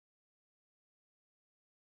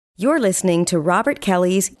You're listening to Robert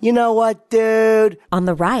Kelly's You Know What, Dude? on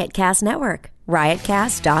the Riotcast Network,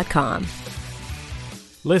 riotcast.com.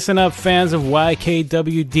 Listen up, fans of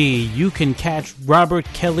YKWD. You can catch Robert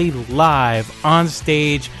Kelly live on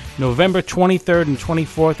stage November 23rd and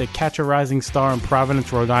 24th at Catch a Rising Star in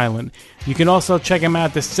Providence, Rhode Island. You can also check him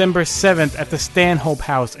out December 7th at the Stanhope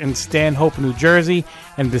House in Stanhope, New Jersey,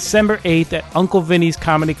 and December 8th at Uncle Vinny's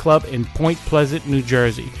Comedy Club in Point Pleasant, New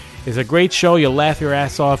Jersey. It's a great show. You'll laugh your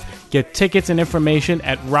ass off. Get tickets and information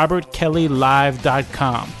at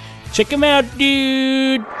robertkellylive.com. Check him out,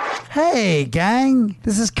 dude. Hey, gang.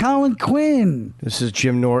 This is Colin Quinn. This is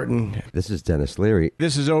Jim Norton. This is Dennis Leary.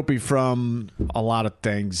 This is Opie from a lot of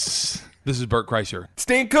things. This is Bert Kreischer.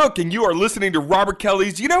 Stan Cook, and you are listening to Robert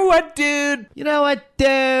Kelly's You Know What, Dude? You know what,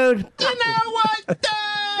 dude? You know what,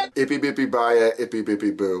 dude? Ippy bippy baya, ippy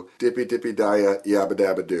bippy boo. Dippy dippy dia, yabba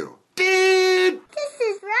dabba doo. Dude! This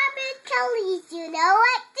is Robert Kelly's You Know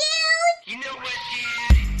What, Dude? You know what,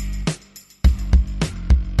 dude?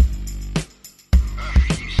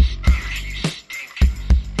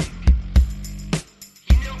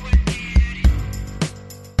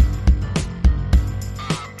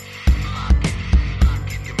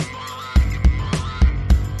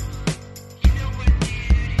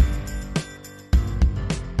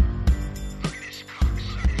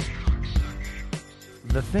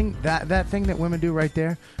 The thing that thing that women do right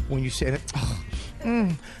there when you say that,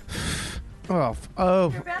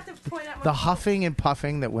 the huffing and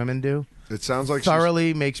puffing that women do. It sounds like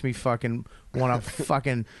thoroughly makes me fucking want to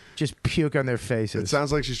fucking just puke on their faces. It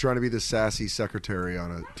sounds like she's trying to be the sassy secretary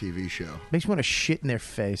on a TV show. Makes me want to shit in their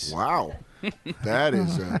face. Wow, that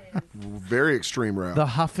is a very extreme route. The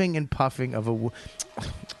huffing and puffing of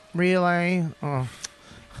really. Oh.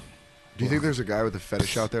 Do you think there's a guy with a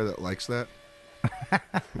fetish out there that likes that?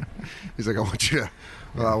 He's like, I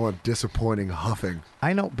want disappointing huffing.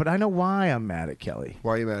 I know, but I know why I'm mad at Kelly.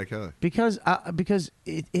 Why are you mad at Kelly? Because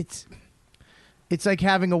it's like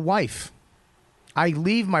having a wife. I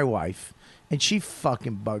leave my wife, and she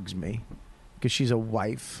fucking bugs me because she's a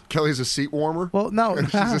wife. Kelly's a seat warmer? Well, no,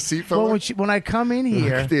 she's a seat filler? Well, when I come in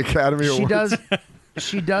here, the Academy Awards.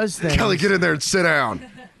 She does things. Kelly, get in there and sit down.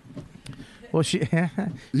 Well, she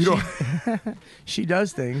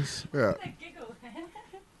does things. Yeah.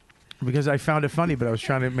 Because I found it funny, but I was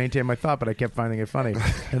trying to maintain my thought, but I kept finding it funny,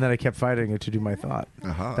 and then I kept fighting it to do my thought.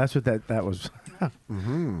 Uh-huh. That's what that was.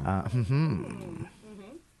 I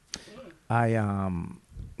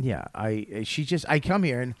come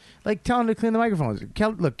here and like telling her to clean the microphones.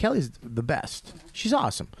 Look, Kelly's the best. She's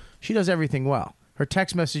awesome. She does everything well. Her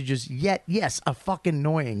text messages, are fucking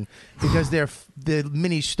annoying because they're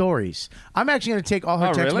mini stories. I'm actually going to take all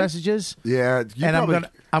her text messages. Yeah, and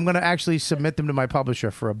I'm gonna actually submit them to my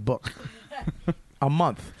publisher for a book, a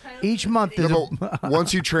month. Each month is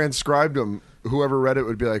once you transcribed them, whoever read it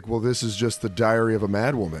would be like, "Well, this is just the Diary of a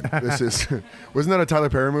Mad Woman." This is wasn't that a Tyler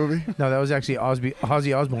Perry movie? No, that was actually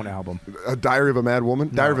Ozzy Osbourne album. A Diary of a Mad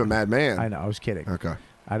Woman, Diary of a Mad Man. I know. I was kidding. Okay.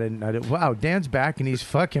 I didn't. Wow, Dan's back and he's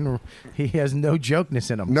fucking. He has no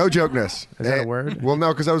jokeness in him. No jokeness. Is that a word? Well,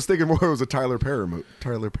 no, because I was thinking more it was a Tyler Perry movie.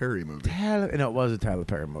 No, it was a Tyler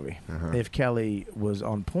Perry movie. Uh-huh. If Kelly was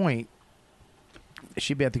on point,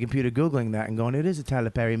 she'd be at the computer googling that and going, "It is a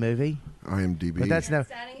Tyler Perry movie." IMDb. But that's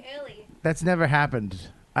never happened.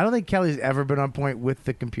 I don't think Kelly's ever been on point with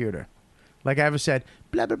the computer. Like I ever said,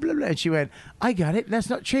 blah, blah, blah, blah. And she went, I got it. That's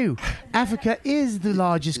not true. Africa is the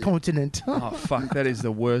largest continent. Oh, fuck. That is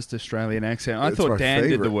the worst Australian accent. I It's thought my Dan did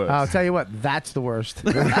favorite. the worst. I'll tell you what, that's the worst.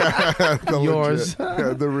 Yours.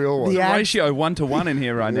 Yeah, the real one. Ratio 1-to-1 in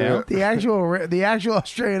here right now. The actual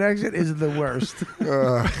Australian accent is the worst.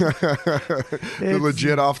 The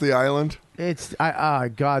legit off the island.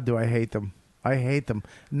 God, do I hate them. I hate them.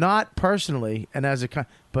 Not personally and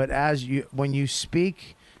but when you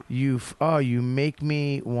speak, you make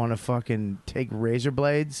me want to fucking take razor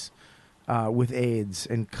blades with AIDS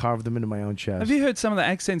and carve them into my own chest. Have you heard some of the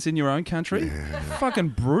accents in your own country? Yeah. Fucking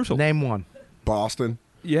brutal. Name one. Boston.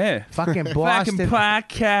 Yeah. Fucking Boston. Fucking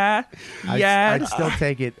podcast. Yeah. I'd still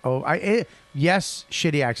take it. Yes,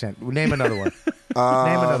 shitty accent. Name another one.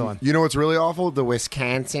 Name another one. You know what's really awful? The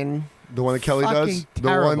Wisconsin. The one that Kelly does?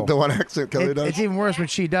 Terrible. The one accent Kelly does? It's even worse when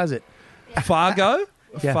she does it. Fargo?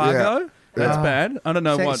 Yeah. Fargo? Yeah. That's bad. I don't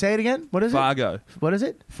know what. Say it again. What is Fargo. it? What is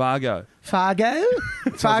it? Fargo. Fargo?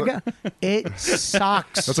 Fargo? It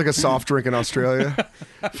sucks. That's like a soft drink in Australia.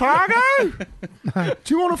 Fargo? Do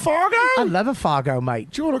you want a Fargo? I love a Fargo,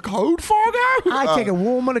 mate. Do you want a cold Fargo? I take a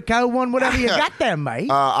warm one, a cold one, whatever you got there, mate.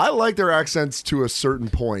 I like their accents to a certain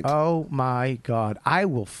point. Oh, my God. I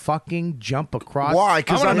will fucking jump across. Why?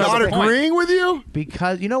 Because I'm not agreeing with you?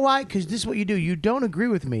 Because, you know why? Because this is what you do. You don't agree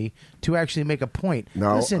with me to actually make a point.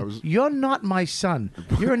 No, Listen, you're not my son.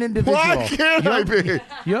 You're an individual. Why can't I be?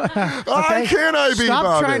 Why can't I be, Stop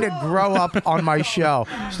Bobby? trying to grow up on my show.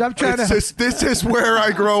 Stop trying to... This is where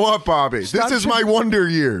I grow up, Bobby. This is my wonder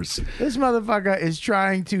years. This motherfucker is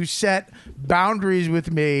trying to set boundaries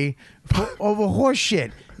with me over horse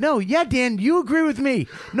shit. No, yeah, Dan, you agree with me.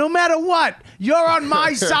 No matter what, you're on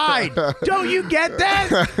my side. Don't you get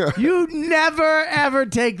that? You never, ever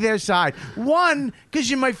take their side. One, because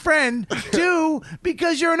you're my friend. Two,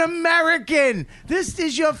 because you're an American. This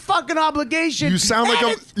is your fucking obligation. You sound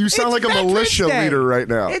like It's a militia Veterans Day. leader right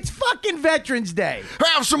now. It's fucking Veterans Day.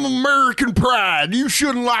 Have some American pride. You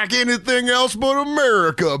shouldn't like anything else but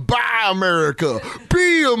America. Buy America.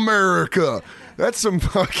 Be America. That's some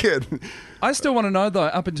fucking... I still want to know, though,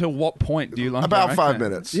 up until what point do you like About our 5 accent?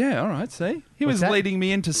 minutes. Yeah, all right, see? He What's was that? leading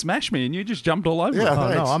me in to smash me, and you just jumped all over Yeah, it. Oh,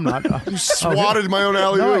 no, thanks. I'm not. You swatted my own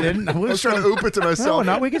alley-oop. No, I didn't. I was trying to oop it to No, myself. we're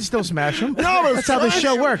not. We can still smash them. No, That's how the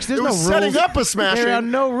show works. There's It no was rules. setting up a smashing. There are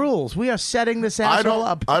no rules. We are setting this asshole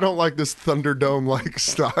up. I don't like this Thunderdome-like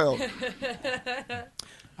style.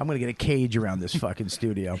 I'm going to get a cage around this fucking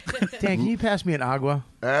studio. Dan, can you pass me an agua?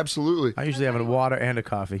 Absolutely. I usually have a water and a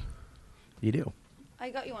coffee. You do? I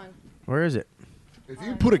got you one. Where is it? If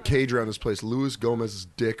you put a cage around this place, Luis Gomez's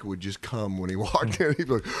dick would just come when he walked in. He'd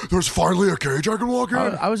be like, there's finally a cage I can walk in.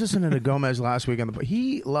 I was listening to Gomez last week.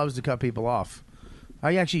 He loves to cut people off.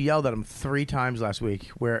 I actually yelled at him 3 times last week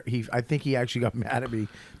where I think he actually got mad at me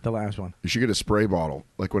the last one. You should get a spray bottle,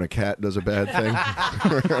 like when a cat does a bad thing.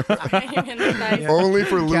 Only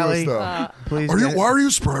for Luis, Kelly, though. please. Why are you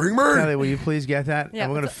spraying me? Kelly, will you please get that? Yeah,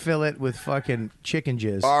 and we're going to what's fill it with fucking chicken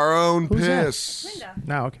jizz. Our own Who's that? piss. Linda.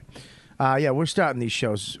 No, okay. Yeah, we're starting these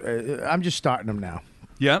shows. I'm just starting them now.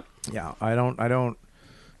 Yep. Yeah, I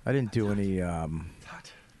didn't do any.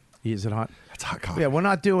 Is it hot? That's hot coffee. Yeah, we're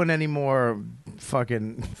not doing any more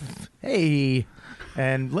fucking. Hey,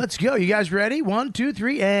 and let's go. You guys ready? 1, 2,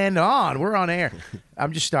 3, and on. We're on air.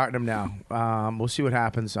 I'm just starting them now. We'll see what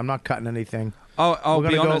happens. I'm not cutting anything. I'll We're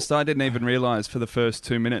be gonna go- honest, I didn't even realise for the first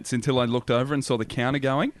 2 minutes until I looked over and saw the counter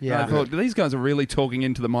going. Yeah. I thought, these guys are really talking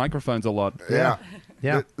into the microphones a lot. Yeah.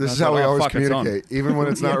 Yeah. This is I how thought, we oh, always fuck, it's on. communicate, even when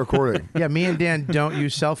it's not recording. Yeah, me and Dan don't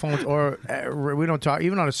use cell phones, or we don't talk.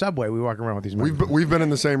 Even on a subway, we walk around with these. We've been in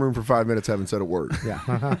the same room for 5 minutes, haven't said a word. Yeah.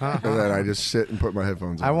 And then I just sit and put my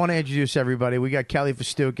headphones on. I want to introduce everybody. We got Kelly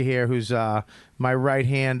Festuca here, who's my right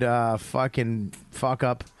hand fucking fuck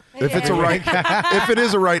up. If it's a right, if it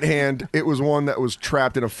is a right hand, it was one that was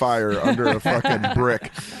trapped in a fire under a fucking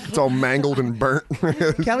brick. It's all mangled and burnt.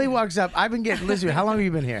 Kelly walks up. I've been getting Lizzie. How long have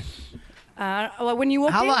you been here? Well, when you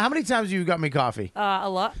walked in, How many times have you got me coffee? a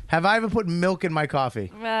lot. Have I ever put milk in my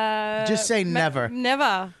coffee? Just say never.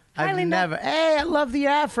 Never. Hi, I've Linda. never. Hey, I love the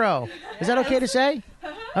afro. Is that okay to say?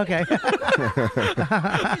 Okay.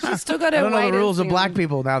 She's still got I her don't know the waiters rules of in. black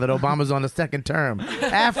people now that Obama's on the second term.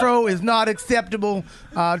 Afro is not acceptable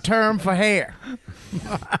term for hair.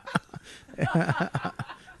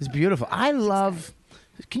 It's beautiful. I love.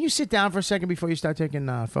 Can you sit down for a second before you start taking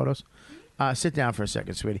photos? Sit down for a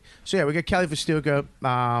second, sweetie. So yeah, we got Kelly Festuca,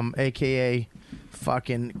 aka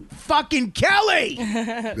fucking Kelly.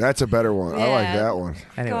 That's a better one. I like Yeah. that one.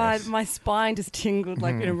 Anyways. God, my spine just tingled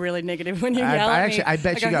like in a really negative when you I yell at me. I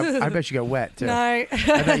bet I you go, got. I bet you got wet too. No. I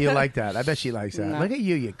bet you like that. I bet she likes that. No. Look at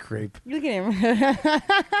you creep. Look at him.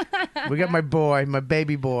 We got my boy, my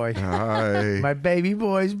baby boy. Hi. My baby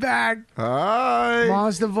boy's back. Hi.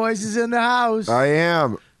 Monster Voice is in the house. I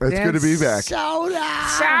am. It's good to be back.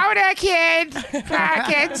 Soda kid.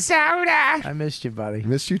 Fucking soda. I missed you, buddy.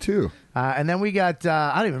 Missed you too. And then we got,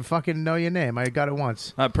 I don't even fucking know your name. I got it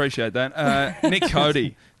once. I appreciate that. Nick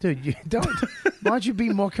Cody. Dude, you don't. Why don't you be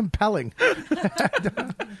more compelling?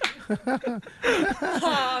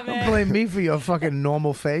 Oh, Don't blame me for your fucking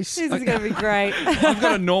normal face. This is going to be great. I've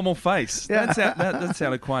got a normal face. Yeah. That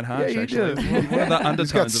sounded quite harsh, Yeah, you actually. do. What are the He's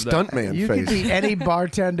undertones got of that? stuntman You face. could be any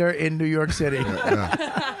bartender in New York City.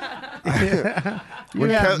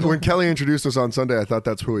 When Kelly introduced us on Sunday, I thought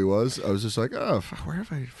that's who he was. I was just like, oh, where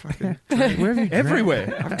have I fucking... Where have you drank?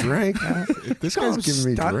 Everywhere. I've drank. This guy's giving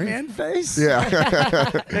me Stuntman drink. face.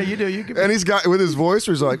 Yeah. Yeah, you do. You can. And he's got, with his voice,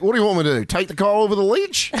 where he's like, what do you want me to do? Take the car over the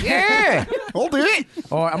leech? Yeah, I'll do it.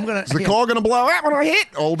 Oh, I'm gonna. Is the car going to blow out when I hit?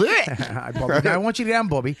 I'll do it. Hi, Bobby. Now, I want you to down,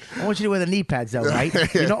 Bobby. I want you to wear the knee pads, though, right?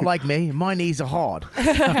 You're not like me. My knees are hard.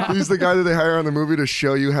 He's the guy that they hire on the movie to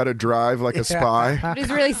show you how to drive like a spy. But he's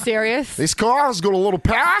really serious. This car's got a little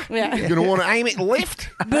power. Yeah. You're going to want to aim it left.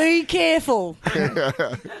 Be careful.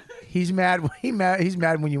 He's mad. He's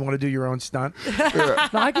mad when you want to do your own stunt. No,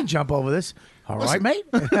 I can jump over this. All right, mate.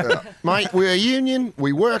 Mate, we're a union.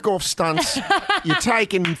 We work off stunts. You're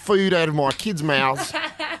taking food out of my kids' mouths.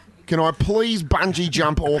 Can I please bungee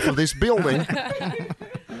jump off of this building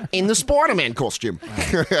in the Spider-Man costume?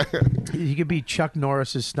 He could be Chuck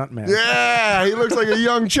Norris's stuntman. Yeah, he looks like a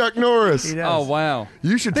young Chuck Norris. He does. Oh, wow.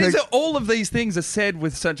 You should take... All of these things are said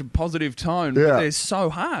with such a positive tone, Yeah. but they're so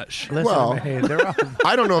harsh. Listen, Well, man, they're all...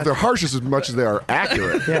 I don't know if they're harsh as much as they are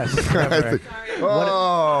accurate. Yes. I think-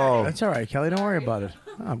 oh. That's all right, Kelly. Don't worry about it.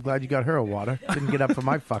 Oh, I'm glad you got her a water. Didn't get up for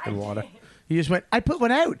my fucking water. You just went, I put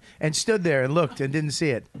one out, and stood there and looked and didn't see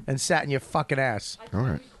it and sat in your fucking ass. All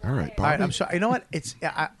right, All right, Bobby. I'm sorry. You know what?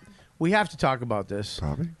 We have to talk about this.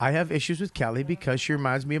 Bobby? I have issues with Kelly because she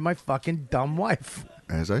reminds me of my fucking dumb wife.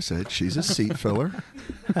 As I said, she's a seat filler.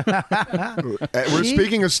 We're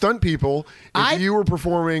speaking of stunt people. If you were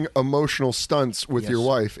performing emotional stunts with your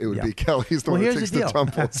wife, it would be Kelly's the one that here's takes the the deal.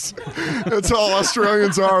 tumbles. That's all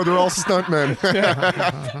Australians are. They're all stuntmen.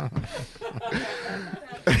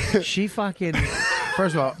 She fucking.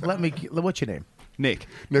 First of all, what's your name? Nick.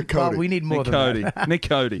 Nick Cody. Well, we need more Nick than Cody. that. Nick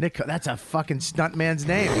Cody. That's a fucking stuntman's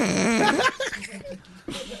name.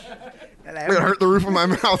 It hurt the roof of my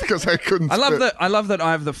mouth because I couldn't. I love spit. that. I love that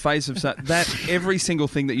I have the face of that. Every single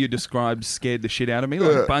thing that you described scared the shit out of me.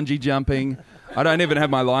 Like bungee jumping. I don't even have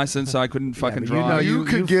my license, so I couldn't fucking but you drive. know You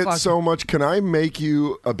could get fucking- so much. Can I make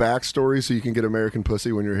you a backstory so you can get American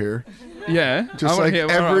pussy when you're here? Yeah, I Just wanna like hear- all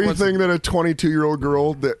right, what's everything that a 22-year-old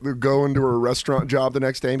girl that would go into her restaurant job the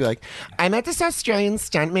next day and be like, I met this Australian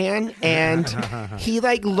stuntman and he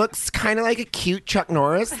like looks kind of like a cute Chuck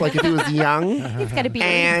Norris, like if he was young. He's got to be.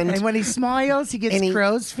 And when he smiles, he gets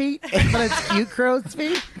crow's feet. But it's cute crow's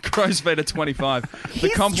feet. Crow's feet at 25. The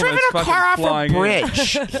He's compliments driven a fucking car off a flying in.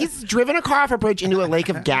 bridge. He's driven a car off a bridge into a lake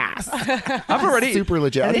of gas. I've already. Super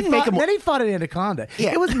legit. I And didn't make him. then he fought an anaconda.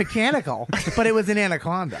 Yeah. It was mechanical, but it was an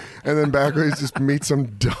anaconda. And then backwards, just meet some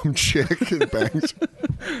dumb chick and bangs.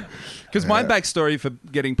 Because my backstory for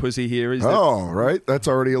getting pussy here is that Oh, right. That's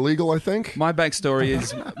already illegal, I think. my backstory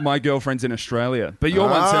is my girlfriend's in Australia. But your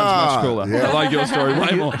one sounds much cooler. yeah. I like your story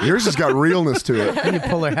way more. Yours has got realness to it. And you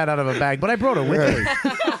pull her head out of a bag. But I brought her with me.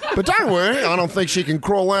 But don't worry, I don't think she can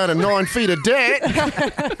crawl out of 9 feet of dirt.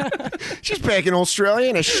 She's back in Australia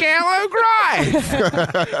in a shallow grave.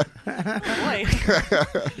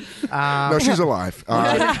 No, she's alive.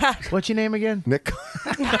 What's your name again? Nick,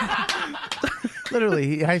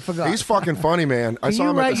 Literally, I forgot. he's fucking funny, man. I Can saw you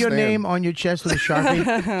him at write the your stand. name on your chest with a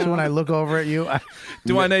Sharpie? So when I look over at you,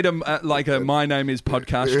 Do I need a my name is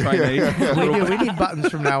podcast trainee? we need buttons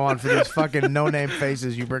from now on for these fucking no-name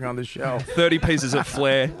faces you bring on the show. 30 pieces of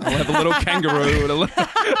flair. I'll have a little kangaroo and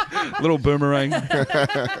a little boomerang.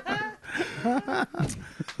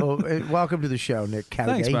 Well, welcome to the show, Nick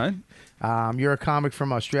Callaghan. Thanks, man. You're a comic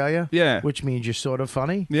from Australia. Yeah. Which means you're sort of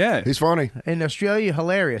funny. Yeah. He's funny. In Australia, you're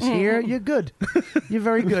hilarious. Here, you're good. You're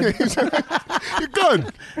very good. You're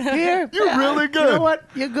good. Here, You're really good. You know what?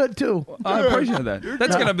 You're good too. I appreciate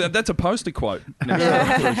that. That's a poster quote. Next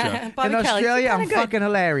time for the show. In Australia, I'm fucking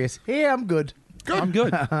hilarious. Here, I'm good. I'm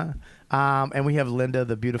good. And we have Linda,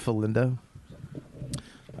 the beautiful Linda.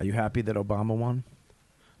 Are you happy that Obama won?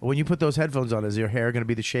 When you put those headphones on, is your hair going to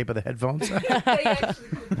be the shape of the headphones?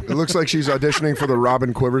 It looks like she's auditioning for the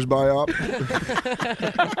Robin Quivers biop.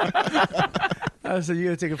 So you're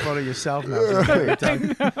going to take a photo of yourself now.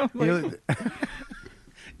 You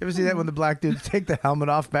ever see that when the black dudes take the helmet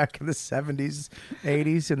off back in the 70s,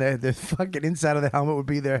 80s, and the fucking inside of the helmet would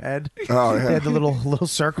be their head? Oh, yeah. They had the little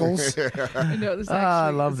circles. I know this I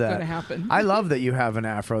actually love is that. going to happen. I love that you have an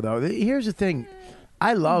afro, though. Here's the thing.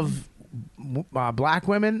 I love black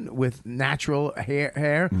women with natural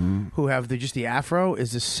hair who have just the afro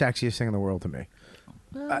is the sexiest thing in the world to me.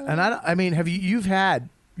 And I mean, you've had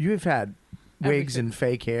wigs Everything. and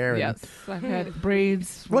fake hair? Yes, I've had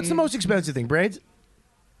braids. What's the most expensive thing? Braids?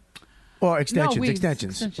 Or extensions? weaves.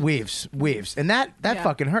 Extensions. Weaves. And that Yeah.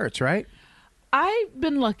 fucking hurts, right? I've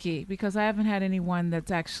been lucky because I haven't had anyone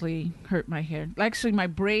that's actually hurt my hair. Actually, my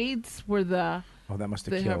braids were the Oh, that must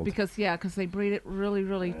have They killed. because they braid it really,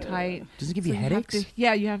 really tight. Does it give you have headaches? to-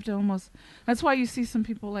 yeah, you have to almost. That's why you see some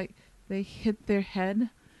people like they hit their head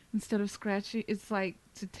instead of scratching. It's like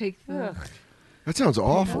to take the. That sounds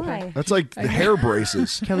awful. Why? That's like the hair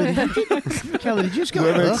braces. Kelly, did you just go?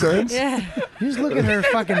 Does that make "Ugh"? sense? Yeah. You just look at her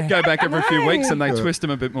fucking. Go back every few weeks and they twist them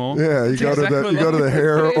a bit more. Yeah, you go to the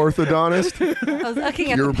hair orthodontist. I was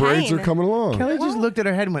looking at Your the braids pain. are coming along. Kelly just looked at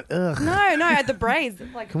her head and went, ugh. No, the braids.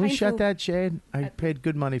 Like Can we shut painful. that shade? I paid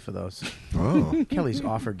good money for those. Oh. Kelly's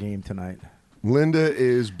off her game tonight. Linda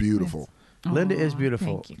is beautiful. Linda is beautiful.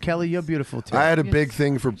 thank you. Kelly, you're beautiful too. I had a Yes. big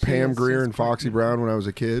thing for Pam is. Grier She's and Foxy Brown when I was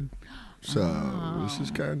a kid. So this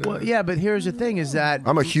is kind of. Well, yeah, but here's the thing: is that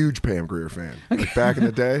I'm a huge Pam Grier fan. Like back in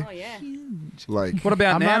the day, Oh yeah. like. What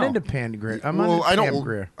about I'm now? not into Pam Grier. I'm not Well, into I Pam don't.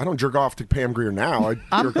 Grier. I don't jerk off to Pam Grier now.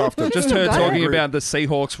 I jerk off to Just her Pam talking Grier. about the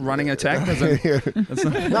Seahawks running attack. That's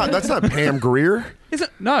not, No, that's not Pam Grier. is it?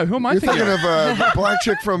 No, who am I You're thinking thinking of the black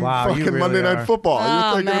chick from Wow, you fucking really Monday Night are. Football. Oh,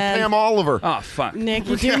 You're thinking man. of Pam Oliver. Oh, fuck. Nick,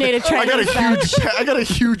 you do need a I training got a badge. huge, I got a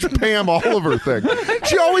huge Pam Oliver thing.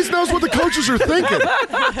 She always knows what the coaches are thinking.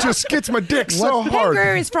 Just gets my dick so Pam hard.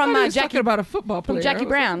 Grier is from He's Jackie talking about a football player. from Jackie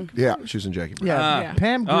Brown. Yeah, she's in Jackie Brown. Yeah, Yeah.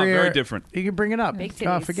 Pam Oh, Grier. very different. You can bring it up. Big Oh,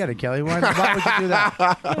 titties. forget it, Kelly. Why would you do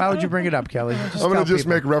that? Why would you bring it up, Kelly? I'm tell gonna just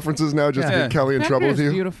people. make references now, just to Yeah. get Kelly in Pam trouble Grier's with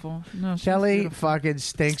you. beautiful. No, she's Kelly beautiful. fucking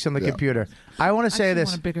stinks on the Yeah. computer. I want to say Actually this.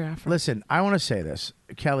 want a bigger afro. Listen, I want to say this,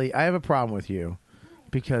 Kelly. I have a problem with you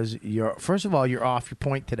because you're first of all you're off your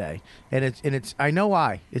point today, and it's I know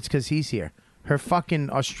why. It's because he's here. Her fucking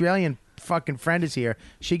Australian fucking friend is here.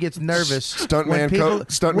 She gets nervous. Stuntman when people-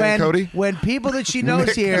 Stuntman when- Cody? When people that she knows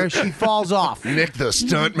Nick- here, she falls off. Nick the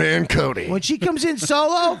Stuntman Cody. When she comes in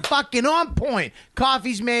solo, fucking on point.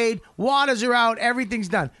 Coffee's made, waters are out, everything's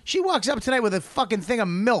done. She walks up tonight with a fucking thing of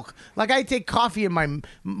milk. Like I take coffee in my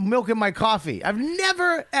milk in my coffee. I've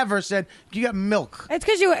never ever said you got milk. It's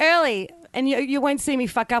because you were early, and you won't see me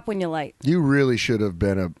fuck up when you're late. You really should have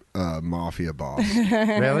been a mafia boss.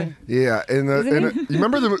 Really? Yeah, Isn't you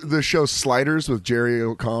remember the show Sliders with Jerry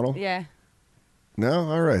O'Connell? Yeah.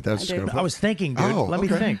 No, all right, that's I do. gonna I was thinking, dude. Oh, Let me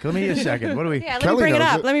okay. think. Let me a second. What do we? Yeah, let Kelly me bring it knows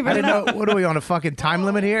up. it. Let me I bring it didn't up. know. What are we on a fucking time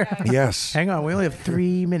limit here? Yes. Hang on, we only have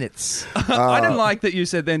 3 minutes. I didn't like that you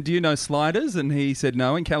said then, do you know Sliders? And he said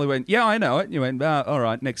no. And Kelly went, yeah, I know it. And you went, all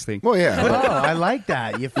right, next thing. Well, Oh, yeah. I like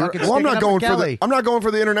that. You fucking. Well, I'm sticking not up going for Kelly. the. I'm not going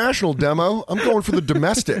for the international demo. I'm going for the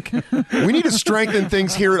domestic. We need to strengthen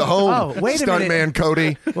things here at home. Oh, wait a minute. Stuntman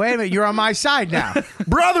Cody, Wait a minute, you're on my side now.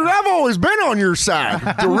 brother. I've always been on your side.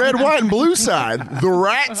 The red, white, and blue side. The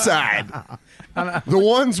right side. The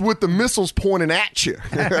ones with the missiles pointing at you.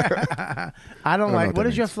 I don't know like. what What that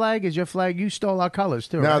is your means. flag? Is your flag? You stole our colors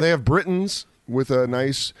too. Now right? they have Britons with a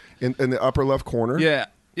nice in the upper left corner. Yeah.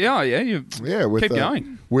 Yeah, yeah. You Yeah, with keep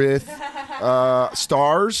going. with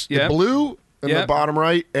stars, the Yep. blue in the Yep. bottom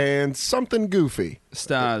right, and something goofy.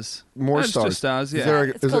 Stars. More No, it's stars. just stars, Is yeah. there a-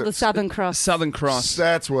 It's is called there- the Southern Cross. Southern Cross.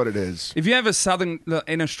 That's what it is. If you have a Southern,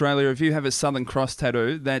 in Australia, if you have a Southern Cross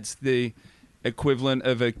tattoo, that's the equivalent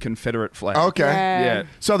of a Confederate flag. Okay. Yeah.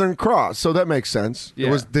 Southern Cross. So that makes sense.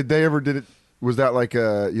 Yeah. Did it? Was that like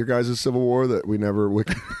your guys' Civil War that we never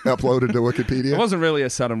uploaded to Wikipedia? It wasn't really a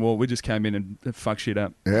Southern war. We just came in and fucked shit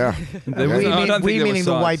up. Yeah. There was- I don't think we there meaning was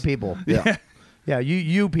the sides. white people. Yeah. Yeah,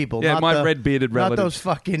 you people. Yeah, not my the- red-bearded Not relatives. those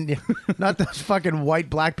fucking, not those fucking white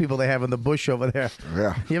black people they have in the bush over there.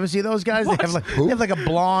 Yeah. You ever see those guys? They have like a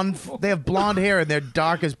blonde. They have blonde hair and they're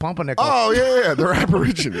dark as pumpernickel. Oh yeah, they're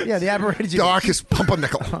Aborigines. Yeah, the Aborigines. Darkest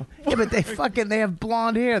pumpernickel. Yeah, but they have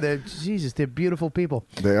blonde hair. They're beautiful people.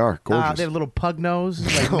 They are gorgeous. They have little pug noses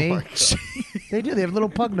like Oh me. my They do. They have little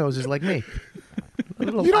pug noses like me.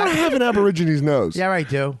 Little- You don't have an Aborigine's nose. Yeah, I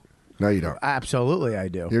do. No, you don't. Absolutely, I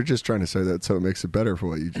do. You're just trying to say that so it makes it better for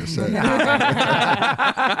what you just said.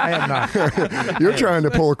 I am not. You're trying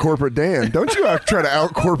to pull a corporate Dan. Don't you try to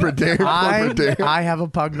out corporate Dan? Corporate Dan. I have a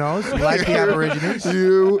pug nose like the Aborigines.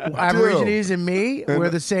 You Aborigines and me, we're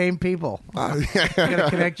the same people. do. You're gonna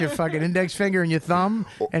connect your fucking index finger and your thumb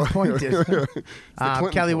and point it.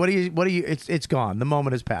 Clinton Kelly, what do you? It's gone. The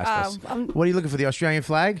moment has passed us. What are you looking for? The Australian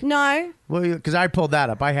flag? No. Well, because I pulled that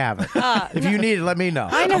up. I have it. If you need it, let me know.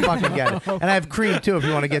 I know. I'll fucking get it. And I have cream too if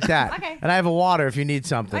you want to get that. Okay. And I have a water if you need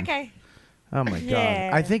something. Okay. Oh my god! Yeah.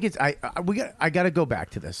 I think it's I got to go back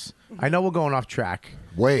to this. I know we're going off track.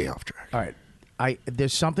 Way off track. All right.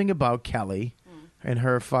 There's something about Kelly and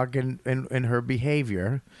her fucking and her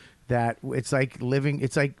behavior that it's like living.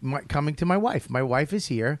 It's like coming to my wife. My wife is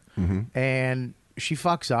here, and she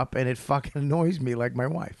fucks up, and it fucking annoys me like my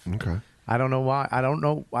wife. Okay. I don't know why. I don't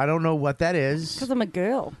know what that is. Because I'm a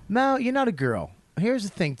girl. No, you're not a girl. Here's the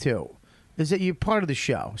thing too, is that you're part of the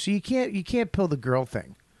show, so you can't pull the girl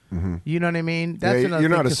thing. You know what I mean? Yeah, another you're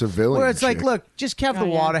not thing, a civilian Where it's like, chick. look, just have the Oh,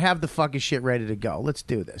 yeah. water, have the fucking shit ready to go. Let's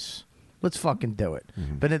do this. Let's fucking do it.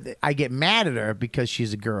 But I get mad at her because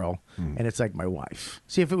she's a girl, and it's like my wife.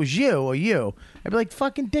 See, if it was you or you, I'd be like,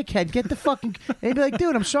 fucking dickhead, get the fucking... And you'd be like,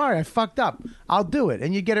 dude, I'm sorry, I fucked up. I'll do it.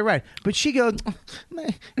 And you get it right. But she goes...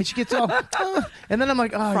 And she gets all... and then I'm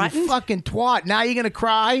like, oh, Frightened? you fucking twat. Now you're going to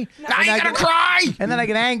cry? Now you're going to cry! And then I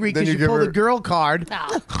get angry Then because you you give pull her- the girl card.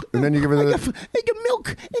 And then you give her I the... got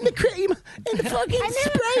milk and the cream and the fucking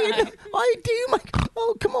spray. And I do my...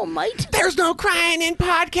 Oh, come on, mate. There's no crying in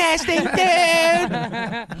podcasting, dude.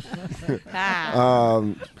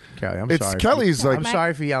 Kelly, I'm It's sorry. Kelly's like... I'm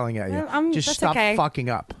sorry for yelling at you. Just that's stop okay. fucking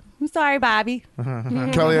up. I'm sorry, Bobby.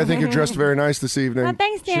 Kelly, I think you're dressed very nice this evening. Oh,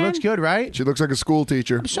 thanks, Dan. She looks good, right? She looks like a school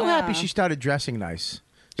teacher. I'm so happy she started dressing nice.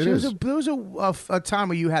 It There is. was a time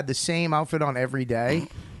where you had the same outfit on every day.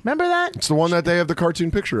 Remember that? It's the one that they have the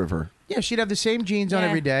cartoon picture of her. Yeah, she'd have the same jeans on Yeah.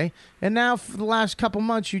 every day. And now for the last couple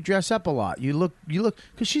months, you dress up a lot. You look,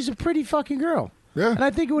 because she's a pretty fucking girl. Yeah. And I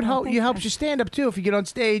think it would help. You helps you stand up too if you get on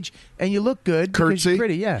stage and you look good. because Curtsy. you're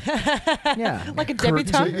pretty. Yeah. Yeah. Like a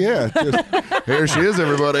debutante. Yeah. Here she is,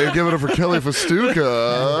 everybody. Give it up for Kelly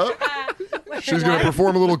Festuca. She's going to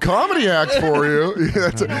perform a little comedy act for you. Yeah,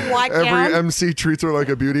 that's white every gown. MC treats her like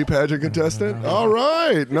a beauty pageant contestant. All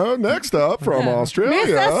right. No, next up from Australia.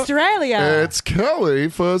 Miss Australia. It's Kelly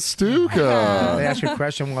Festuca. They ask her a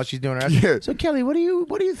question while she's doing her. Yeah. So Kelly, what do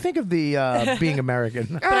you think of the being American?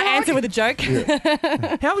 But I answer with a joke.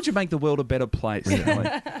 How would you make the world a better place? Kelly?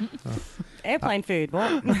 Airplane food.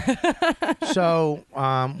 What? So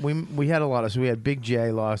we had a lot of. So we had Big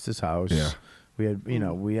J lost his house. Yeah. We had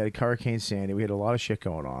we had Hurricane Sandy. We had a lot of shit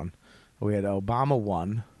going on. We had Obama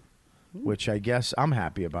won, which I guess I'm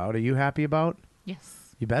happy about. Are you happy about? Yes.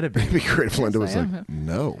 You better be. It'd be great if Linda was I like, am.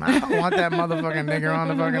 no. I don't want that motherfucking nigger on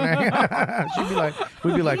the fucking thing. She'd be like,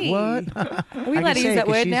 we'd be like, what? Are we allowed to use that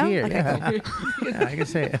word now? Here. Okay, Yeah. cool. Yeah, I can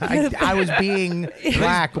say it. I was being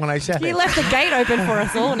black when I said You it. left the gate open for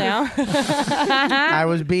us all now. I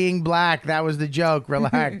was being black. That was the joke.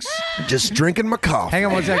 Relax. Just drinking my coffee. Hang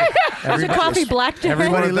on one second. Is your coffee black, Jared? I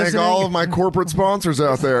want Everybody to thank listening? all of my corporate sponsors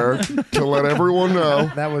out there to let everyone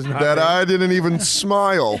know That was not that me. I didn't even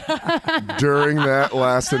smile during that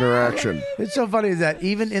last interaction. It's so funny that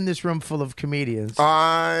even in this room full of comedians,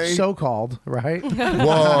 I so-called, right?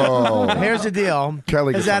 whoa. Here's the deal.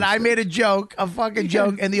 Kelly is gets that on I stage. made a joke, a fucking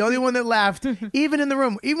joke, and the only one that laughed, even in the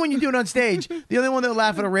room, even when you do it on stage, the only one that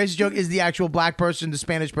laughed at a racist joke is the actual black person, the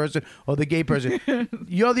Spanish person, or the gay person.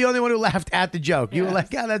 You're the only one who laughed at the joke. You were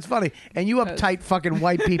like, "Yeah, that's funny," and you uptight fucking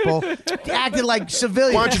white people acted like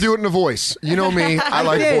civilians. Why don't you do it in a voice? You know me. I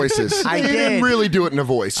like did. voices. I You didn't did. really do it in a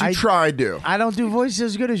voice. You I- tried to. I don't do voices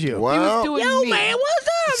as good as you. Well, Doing me. what's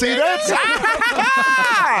up? see, that's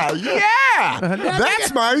yeah.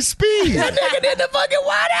 That's my speed. Nigga did the fucking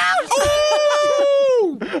White House.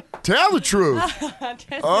 Ooh. Tell the truth.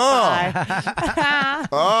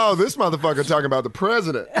 Oh, this motherfucker talking about the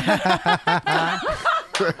president.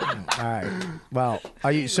 All right. Well,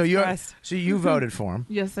 are you? So you're. Christ. So you voted for him,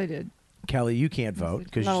 Yes, I did. Kelly. You can't vote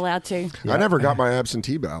because Not allowed to. I never got my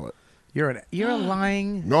absentee ballot. you're a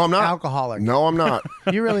lying. No, I'm not. Alcoholic. No, I'm not.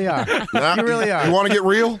 You really are. Nah. You really are. You want to get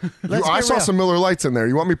real? Let's I get saw real. some Miller Lights in there.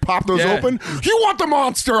 You want me to pop those Yeah. open? You want the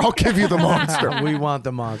monster? I'll give you the monster. We want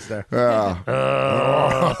the monster.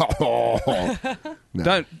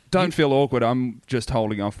 Don't feel awkward. I'm just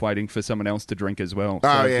holding off, waiting for someone else to drink as well. So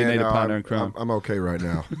Oh, if yeah, you need no, a partner in crime. I'm okay right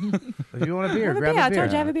now. If you want a beer, Have a grab beer. a I beer.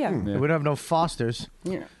 told you have a beer. We don't have no Fosters.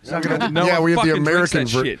 Yeah. It's not gonna- No yeah, one we have the fucking drinks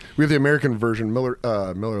American that shit. We have the American version, Miller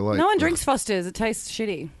Light. No one drinks Foster's. It tastes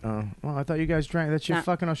shitty. Oh, well, I thought you guys drank. That's your Nah.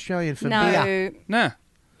 fucking Australian for No. beer. Nah.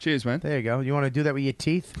 Cheers, man. There you go. You want to do that with your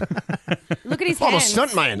teeth? Look at his I'm a hands.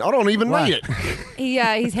 stunt man. I don't even What? need it.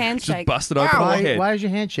 His hands Just shake. busted open my why, head. why is your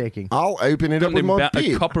hand shaking? I'll open it up with my A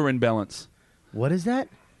pee. copper imbalance. What is that?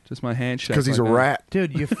 Just my hand shake. Because he's a like that. rat.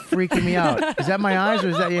 Dude, you're freaking me out. Is that my eyes or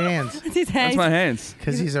is that your hands? It's his That's hands. my hands.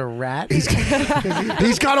 Because he's a rat?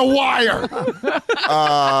 He's got a wire.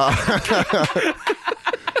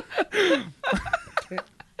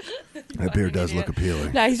 That beer does look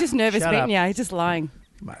appealing. No, he's just nervous. Shut up. Yeah, he's just lying.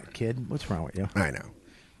 Come on, kid. What's wrong with you? I know.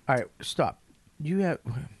 All right, stop. You have...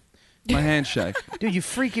 My hand shake. Dude, you're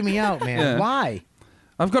freaking me out, man. Yeah. Why?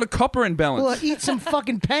 I've got a copper imbalance. Well, eat some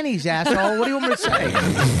fucking pennies, asshole. What do you want me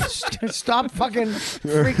to say? Stop fucking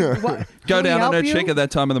freaking... What? Go Can we down on help a you? check at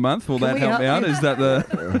that time of the month. Will Can that we help me help out? you? Is that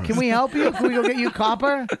the... Can we help you? Can we go get you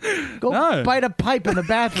copper? Go No. bite a pipe in the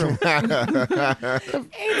bathroom.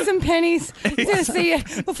 Eat some pennies. To see you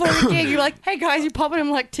before the gig. You're like, hey guys, you popping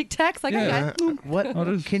them like Tic Tacs? Like, Yeah. okay.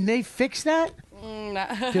 What? Can they fix that?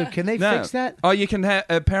 No. Dude, can they No. fix that? Oh, you can.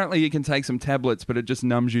 Apparently, you can take some tablets, but it just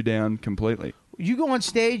numbs you down completely. You go on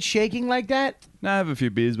stage shaking like that? No, have a few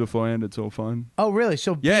beers beforehand. It's all fine. Oh, really?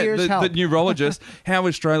 So Yeah, beers the help. neurologist. How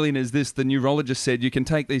Australian is this? The neurologist said you can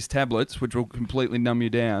take these tablets, which will completely numb you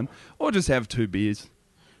down, or just have 2 beers.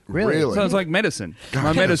 Really? So it's like medicine.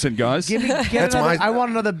 My medicine, guys. Get another, I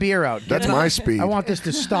want another beer out. That's my speed. I want this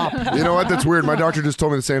to stop. You know what? That's weird. My doctor just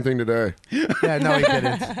told me the same thing today. Yeah, no, he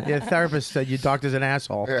didn't. Your therapist said your doctor's an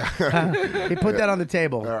asshole. He put that on the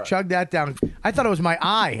table. Chug that down. I thought it was my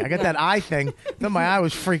eye. I got that eye thing. Then my eye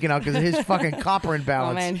was freaking out because of his fucking copper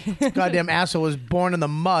imbalance. Oh, man. Goddamn asshole was born in the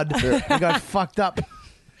mud and got fucked up.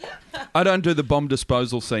 I don't do the bomb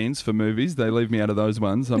disposal scenes for movies. They leave me out of those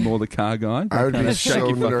ones. I'm more the car guy. I would That be kinda so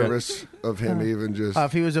shaky fucker. nervous of him even just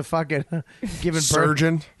If he was a fucking giving birth,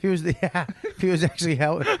 surgeon. if he was if he was actually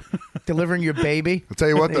delivering your baby. I'll tell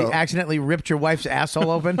you what, he though. accidentally ripped your wife's asshole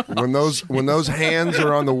open. When those hands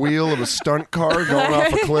are on the wheel of a stunt car going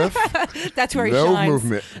off a cliff, That's where he no shines.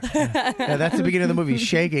 movement. Yeah, that's the beginning of the movie. He's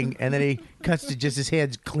shaking, and then he cuts to just his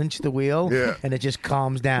hands clinch the wheel, Yeah. and it just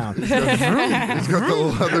calms down. He's got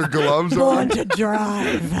the leather gloves Born on. to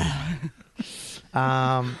drive.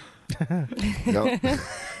 Yep.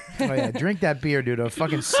 Oh yeah, drink that beer, dude. Or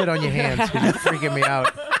fucking sit on your hands because you're freaking me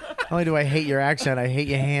out. Not only do I hate your accent, I hate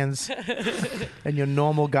your hands and your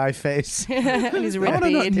normal guy face. And his I red wanna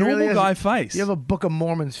know- beard. you really Normal is- guy face. You have a Book of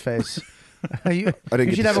Mormon's face. You I didn't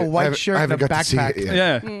get should to have see a it. I white haven't- shirt I and a haven't got to see backpack. it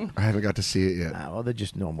yet. Yeah. I haven't got to see it yet. Well, they're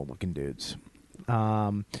just normal looking dudes.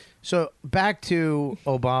 So back to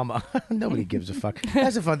Obama. Nobody gives a fuck.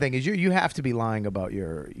 That's the fun thing is you have to be lying about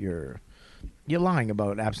you're lying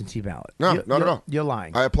about absentee ballot. No, You're- not at all. You're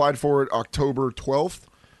lying. I applied for it October 12th,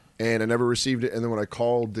 and I never received it. And then when I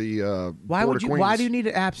called the Why Board would of you? Why Queens- do you need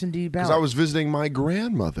an absentee ballot? Because I was visiting my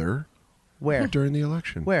grandmother Where? during the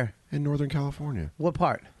election. Where? In Northern California. What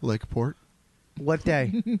part? Lakeport. What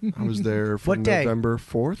day? I was there from What day? November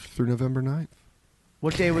 4th through November 9th.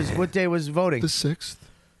 What day was voting? The 6th.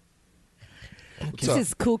 This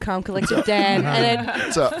is cool, calm, collected Dan. And then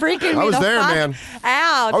What's up? freaking me I was the there, fuck man.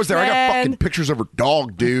 out, I was there. I got man. fucking pictures of her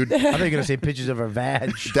dog, dude. I thought you were gonna say pictures of her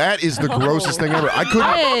vag. That is the grossest thing ever. I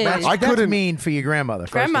couldn't. Hey. That's, I that's couldn't. mean for your grandmother.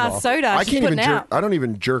 First Grandma of all. soda. I She's can't even putting jerk. out. I don't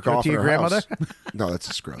even jerk Go off to at your her grandmother? house. No, that's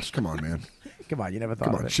just gross. Come on, man. Come on, you never thought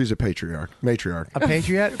Come of on. it. She's a matriarch. A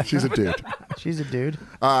patriot? She's a dude. She's a dude.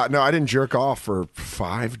 No, I didn't jerk off for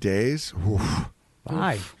 5 days.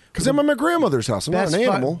 Why? Because I'm at my grandmother's house. I'm not an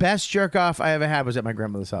animal. Best jerk off I ever had was at my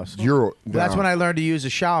grandmother's house. no. That's when I learned to use a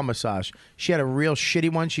shower massage. She had a real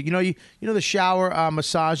shitty one. She, you know the shower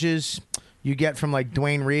massages you get from like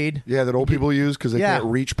Dwayne Reed. Yeah, that old people use because they Yeah. can't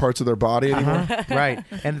reach parts of their body anymore. Right,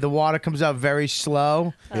 and the water comes out very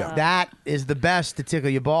slow. Yeah. That is the best to tickle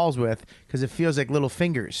your balls with because it feels like little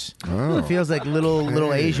fingers. Oh. It feels like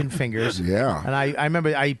little Asian fingers. Yeah. And I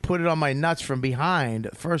remember I put it on my nuts from behind,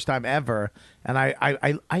 first time ever, and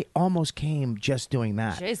I almost came just doing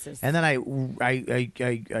that. Jesus. And then I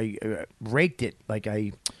raked it, like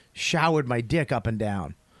I showered my dick up and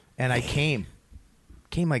down, and I came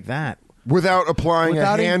like that. Without applying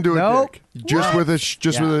Without a e- hand to Nope. a dick. Just with a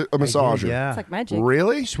I massager. did, yeah. It's like magic.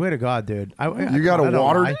 Really? Swear to God, dude. You got a I don't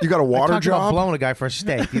water- lie. you got a water I talked about job? blowing a guy for a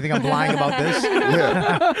steak. Do you think I'm lying about this?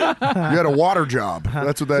 Yeah. You had a water job.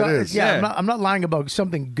 That's what that is. Yeah, I'm not lying about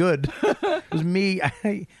something good. It was me.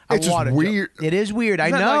 I It's just water weird. It is weird.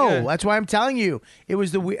 I that know. like a- That's why I'm telling you. It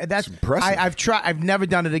was the weird. That's impressive. I've tried. I've never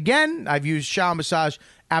done it again. I've used shower massage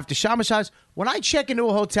after shower massage. When I check into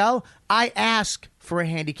a hotel, I ask for a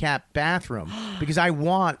handicapped bathroom because I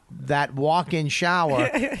want that walk-in shower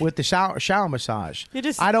with the shower massage.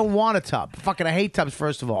 I don't want a tub. Fucking, I hate tubs.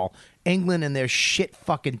 First of all, England and their shit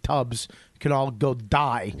fucking tubs can all go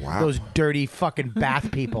die. Wow. Those dirty fucking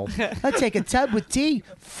bath people. I take a tub with tea.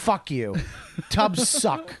 Fuck you. Tubs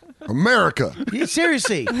suck. America. Yeah,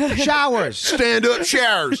 seriously, showers. Stand up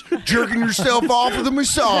showers. Jerking yourself off with a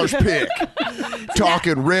massage pick.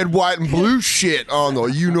 Talking red, white, and blue shit on the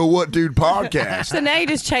You Know What Dude podcast. So now you're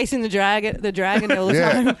just chasing the dragon all the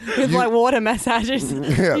Yeah. time with You- like water massages.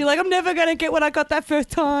 Yeah. You're like, I'm never gonna get what I got that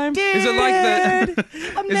first time. Is it like the?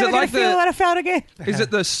 I'm is never it gonna like feel the? what I felt again. Is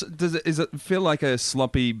it the? Is it feel like a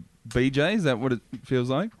sloppy BJ? Is that what it feels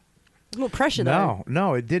like? More pressure though.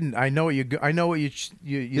 No, it didn't. I know what you're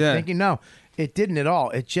Yeah. thinking. No, It didn't at all.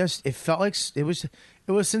 It felt like it was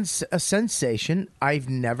a sensation I've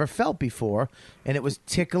never felt before, and it was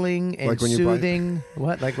tickling and Like when you soothing.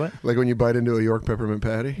 What? Like what? Like when you bite into a York peppermint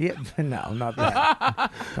patty? Yeah, no, not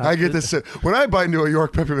that. I get this. When I bite into a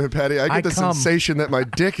York peppermint patty, I get the sensation that my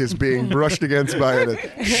dick is being brushed against by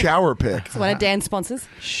a shower pick. It's one of Dan's sponsors.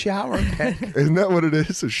 Shower pick. Isn't that what it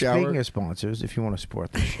is? A shower? Speaking of sponsors, if you want to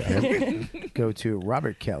support the show, go to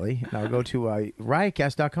Robert Kelly. Now go to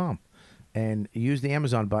riotcast.com. And use the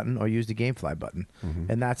Amazon button or use the Gamefly button.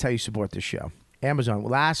 And that's how you support the show. Amazon,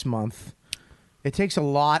 last month, it takes a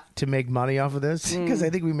lot to make money off of this because I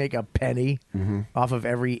think we make a penny off of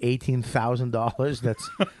every $18,000. That's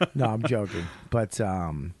no, I'm joking. But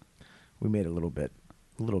we made a little bit.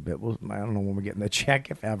 Well, I don't know when we're getting the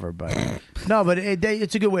check, if ever. But no, but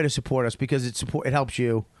it's a good way to support us because it helps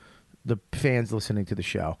you, the fans listening to the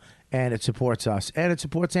show. And it supports us. And it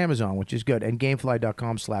supports Amazon, which is good. And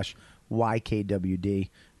Gamefly.com/YKWD.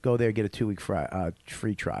 Go there, get a 2-week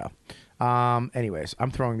free trial. Anyways,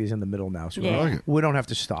 I'm throwing these in the middle now, so we don't have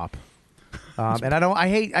to stop. And I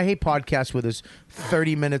hate podcasts where there's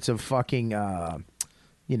 30 minutes of fucking,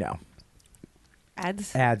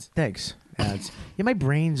 ads. Thanks. Ads. Yeah, my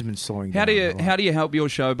brain's been slowing down. How do you help your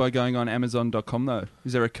show by going on Amazon.com though?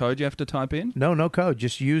 Is there a code you have to type in? No code.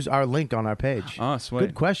 Just use our link on our page. Oh, sweet.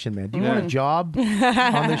 Good question, man. Do you want a job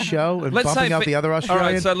on this show and bumping out the other Australians?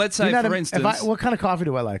 All right, so let's say, for instance... what kind of coffee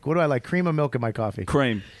do I like? What do I like? Cream or milk in my coffee?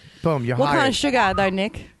 Cream. Boom, you're What hired. kind of sugar, though,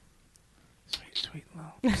 Nick? Sweet and low.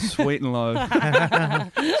 Sweet and low.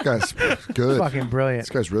 This guy's good. Fucking brilliant. This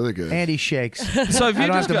guy's really good. And he shakes. So if you I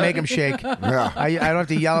don't have just to go- make him shake. Yeah. I don't have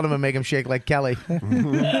to yell at him and make him shake like Kelly.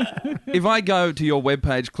 If I go to your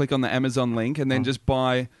webpage, click on the Amazon link, and then just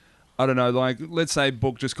buy, I don't know, like, let's say a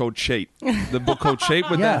book just called Cheat. The book called Cheat,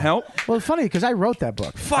 would that help? Well, it's funny because I wrote that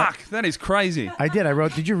book. Fuck, that is crazy. I did.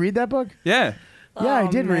 Did you read that book? Yeah. Yeah, I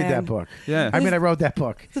did read man. that book. Yeah. I mean, I wrote that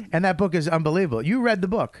book. And that book is unbelievable. You read the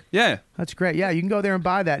book. Yeah. That's great. Yeah, you can go there and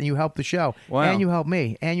buy that, and you help the show. Wow. And you help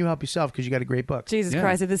me. And you help yourself because you got a great book. Jesus Yeah.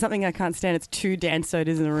 Christ, if there's something I can't stand, it's 2 Dan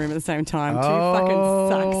Sodas in the room at the same time. Oh.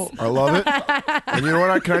 2 fucking sucks. I love it. And you know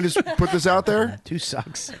what? Can I just put this out there? 2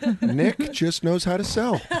 sucks. Nick just knows how to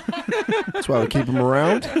sell. That's why we keep him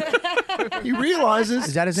around. He realizes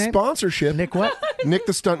Is that his name? sponsorship. Nick what? Nick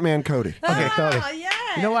the Stuntman Cody. Okay, Cody. yeah.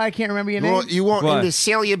 You know why I can't remember your You name? want What? him to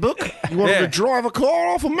sell your book? You want him to drive a car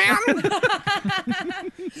off a mountain?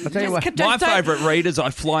 I'll tell you what. My favourite read is I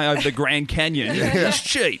fly over the Grand Canyon. It's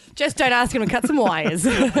cheap. Just don't ask him to cut some wires.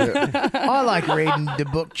 I like reading the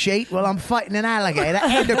book Cheat while I'm fighting an alligator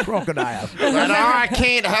and a crocodile. But I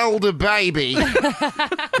can't hold a baby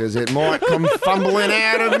because it might come fumbling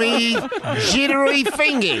out of me jittery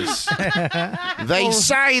fingers. They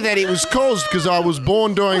say that it was caused because I was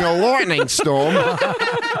born during a lightning storm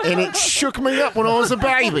and it shook me up when I was a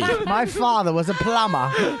baby. My father was a plumber.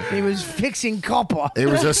 He was fixing copper. It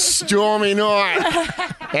was a stormy night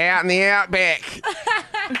out in the outback.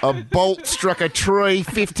 A bolt struck a tree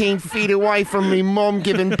 15 feet away from me mom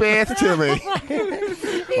giving birth to me.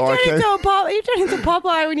 You turn into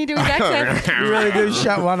Popeye when you do his accent. You really do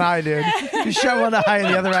shut one eye, dude. You shut one eye and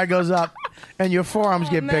the other eye goes up. And your forearms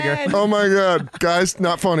get bigger. man. Oh my God, guys,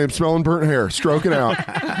 not funny. I'm smelling burnt hair. Stroke it out.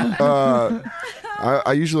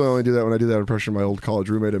 I usually only do that when I do that impression of my old college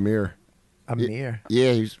roommate Amir. Amir.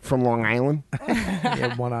 Yeah, he's from Long Island. He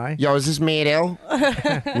had one eye. Yo, is this Mad L?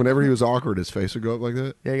 Whenever he was awkward, his face would go up like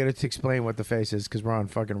that. Yeah, you got to explain what the face is because we're on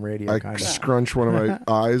fucking radio, I kind of. scrunch one of my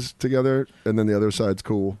eyes together, and then the other side's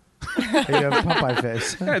cool. You have a Popeye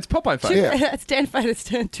face. Yeah, it's Popeye face. Yeah. It's Dan Face,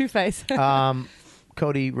 Two-Face.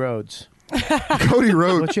 Cody Rhodes. Cody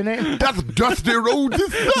Rhodes. What's your name? That's Dusty Rhodes'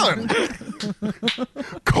 son.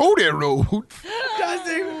 Cody Rhodes.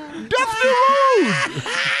 Dusty Rhodes.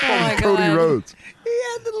 my Cody God. Rhodes. He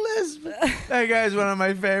had the lisp. That guy's one of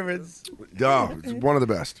my favorites. Oh, it's one of the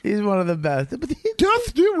best. He's one of the best.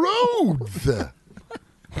 Dusty Rhodes. No,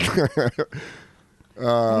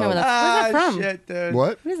 where's that from? Shit, dude.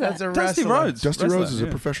 What? Who's That's that? a Dusty wrestler. Rhodes. Dusty Wrestler, Rhodes is a yeah.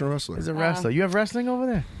 professional wrestler. He's a wrestler. You have wrestling over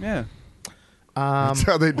there? Yeah. That's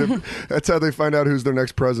how they do. That's how they find out who's their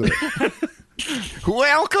next president.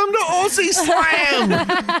 Welcome to Aussie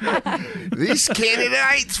Slam. These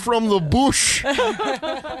candidates from the bush.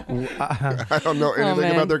 I don't know anything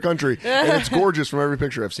man. about their country, and it's gorgeous from every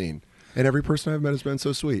picture I've seen. And every person I've met has been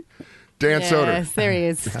so sweet. Dan Soder. Yes, there he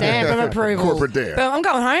is. Stamp of approval. Corporate Dan. But I'm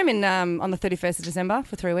going home on the 31st of December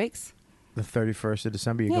for 3 weeks. The 31st of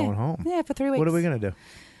December, you're Yeah. going home. Yeah, for 3 weeks. What are we going to do?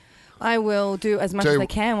 I will do as much Tell as you- I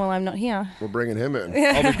can while I'm not here. We're bringing him in.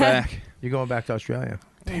 I'll be back. You're going back to Australia.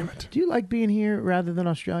 Damn it. Do you like being here rather than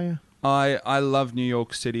Australia? I love New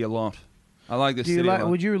York City a lot. I like this Do you city. a like? lot.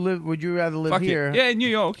 Would you rather live Fuck here? it. Yeah, in New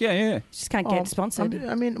York. Yeah. Just can't get sponsored.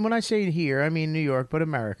 I mean, when I say here, I mean New York, but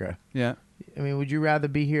America. Yeah. I mean, would you rather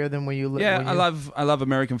be here than where you live? Yeah, I love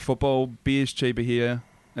American football. Beer's cheaper here,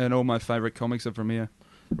 and all my favorite comics are from here.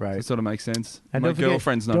 Right. It sort of makes sense. And my don't forget-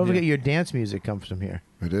 girlfriend's not Don't here. forget your dance music comes from here.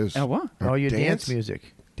 It is. Oh, what? All your dance? dance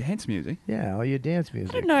music. Dance music? Yeah, all your dance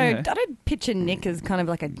music. I don't know. Yeah. I don't picture Nick as kind of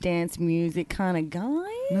like a dance music kind of guy.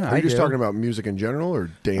 No, Are you just talking about music in general or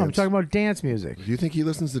dance? I'm talking about dance music. Do you think he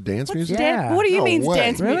listens to dance music? Dan- what do you No mean way.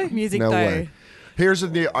 dance music No though? way. Here's the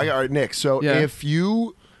deal. All right, Nick. So Yeah. if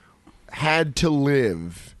you had to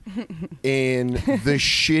live in the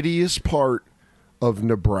shittiest part of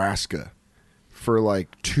Nebraska for like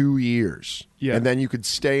 2 years, Yeah. and then you could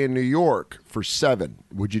stay in New York for 7,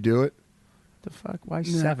 would you do it? The fuck? Why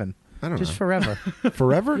 7? I don't Just know. forever.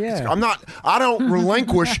 Forever? Yeah. I don't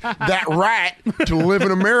relinquish that right to live in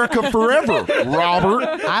America forever, Robert.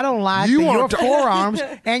 I don't like You that your want to- forearms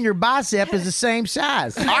and your bicep is the same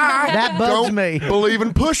size. I That bugs don't me. believe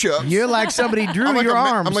in push-ups. You're like somebody drew I'm like your a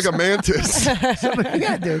arms. I'm like a mantis.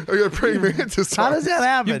 Yeah, dude. I got a praying mantis. How does that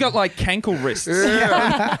happen? You've got like cankle wrists.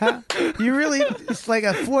 Yeah, You really, it's like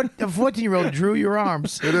a 14-year-old drew your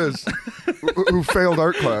arms. it is. Who failed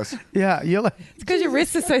art class? Yeah, you're like, It's because your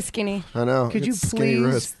wrists are so skinny. I know. could you It's skinny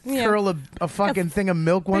please wrist. Yeah. curl a fucking thing of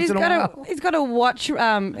milk But once in a while? he's got to watch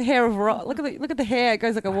hair of rock. Look at the hair. It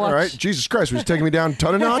goes like a watch. All right, Jesus Christ, was taking me down a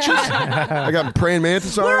ton of notches. I got praying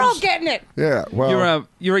mantis arms. We're all getting it. Yeah, well,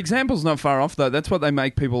 Your example's not far off though. That's what they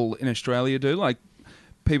make people in Australia do. Like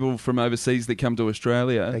people from overseas that come to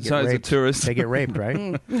Australia. They get So as a raped. tourist, They get raped, right?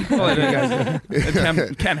 well,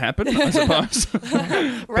 it can happen, I suppose.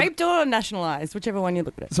 Raped or nationalised, whichever one you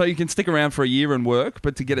look at. So you can stick around for a year and work,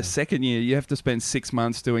 but to get a second year, you have to spend 6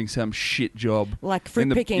 months doing some shit job. Like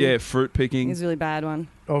fruit picking. Yeah, fruit picking. It's a really bad one.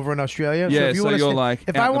 Over in Australia. Yeah, if you so wanna you're stay- like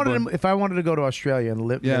if out I the wanted bush. to, if I wanted to go to Australia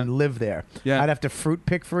and Yeah. live there, Yeah. I'd have to fruit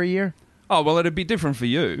pick for a year Oh, well, it'd be different for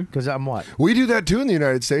you. because I'm what? we do that too in the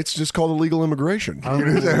United States. It's just called illegal immigration. Oh.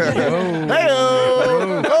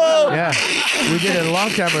 Hey-o! Yeah, we did it a long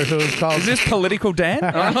time ago. It was called. Is this political, Dan?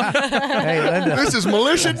 Hey, Linda, This is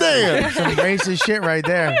Militia Dan. some racist shit right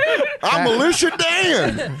there. I'm Militia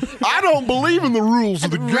Dan. I don't believe in the rules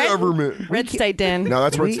of the government. Red State Dan. No,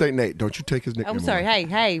 that's Red State Nate. Don't you take his nickname I'm sorry. away.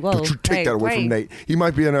 Hey, whoa. Don't you take hey, that away wait. from Nate. He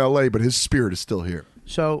might be in L.A., but his spirit is still here.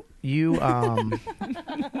 So you,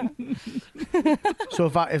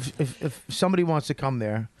 so if somebody wants to come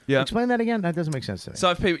there, Yeah. explain that again. That doesn't make sense to me.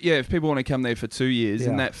 So if people want to come there for 2 years,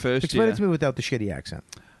 in Yeah. that first explain year, it to me without the shitty accent.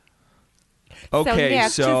 okay, yeah,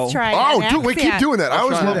 so just try Oh, an dude, we keep accent. doing that. I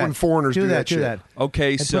always try love that. when foreigners do that Do shit. that.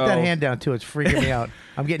 okay, And so put that hand down too. It's freaking me out.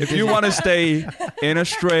 I'm getting. if you want to stay in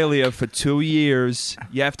Australia for 2 years,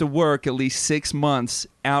 you have to work at least 6 months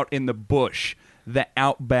out in the bush, the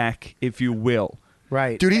outback, if you will.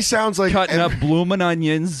 right, Dude, he sounds like Cutting up blooming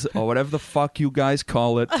onions or whatever the fuck you guys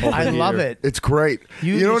call it. over I love here. it. It's great.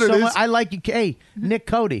 You know what so it mu- is? I like you. Hey, Nick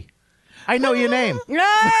Cody. I know your name. Yay!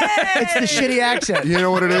 It's the shitty accent. You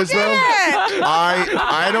know what it is though?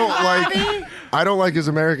 I don't like his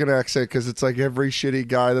American accent because it's like every shitty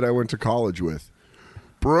guy that I went to college with.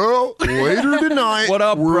 Bro, later tonight, What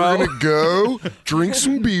up, we're bro? gonna go drink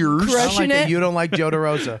some beers. I don't like Crushing that it. you don't like Joe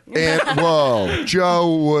DeRosa. And whoa, Joe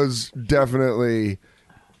was definitely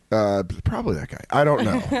probably that guy. I don't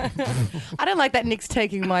know. I don't like that Nick's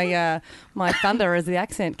taking my my thunder as the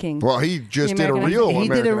accent king. Well, he just The did a American real He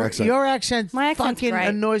American did accent. your accent. My accent's fucking great.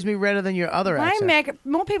 annoys me redder than your other My accent.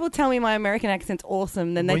 more people tell me my American accent's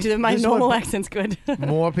awesome than they Well, do my this normal one- accent's good.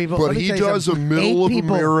 More people. but let me he tell you does a something. middle of Eight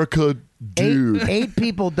people- America dude. Eight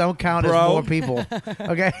people don't count as Bro. more people.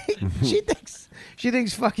 Okay, she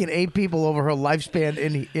thinks fucking 8 people over her lifespan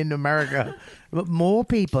in America. But more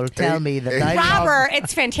people tell me that I Robert,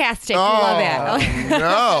 it's fantastic. Love it.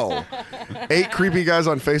 No. 8 creepy guys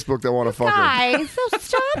on Facebook that want to fuck him. Guys, so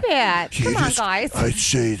stop it. Come on, guys. I'd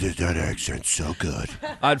say that accent's so good.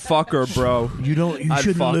 I'd fuck her, bro. You I'd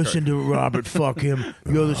shouldn't fuck her. listen to Robert. Fuck him.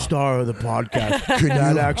 You're the star of the podcast.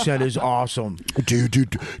 That accent is awesome. Do you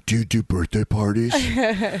do birthday parties?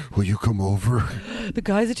 Will you come over? The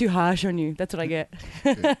guys are too harsh on you. That's what I get.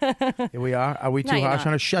 Here we are. Are we No, too you're harsh not.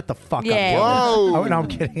 on her? Shut the fuck Yeah. up. Whoa. Oh, no, I'm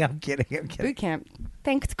kidding. I'm kidding. Boot camp.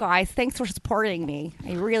 Thanks, guys. Thanks for supporting me.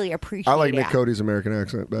 I really appreciate it. I like Nick Cody's American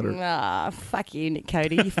accent better. Ah, fuck you, Nick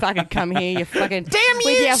Cody. You fucking come here. You fucking Damn with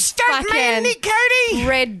you, your stuntman fucking Nick Cody!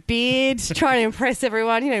 red beard, trying to impress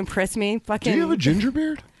everyone. You don't impress me. Do Fucking. you have a ginger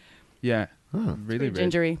beard? Yeah. Really red.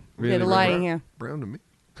 gingery? Really yeah, the red. lighting here. Brown to me.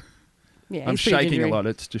 Yeah, I'm he's pretty shaking gingery. a lot.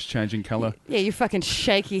 It's just changing colour. Yeah, you fucking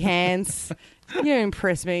shaky hands. You don't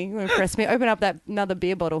impress me. You don't impress me. Open up that another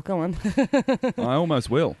beer bottle. Go on. I almost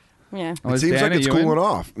will. Yeah. Oh, It is seems like Danny, it's you cooling in?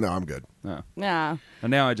 off. No, I'm good. No. Yeah.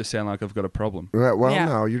 And now I just sound like I've got a problem. Well, Yeah.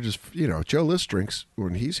 no, you're just, Joe List drinks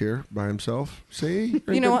when he's here by himself. See? You're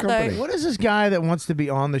in You know good what, though? company. What is this guy that wants to be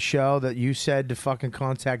on the show that you said to fucking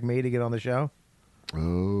contact me to get on the show? Oh.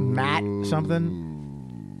 Matt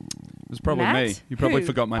something? It's probably Matt? me. You probably Who?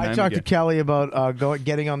 forgot my I name talked to again. Kelly about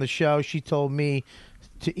getting on the show. She told me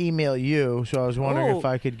to email you, so I was wondering Oh, if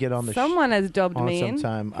I could get on the Someone has dubbed on me in.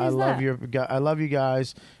 sometime. I Who's love that? I love you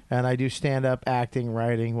guys, and I do stand up, acting,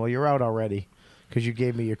 writing. Well, you're out already because you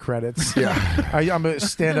gave me your credits. Yeah. I'm a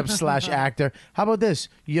stand up / actor. How about this?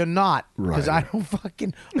 You're not, because Right. I don't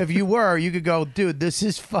fucking. If you were, you could go, dude. This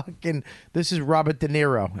is Robert De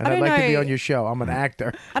Niro, and I I'd don't like to be know. on your show. I'm an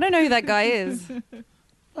actor. I don't know who that guy is.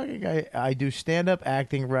 Fucking I do stand up,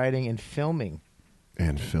 acting, writing, and filming.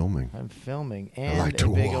 And filming. I'm filming, and like a to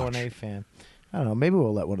big watch. O&A fan. I don't know. Maybe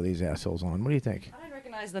we'll let one of these assholes on. What do you think? I don't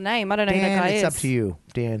recognize the name. I don't know who Dan, that guy it's is. up to you,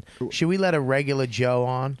 Dan. Should we let a regular Joe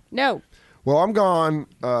on? No. Well, I'm gone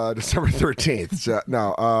December 13th. So,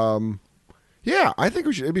 no. Yeah, I think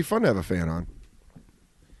it'd be fun to have a fan on.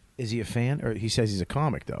 Is he a fan? Or he says he's a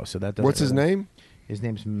comic, though, so that doesn't What's his name? His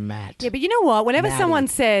name's Matt. Yeah, but you know what? Whenever Maddie. someone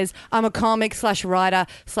says, I'm a comic / writer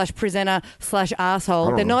 / presenter / I asshole,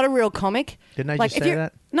 don't they're know. not a real comic. Didn't I like, just if say you're-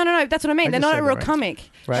 that? No, that's what I mean. I They're just not said a real that right. comic.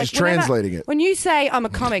 Right. She's whenever- translating it. When you say I'm a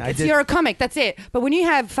comic, I did. you're a comic. That's it. But when you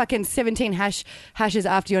have fucking 17 hashes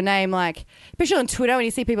after your name, like, especially on Twitter, when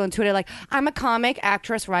you see people on Twitter like, I'm a comic,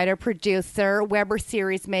 actress, writer, producer, Weber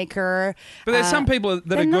series maker. But there's some people that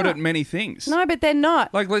they're are good not. at many things. No, but they're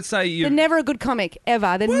not. Like, let's say you. They're never a good comic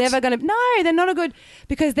ever. They're never going to. No, they're not a good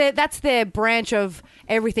because that's their branch of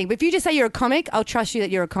everything. But if you just say you're a comic, I'll trust you that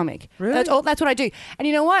you're a comic. Really? That's what I do. And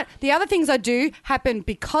you know what? The other things I do happen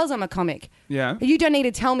because I'm a comic. Yeah. You don't need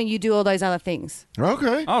to tell me you do all those other things.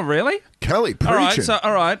 Okay. Oh, really? Kelly, preaching.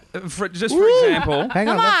 All right. For example, Hang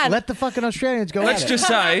Come on. on. Let the fucking Australians go let's at it. just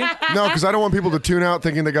say. No, because I don't want people to tune out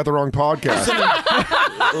thinking they got the wrong podcast.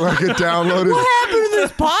 Like it downloaded. What happened to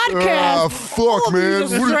this podcast? Ah, fuck, man.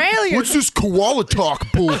 these Australians. What's this koala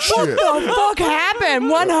talk bullshit? What the fuck happened?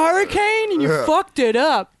 One hurricane and you Yeah. fucked it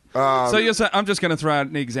up. So you're saying, I'm just going to throw out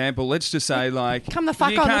an example. Let's just say, like, Come the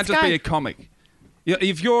fuck you on, can't let's just go. be a comic.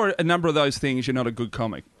 If you're a number of those things, you're not a good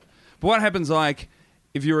comic. But what happens, like,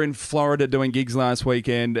 if you're in Florida doing gigs last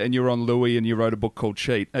weekend and you're on Louis and you wrote a book called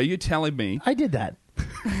Cheat? Are you telling me? I did that.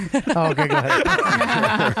 Oh, okay, go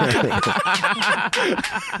ahead.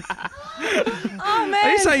 Oh man.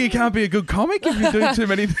 Are you saying you can't be a good comic if you do too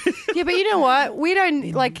many things? Yeah, but you know what? We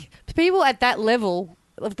don't like people at that level.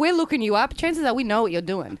 If we're looking you up, chances are we know what you're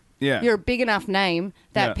doing. Yeah. You're a big enough name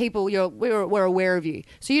that Yeah. people we're aware of you.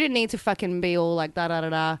 So you didn't need to fucking be all like da da da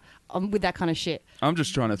da with that kind of shit. I'm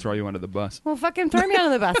just trying to throw you under the bus. Well, fucking throw me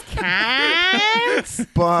under the bus, cunts.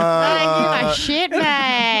 But my shit,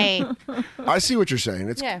 mate. I see what you're saying.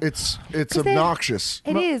 It's Yeah. it's 'Cause they're- obnoxious.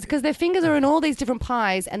 It is because their fingers are in all these different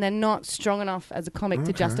pies, and they're not strong enough as a comic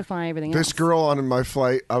to justify everything This else. girl on my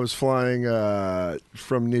flight, I was flying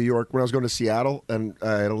from New York when I was going to Seattle, and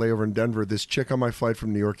I had a layover in Denver. This chick on my flight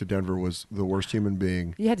from New York to Denver was the worst human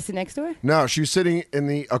being. You had to sit next to her. No, she was sitting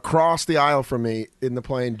across the aisle from me in the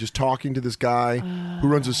plane, just talking to this guy who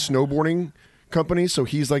runs a snowboarding company. So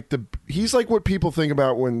he's like what people think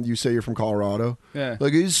about when you say you're from Colorado. Yeah.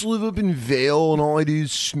 Like, I just live up in Vail and all I do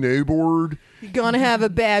is snowboard. You're gonna have a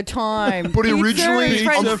bad time. But Pizza originally, and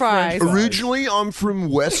French fries. Originally, I'm from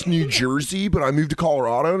West New Jersey, but I moved to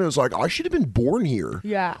Colorado, and it was like, I should have been born here.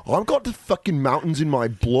 Yeah. I've got the fucking mountains in my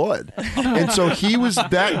blood. And so he was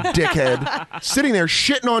that dickhead sitting there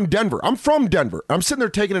shitting on Denver. I'm from Denver. I'm sitting there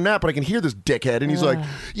taking a nap, but I can hear this dickhead, and he's like,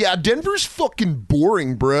 yeah, Denver's fucking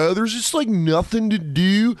boring, bro. There's just like nothing to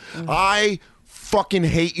do. I fucking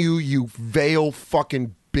hate you, you Vail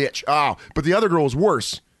fucking bitch. Oh, but the other girl was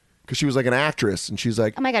worse. Because she was like an actress, and she's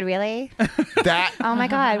like, Oh my god, really? that. Oh my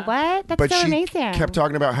god, what? That's But so she amazing. kept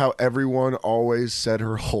talking about how everyone always said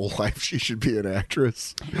her whole life she should be an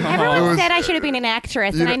actress. Everyone It was- said I should have been an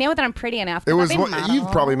actress, you and know- I know that I'm pretty enough. It I've was. been model.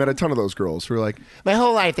 You've probably met a ton of those girls who are like, My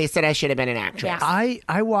whole life they said I should have been an actress. Yeah. I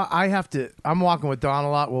have to. I'm walking with Don a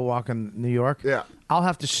lot. We'll walk in New York. Yeah. I'll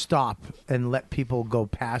have to stop and let people go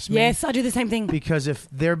past me. Yes, I do the same thing. Because if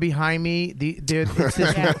they're behind me, it's this,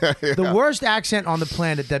 the worst accent on the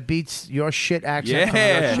planet that beats your shit accent from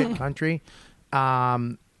Yeah. your shit country,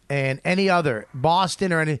 and any other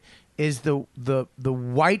Boston or any is the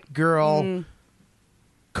white girl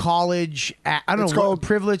college. I don't It's know called- what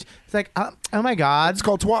privilege. It's like oh my god, it's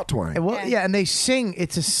called twat twang. well, yeah, and they sing.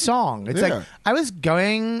 It's a song. It's Yeah. like I was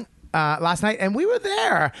going last night, and we were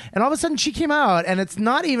there, and all of a sudden she came out, and it's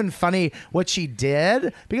not even funny what she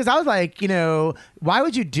did because I was like, why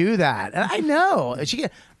would you do that? And I know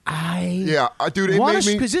Dude, it made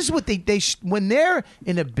me. Because this is what they when they're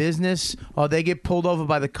in a business or they get pulled over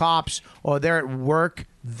by the cops or they're at work,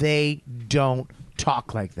 they don't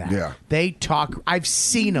talk like that. Yeah. They talk. I've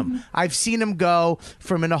seen them. I've seen them go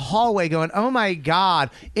from in a hallway going, oh my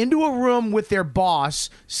God, into a room with their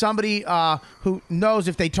boss, somebody who knows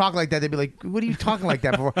if they talk like that, they'd be like, what are you talking like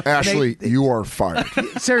that for? Ashley, you are fired.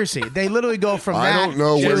 Seriously, they literally go from I that don't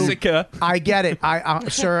know where you- Jessica. I get it.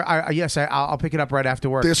 Sir, I'll pick it up right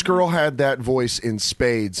after work. This girl had that voice in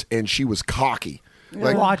spades, and she was cocky.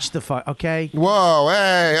 Like, watch the fuck, okay? whoa,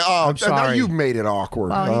 hey, oh, I'm sorry. now you've made it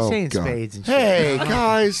awkward. Well, he's Oh, saying God. spades and shit. Hey,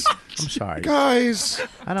 guys. I'm sorry. Guys.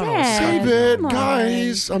 I don't know. Save it,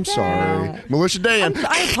 guys. I'm sorry. Militia Dan.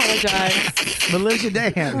 I apologize. Militia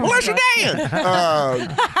Dan. Militia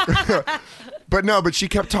Dan. But she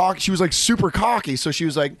kept talking. She was like super cocky. So she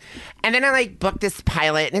was like, And then I like booked this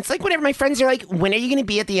pilot, and it's like whatever. My friends are like, "When are you going to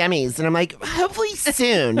be at the Emmys?" And I'm like, "Hopefully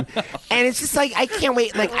soon." And it's just like I can't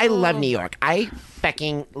wait. Like I love New York. I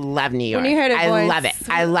fucking love New York. When you heard her I voice. love it.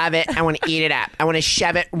 I love it. I want to eat it up. I want to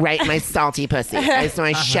shove it right in my salty pussy. I just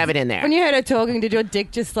want to shove it in there. When you heard her talking, did your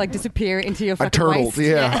dick just like disappear into your a fucking turtle. waist?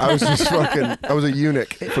 Yeah, I was just fucking, I was a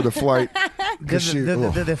eunuch for the flight. 'Cause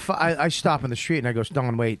I stop in the street and I go,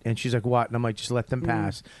 Dawn, wait. And she's like, what? And I'm like, just let them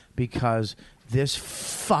pass because this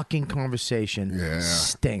fucking conversation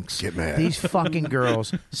stinks. Get mad. These fucking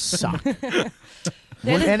girls suck.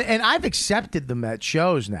 And I've accepted them at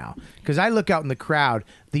shows now because I look out in the crowd.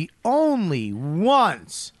 The only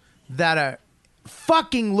ones that are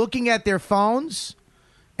fucking looking at their phones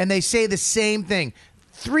and they say the same thing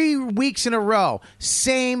 3 weeks in a row,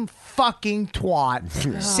 same fucking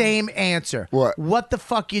twat, same answer. What the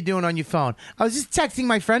fuck you doing on your phone? I was just texting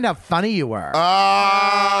my friend how funny you were.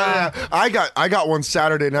 Yeah. I got one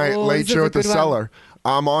Saturday night, late show at the Cellar.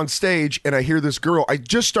 I'm on stage and I hear this girl. I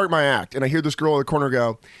just start my act and I hear this girl in the corner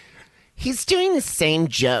go, "He's doing the same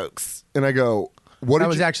jokes." And I go, "What?" That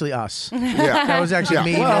was actually us. Yeah, that was actually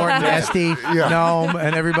me, Norton, Esty, Gnome,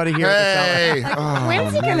 and everybody here at the Cellar.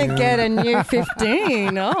 When's he gonna get a new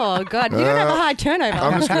 15? Oh God, you don't have a high turnover.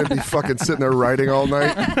 I'm just gonna be fucking sitting there writing all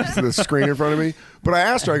night, just the screen in front of me. But I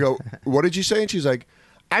asked her, I go, "What did you say?" And she's like,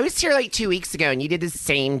 "I was here like 2 weeks ago and you did the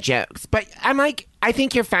same jokes." But I'm like, "I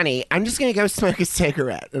think you're funny. I'm just going to go smoke a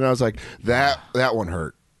cigarette." And I was like, that one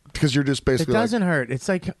hurt. Because you're just It basically doesn't hurt. It's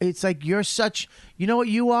like you're such. You know what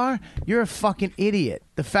you are? You're a fucking idiot.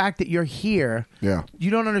 The fact that you're here. Yeah.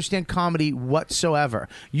 You don't understand comedy whatsoever.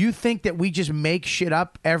 You think that we just make shit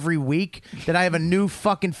up every week. That I have a new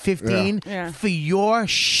fucking 15 Yeah. for your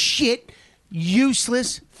shit,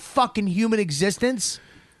 useless fucking human existence.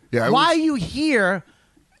 Yeah, Why are you here?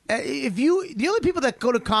 The only people that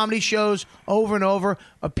go to comedy shows over and over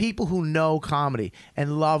are people who know comedy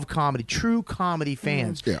and love comedy, true comedy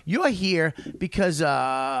fans. Yeah. You're here because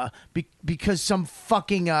because some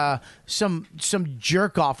fucking some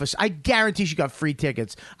jerk office. I guarantee she got free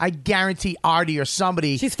tickets. I guarantee Artie or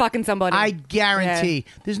somebody. She's fucking somebody. I guarantee.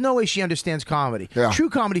 There's no way she understands comedy. Yeah. True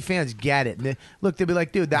comedy fans get it. And look, they'll be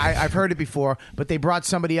like, dude, I've heard it before, but they brought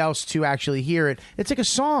somebody else to actually hear it. It's like a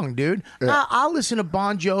song, dude. Yeah. I'll listen to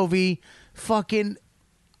Bon Jovi fucking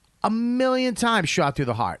a million times, Shot Through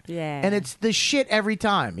the Heart. Yeah. And it's the shit every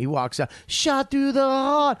time he walks out. Shot through the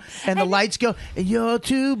heart. And the lights go, you're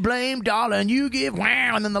to blame, darling. You give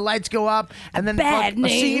wow. And then the lights go up. And then Bad I've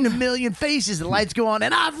name. seen a million faces. The lights go on.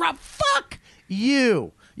 And fuck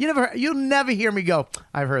you. You'll never hear me go,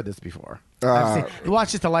 I've heard this before.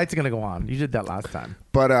 Watch this. The lights are going to go on. You did that last time.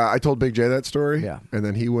 But I told Big J that story. Yeah. And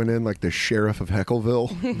then he went in like the sheriff of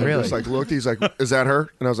Heckleville. Really? Just like looked. He's like, "Is that her?"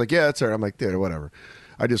 And I was like, "Yeah, it's her." I'm like, "Dude, whatever."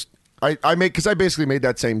 I basically made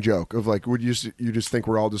that same joke of like, would you just think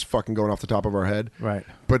we're all just fucking going off the top of our head? Right.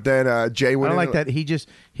 But then Jay I went don't in. like that. He just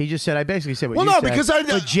said. I basically said what Well, you no, said. because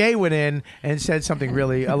but Jay went in and said something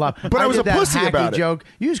really a lot. But I was did a that pussy hacky about it. joke.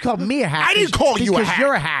 You just called me a hack. I didn't call you a because hack.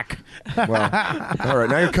 you're a hack. Well, all right,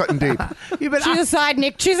 now you're cutting deep. Choose a side,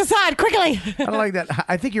 Nick. Choose a side quickly. I don't like that.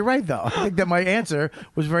 I think you're right, though. I think that my answer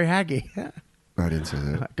was very hacky. I didn't say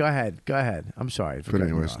that. Go ahead. I'm sorry. For But cutting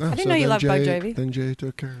you anyways, off. no, I didn't so know you then loved Bon Jovi. Then Jay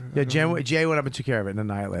took care of it. Yeah, Jay went up and took care of it and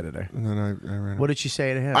annihilated her. And then I ran. What did she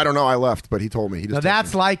say to him? I don't know. I left, but he told me. He just No,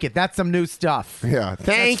 that's like it. That's some new stuff. yeah.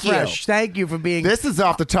 Thank you. Fresh. Thank you for being. This is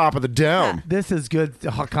off the top of the dome. This is good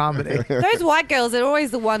comedy. Those white girls are always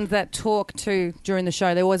the ones that talk to during the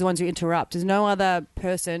show. They're always the ones who interrupt. There's no other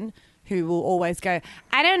person who will always go,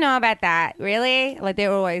 I don't know about that. Really? Like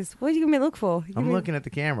they're always, what are you going to look for? I'm looking at the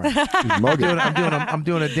camera. He's mugging. I'm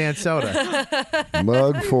doing a Dan Soda.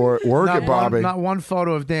 Mug for it. Work it, Bobby. Not one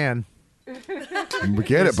photo of Dan.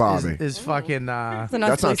 Get it, Bobby. Is fucking. That's a nice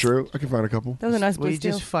That's not place. true. I can find a couple. That was a nice Will you place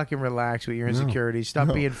deal. just fucking relax with your insecurities?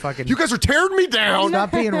 Stop being fucking. You guys are tearing me down.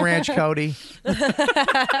 Stop being Ranch Cody.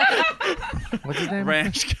 What's his name?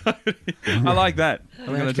 Ranch Cody. I like that. I'm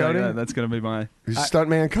going to Ranch take Cody? that. That's going to be my. He's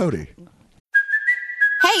stuntman Cody.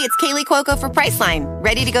 Hey, it's Kaylee Cuoco for Priceline.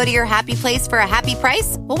 Ready to go to your happy place for a happy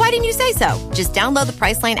price? Well, why didn't you say so? Just download the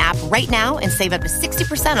Priceline app right now and save up to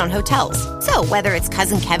 60% on hotels. So whether it's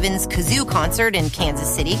Cousin Kevin's Kazoo Concert in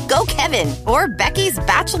Kansas City, go Kevin, or Becky's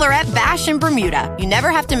Bachelorette Bash in Bermuda, you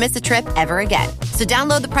never have to miss a trip ever again. So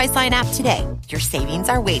download the Priceline app today. Your savings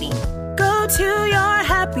are waiting. Go to your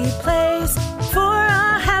happy place for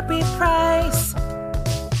a happy price.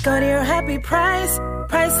 Go to your happy price,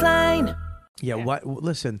 Priceline. Yeah. What?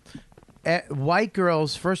 Listen, white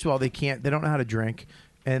girls. First of all, they don't know how to drink,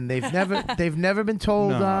 and they've never been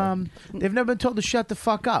told. No. They've never been told to shut the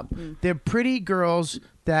fuck up. They're pretty girls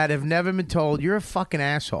that have never been told you're a fucking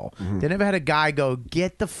asshole. They never had a guy go,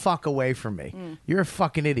 get the fuck away from me. You're a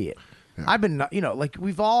fucking idiot. I've been, like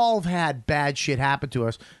we've all had bad shit happen to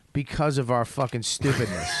us because of our fucking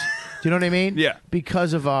stupidness. Do you know what I mean? Yeah.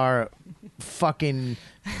 Because of our fucking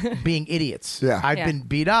being idiots. Yeah. I've been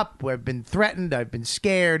beat up. I've been threatened. I've been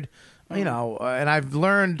scared. And I've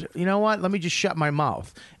learned, you know what? Let me just shut my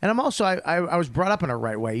mouth. And I'm also, I was brought up in a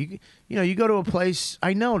right way. You go to a place,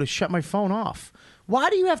 I know to shut my phone off. Why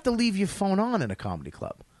do you have to leave your phone on in a comedy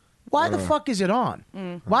club? Why the fuck is it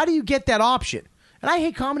on? Why do you get that option? And I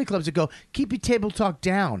hate comedy clubs that go, keep your table talk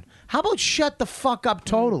down. How about shut the fuck up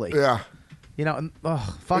totally? Yeah.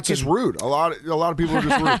 Fucking. It's just rude. A lot of people are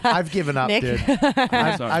just rude. I've given up, Nick? dude.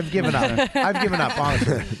 I've given up. I've given up,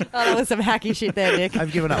 honestly. Oh, that was some hacky shit there, Nick.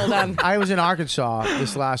 I've given up. Well done. I was in Arkansas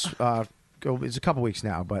this last. It's a couple weeks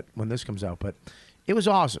now, but when this comes out, but it was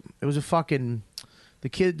awesome. It was a fucking the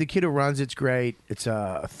kid who runs it's great. It's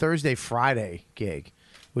a Thursday Friday gig,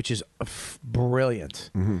 which is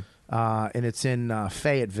brilliant, and it's in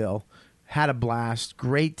Fayetteville. Had a blast.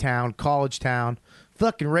 Great town, college town.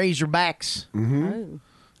 Fucking Razorbacks.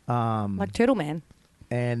 Like Turtle Man.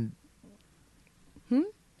 And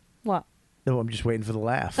What? no, I'm just waiting for the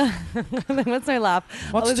laugh. What's no laugh?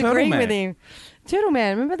 What's I was Turtle agreeing Man? with him. Turtle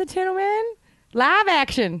Man. Remember the Turtle Man? Live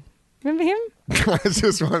action. Remember him? I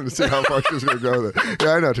just wanted to see how far she was going to go there.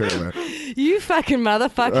 Yeah, I know Turtle Man. You fucking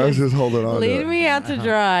motherfucker. I was just holding on to Lead it. me out to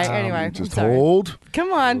dry. Anyway, I'm Just sorry. hold.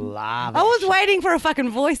 Come on. Live I was waiting for a fucking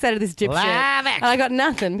voice out of this dipshit. Live action. And I got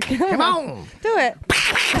nothing. Come on. Do it.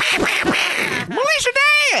 Melissa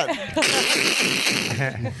Dad!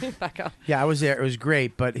 Fuck off. Yeah, I was there. It was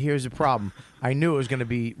great, but here's the problem. I knew it was going to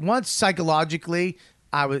be once psychologically.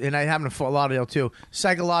 I was, and I happen to Fort Lauderdale too.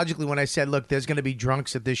 Psychologically, when I said, "Look, there's going to be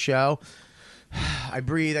drunks at this show," I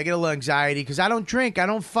breathe. I get a little anxiety because I don't drink. I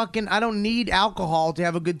don't need alcohol to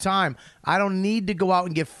have a good time. I don't need to go out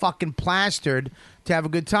and get fucking plastered to have a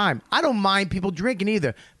good time. I don't mind people drinking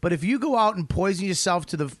either. But if you go out and poison yourself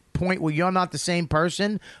to the point where you're not the same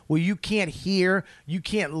person, where you can't hear, you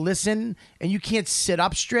can't listen, and you can't sit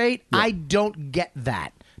up straight, I don't get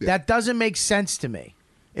that. That doesn't make sense to me.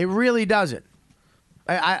 It really doesn't.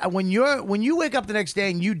 When you wake up the next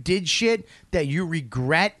day and you did shit that you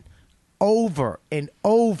regret over and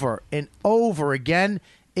over and over again,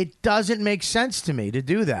 it doesn't make sense to me to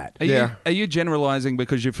do that. Are you generalizing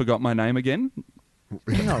because you forgot my name again?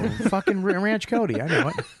 No, fucking Ranch Cody. I know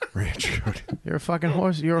it. Ranch Cody. You're a fucking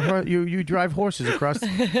horse. You drive horses across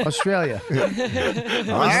Australia. I'm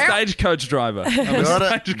a stagecoach driver.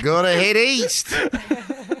 Gotta head east.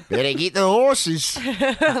 Better get the horses.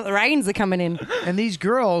 The rains are coming in. And these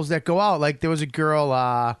girls that go out, like there was a girl,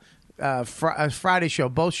 a Friday show,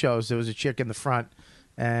 both shows, there was a chick in the front,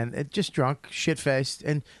 and it just drunk, shit-faced.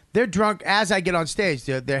 And they're drunk as I get on stage.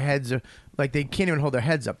 Their heads are, like they can't even hold their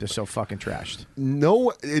heads up. They're so fucking trashed.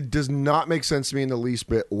 No, it does not make sense to me in the least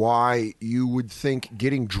bit why you would think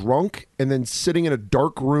getting drunk and then sitting in a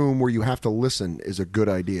dark room where you have to listen is a good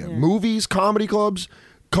idea. Yeah. Movies, comedy clubs,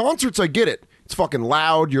 concerts, I get it. It's fucking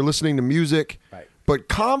loud. You're listening to music. Right. But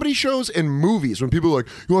comedy shows and movies, when people are like,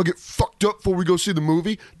 you want to get fucked up before we go see the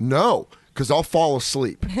movie? No, because I'll fall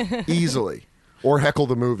asleep easily or heckle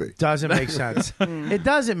the movie. Doesn't make sense. It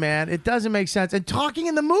doesn't, man. It doesn't make sense. And talking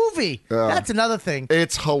in the movie, that's another thing.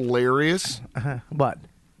 It's hilarious. What?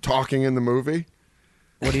 Talking in the movie.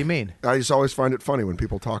 What do you mean? I just always find it funny when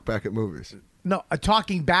people talk back at movies. No,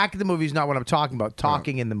 talking back in the movie is not what I'm talking about.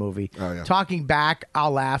 Talking in the movie. Oh, yeah. Talking back,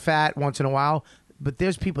 I'll laugh at once in a while. But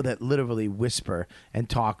there's people that literally whisper and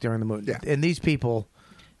talk during the movie. Yeah. And these people,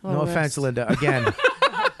 no worse. offense, Linda, again,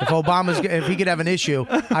 if he could have an issue,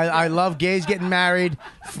 I love gays getting married,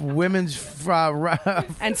 women's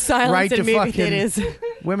And silence right in to movie fucking theaters.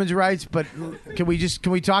 women's rights, but can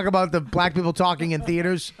we talk about the black people talking in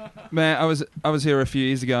theaters? Man, I was here a few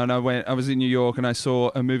years ago, and I was in New York, and I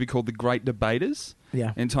saw a movie called The Great Debaters.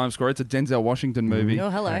 Yeah. In Times Square. It's a Denzel Washington movie. Oh,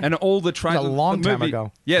 hello. And all the trailers. A long time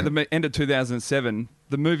ago. Yeah, the end of 2007.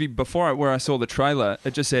 The movie before it, where I saw the trailer,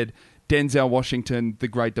 it just said Denzel Washington, The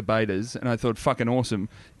Great Debaters, and I thought, fucking awesome,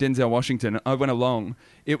 Denzel Washington. I went along.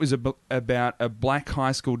 It was about a black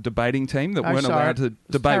high school debating team that weren't allowed to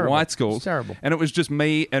debate terrible. white schools. It's terrible. And it was just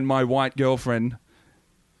me and my white girlfriend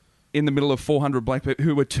in the middle of 400 black people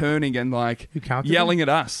who were turning and yelling at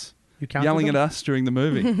us. You counted yelling them? at us during the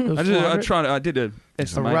movie. I did a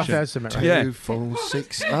estimation. A rough estimate, right? Yeah. 2, 4,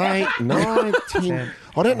 6, 8, 9, 10.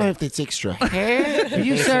 I don't know if that's extra hair. Can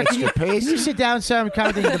you sit down, sir, and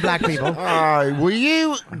count the black people? Will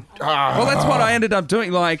you? Well, that's what I ended up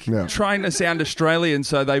doing, trying to sound Australian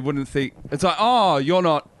so they wouldn't think. It's like, oh, you're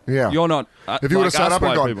not. Yeah. You're not. If you would have sat up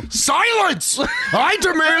and gone, people. silence! I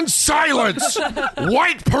demand silence!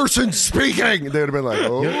 White person speaking! They would have been like,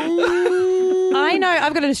 oh. I know.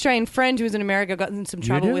 I've got an Australian friend who was in America, got in some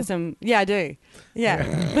trouble with some. Yeah, I do. Yeah.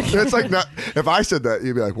 It's like not. If I said that,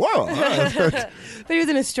 you'd be like, whoa. But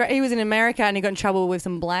he was in America and he got in trouble with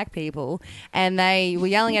some black people, and they were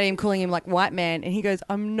yelling at him, calling him like white man, and he goes,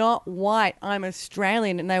 "I'm not white, I'm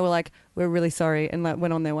Australian," and they were like, "We're really sorry," and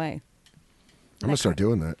went on their way. I'm gonna start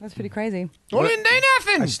doing that. That's pretty crazy. We didn't do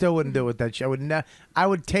nothing. I still wouldn't do it that shit. I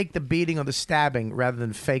would take the beating or the stabbing rather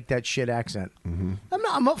than fake that shit accent. Mm-hmm.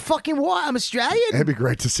 I'm not fucking white. I'm Australian. It'd be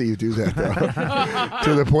great to see you do that, though.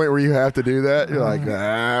 To the point where you have to do that, you're like,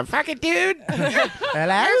 fuck it, dude.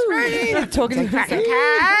 Hello. Talking to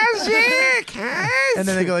And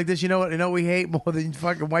then they go like this. You know what we hate more than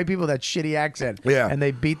fucking white people? That shitty accent. Yeah. And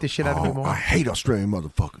they beat the shit out of people more. I hate Australian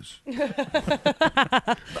motherfuckers.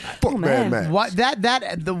 Fuck man. What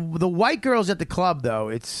the white girls at the club though?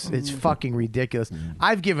 It's fucking ridiculous.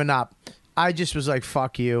 I've given up. I just was like,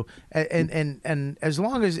 fuck you. And as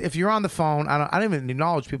long as if you're on the phone, I don't even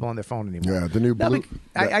acknowledge people on their phone anymore. Yeah, the new blue.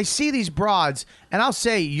 I see these broads, and I'll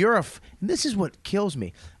say this is what kills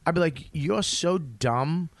me. I'd be like, you're so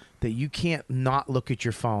dumb that you can't not look at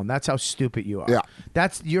your phone. That's how stupid you are. Yeah.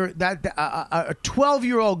 A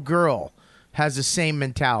 12-year-old girl has the same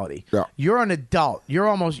mentality. Yeah. You're an adult.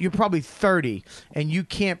 You're probably 30, and you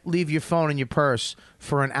can't leave your phone in your purse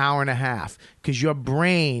for an hour and a half because your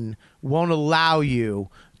brain won't allow you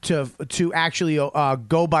to actually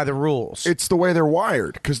go by the rules. It's the way they're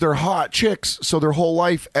wired because they're hot chicks. So their whole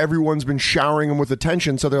life, everyone's been showering them with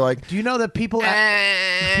attention. So they're like, do you know that people?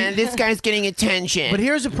 This guy's getting attention. But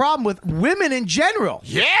here's the problem with women in general.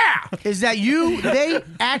 Yeah, is that they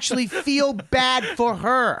actually feel bad for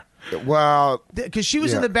her. Well, because she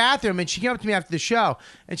was in the bathroom and she came up to me after the show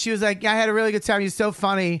and she was like, "I had a really good time. You're so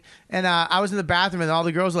funny." And I was in the bathroom and all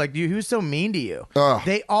the girls were like, "He was so mean to you."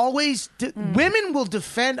 They always women will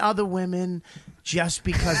defend other women just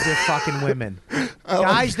because they're fucking women.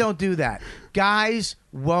 Guys don't do that. Guys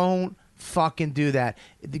won't fucking do that.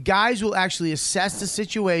 The guys will actually assess the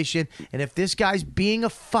situation, and if this guy's being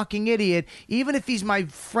a fucking idiot, even if he's my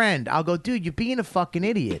friend, I'll go, "Dude, you're being a fucking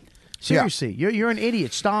idiot. Seriously, you're an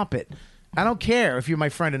idiot. Stop it." I don't care if you're my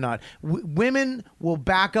friend or not. Women will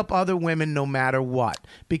back up other women no matter what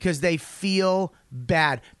because they feel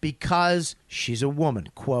bad because she's a woman,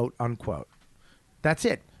 quote unquote. That's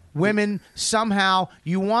it. Women, somehow,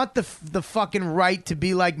 you want the fucking right to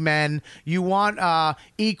be like men. You want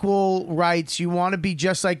equal rights. You want to be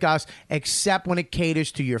just like us, except when it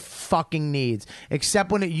caters to your fucking needs.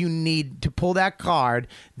 Except when you need to pull that card,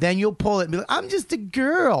 then you'll pull it and be like, "I'm just a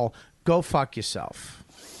girl." Go fuck yourself.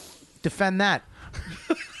 Defend that.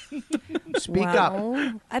 Speak up.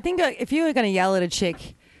 I think if you were going to yell at a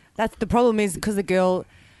chick, that's the problem is because the girl...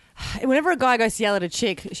 Whenever a guy goes to yell at a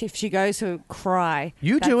chick, if she goes to cry...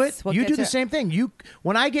 You do it. what You gets do the her. same thing.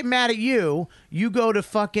 When I get mad at you, you go to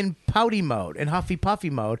fucking pouty mode and huffy puffy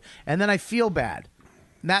mode, and then I feel bad.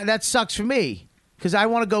 That sucks for me. Because I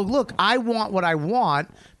want to go, look, I want what I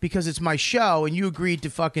want because it's my show and you agreed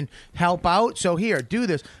to fucking help out. So here, do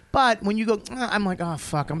this. But when you go, I'm like, oh,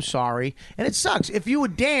 fuck, I'm sorry. And it sucks. If you were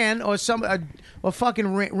Dan or or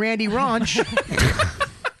fucking Randy Ronch,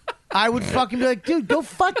 I would fucking be like, dude, go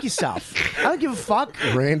fuck yourself. I don't give a fuck.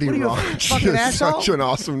 Randy What are you, a Ronch fucking is asshole? such an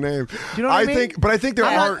awesome name. Do you know what I mean? But I think there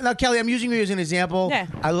are. Now, Kelly, I'm using you as an example. Yeah.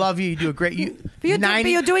 I love you. You do a great. But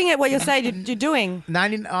you're doing it what you're saying you're doing.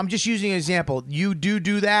 90, I'm just using an example. You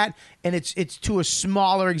do that, and it's to a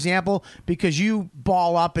smaller example because you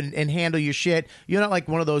ball up and handle your shit. You're not like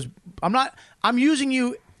one of those. I'm using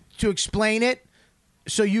you to explain it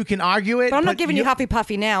So you can argue it. But I'm not giving you huffy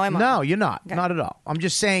puffy now, am I? No, you're not. Okay. Not at all. I'm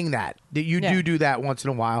just saying that you Yeah. do that once in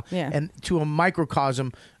a while. Yeah. And to a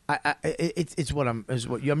microcosm, it's what I'm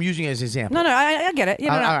using as an example. No, I get it. Yeah,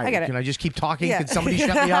 no, All right, I get it. Can I just keep talking? Yeah. Can somebody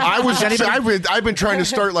shut me up? I've been trying to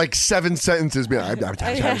start like 7 sentences. I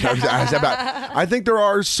think there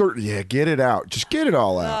are certain. Yeah, get it out. Just get it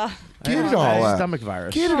all out. Get it all out. Stomach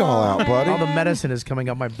virus. Get it all out, buddy. All the medicine is coming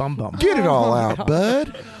up my bum. Get it all out,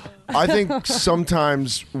 bud. I think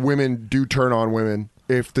sometimes women do turn on women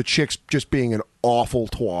if the chick's just being an awful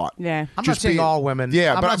twat. Yeah. I'm not saying all women.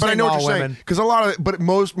 Yeah, I'm but not I saying know what all you're saying. women. Because a lot of, but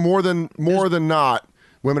more than not,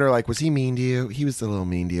 women are like, was he mean to you? He was a little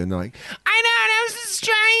mean to you. And they're like, I know, and I was just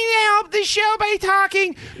trying to help the show by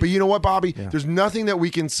talking. But you know what, Bobby? There's nothing that we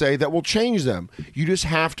can say that will change them. You just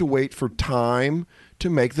have to wait for time to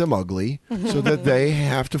make them ugly so that they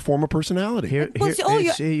have to form a personality.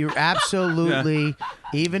 You're absolutely,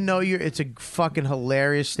 even though it's a fucking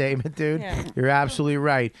hilarious statement, dude. Yeah. You're absolutely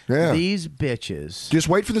right. Yeah. These bitches. Just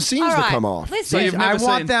wait for the scenes All to right, come off. listen. I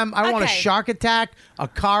want them. I want a Okay. shark attack, a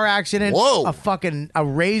car accident, a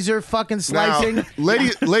razor fucking slicing. Now,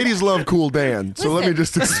 ladies love Cool Dan, so let me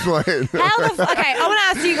just explain. Okay, I want to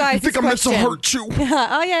ask you guys. You think this I meant to question. hurt you?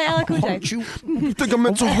 Oh yeah, I like Cool J. You think I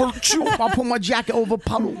meant to hurt you? I'll put my jacket over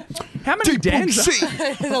puddle. How many Dans?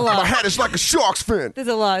 There's a lot. My hat is like a shark's fin. There's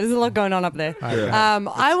a lot going on up there. Yeah.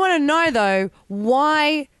 I want to know though,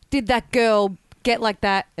 why did that girl get like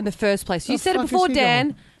that in the first place? You said it before,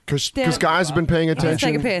 Dan. Because guys have been paying Let's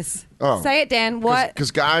attention. take a piss. Oh. Say it, Dan. What? Because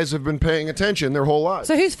guys have been paying attention their whole lives.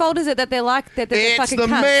 So whose fault is it that they're like that? They're It's fucking the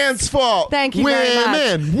cunts? man's fault. Thank you very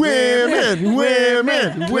much.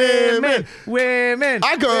 Women.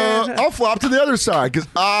 I'll flop to the other side because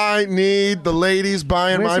I need the ladies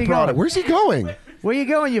buying Where's my he product. going? Where's he going? Where you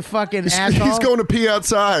going, you fucking asshole? He's going to pee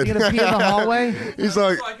outside. You gonna pee in the hallway? He's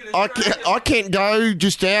like, I can't go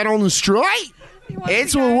just out on the street.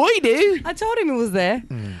 It's what we do. I told him it was there.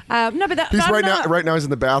 No, but that, He's I right don't now. know. Right now, he's in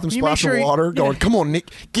the bathroom, Can you make splashing sure he- water, going, "Come on,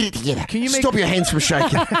 Nick, get it together. Can you make- Stop your hands from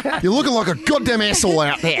shaking. You're looking like a goddamn asshole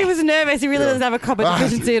out He there." was nervous. He really doesn't have a copper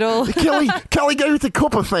deficiency at all. Kelly, go with the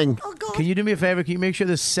copper thing. Can you do me a favor? Can you make sure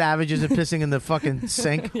the savages are pissing in the fucking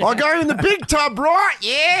sink? I go in the big tub, right?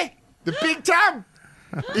 Yeah, the big tub.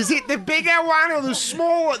 Is it the bigger one or the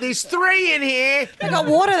smaller? There's 3 in here. They got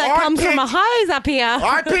water that comes from a hose up here.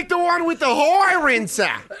 I picked the one with the high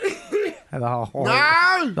rinser. No.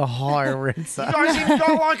 The high rinser. You guys even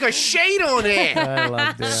got like a sheet on here. I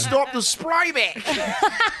love that. Stop the spray back.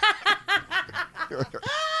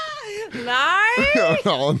 No.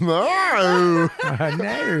 Oh no.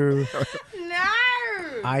 No. No.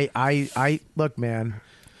 I look, man.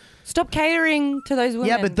 Stop catering to those women.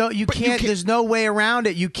 Yeah, but you can't. There's no way around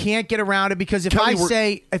it. You can't get around it because if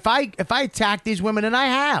Kelly, if I attack these women, and I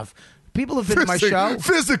have, people have been to my show.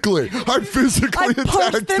 Physically, I physically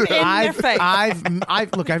attacked them.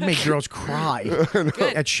 I've made girls cry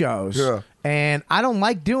at shows, and I don't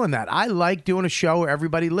like doing that. I like doing a show where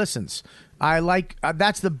everybody listens. I like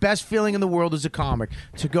that's the best feeling in the world as a comic,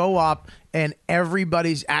 to go up and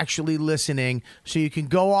everybody's actually listening, so you can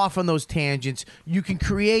go off on those tangents. You can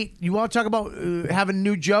create. You want to talk about having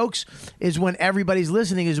new jokes? Is when everybody's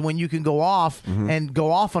listening. Is when you can go off and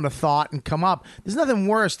go off on a thought and come up. There's nothing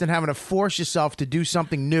worse than having to force yourself to do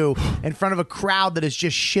something new in front of a crowd that is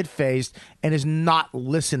just shit-faced and is not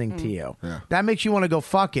listening to you. That makes you want to go,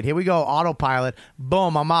 fuck it. Here we go, autopilot.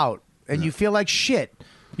 Boom, I'm out. And you feel like shit.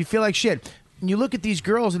 You feel like shit. And you look at these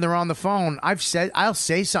girls and they're on the phone. I'll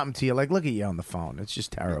say something to you like, look at you on the phone. It's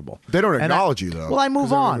just terrible. They don't And acknowledge you though. Well, I move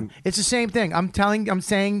 'Cause on. everyone- It's the same thing. I'm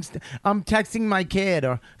texting my kid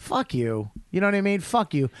or fuck you. You know what I mean?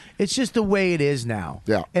 Fuck you. It's just the way it is now.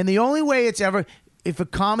 Yeah. And the only way it's ever, if a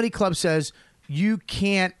comedy club says you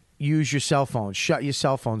can't use your cell phone, shut your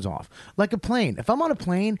cell phones off, like a plane. If I'm on a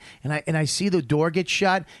plane and I see the door get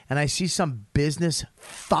shut and I see some business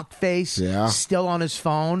fuckface still on his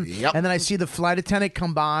phone, and then I see the flight attendant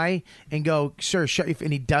come by and go, "Sir, shut your,"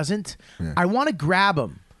 and he doesn't, I want to grab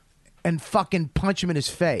him and fucking punch him in his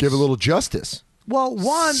face. Give a little justice. Well,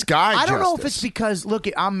 one, Sky I don't know if justice. it's because look,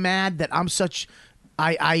 I'm mad that I'm such.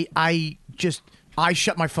 I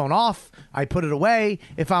shut my phone off. I put it away.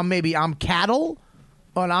 If I'm cattle,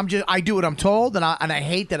 and I do what I'm told, and I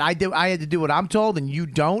hate that I had to do what I'm told and you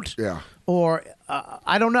don't. Yeah. Or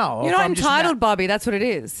I don't know. You're If not I'm just entitled, mad- Bobby. That's what it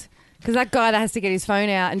is. Because that guy that has to get his phone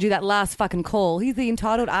out and do that last fucking call, he's the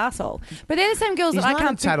entitled asshole. But they're the same girls He's that I not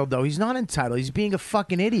can't. entitled though. He's not entitled. He's being a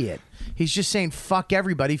fucking idiot. He's just saying fuck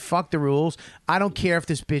everybody, fuck the rules. I don't care if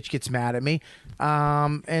this bitch gets mad at me.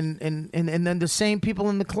 And then the same people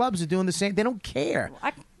in the clubs are doing the same. They don't care.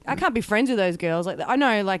 I can't be friends with those girls. Like I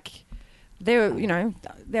know, like they're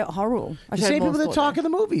they're horrible. I The showed same more people that sport talk there.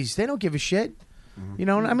 in the movies, they don't give a shit. You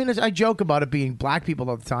know, I mean, I joke about it being black people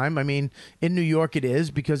all the time. I mean, in New York it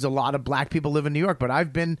is because a lot of black people live in New York. But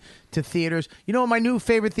I've been to theaters. You know what my new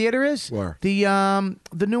favorite theater is? Where? The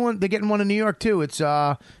new one. They're getting one in New York too. It's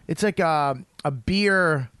like a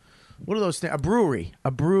beer. What are those things? A brewery.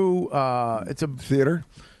 A brew. It's a theater.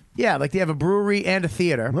 Yeah, like they have a brewery and a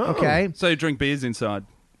theater. Okay. So you drink beers inside.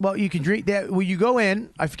 Well, you can drink that. Well, you go in.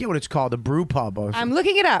 I forget what it's called. A brew pub. Or I'm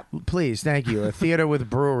looking it up. Please, thank you. A theater with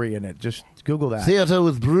brewery in it. Just Google that. Theater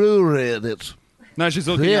with brewery in it. No, she's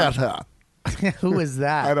looking up. Who is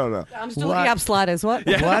that? I don't know. I'm still looking up sliders. What?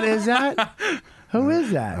 What is that? Who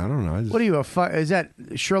is that? I don't know. What are you? Is that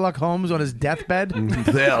Sherlock Holmes on his deathbed?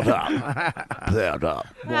 Theater. Theater.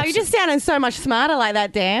 Wow, you just sounded so much smarter like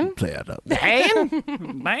that, Dan. Theater.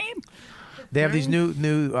 Man. They have these new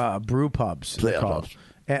brew pubs. they're called.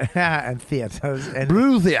 And theaters. And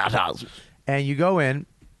brew theaters. And you go in,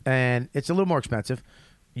 and it's a little more expensive.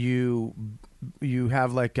 You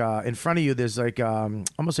have like in front of you, there's like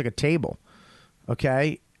almost like a table,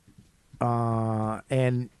 okay?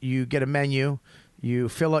 And you get a menu. You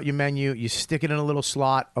fill out your menu. You stick it in a little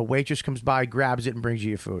slot. A waitress comes by, grabs it, and brings you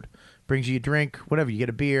your food. Brings you your drink, whatever. You get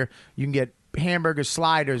a beer. You can get hamburgers,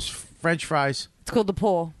 sliders, French fries. It's called The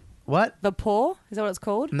Paw. What? The Paw? Is that what it's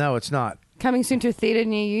called? No, it's not. Coming soon to a theater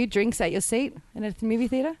near you. Drinks at your seat in a movie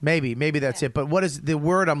theater. Maybe that's it. But what is the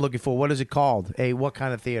word I'm looking for? What is it called? What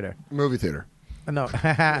kind of theater? Movie theater. No.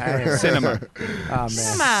 Cinema. Oh, man.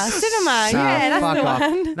 Cinema. Yeah, that's Fuck the off.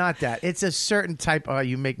 one. Not that. It's a certain type. Oh,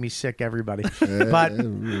 you make me sick, everybody. But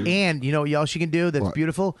and you know what else you can do? That's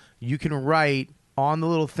beautiful. You can write on the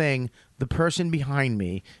little thing. The person behind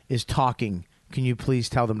me is talking. Can you please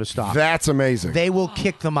tell them to stop? That's amazing. They will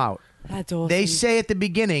kick them out. That's awesome. They say at the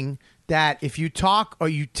beginning that if you talk or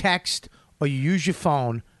you text or you use your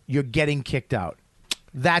phone, you're getting kicked out.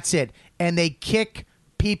 That's it. And they kick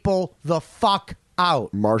people the fuck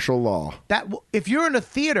out. Martial law. That if you're in a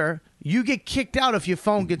theater, you get kicked out if your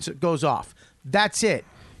phone goes off. That's it.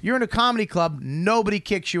 You're in a comedy club, nobody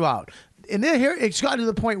kicks you out. And then here it's gotten to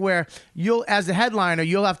the point where you'll, as the headliner,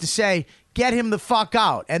 you'll have to say, "Get him the fuck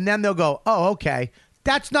out," and then they'll go, "Oh, okay."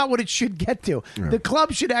 That's not what it should get to. Yeah. The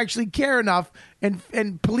club should actually care enough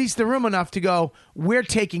and police the room enough to go, "We're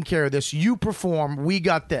taking care of this. You perform. We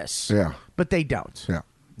got this." Yeah. But they don't. Yeah.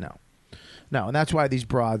 No, and that's why these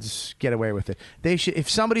broads get away with it. They should, if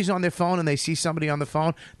somebody's on their phone and they see somebody on the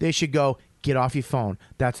phone, they should go, "Get off your phone."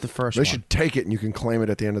 That's the first They one. should take it and you can claim it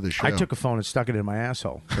at the end of the show. I took a phone and stuck it in my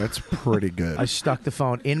asshole. That's pretty good. I stuck the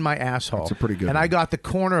phone in my asshole. That's a pretty good And one. I got the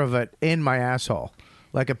corner of it in my asshole.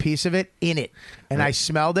 Like a piece of it in it. And I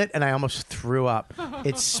smelled it and I almost threw up.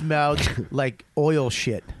 It smelled like oil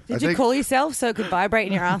shit. Did you call yourself so it could vibrate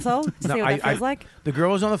in your asshole to see what that feels like? The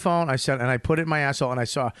girl was on the phone. I said, and I put it in my asshole, and I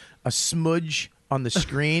saw a smudge on the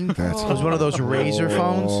screen. It was one of those razor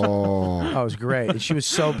phones. Oh, it was great. And she was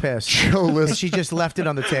so pissed. And she just left it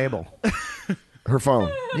on the table. Her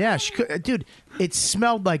phone. Yeah, she could, dude. It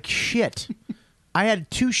smelled like shit. I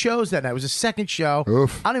had 2 shows that night. It was a second show.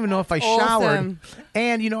 Oof. I don't even know if I showered.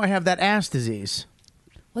 And I have that ass disease.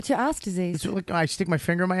 What's your ass disease? It's like I stick my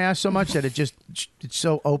finger in my ass so much that it's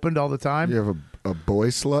so opened all the time. You have a boy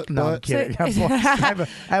slut No, I'm butt? kidding. I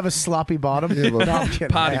have a sloppy bottom. You have a No, I'm kidding.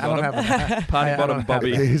 Party I don't bottom. have a Party bottom,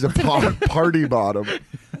 Bobby. He's a party bottom.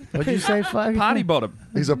 What'd you say, Flag? Party bottom.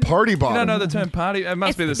 He's a party You bottom. don't know the term party? It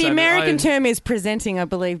must be the The same. American term is presenting, I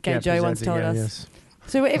believe. Gay Joe once told us. Yes.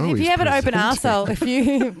 So if Oh, you he's have an open presenting. arsehole, if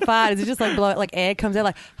you fart, is it just like blow it, like air comes out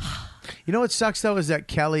like You know what sucks though is that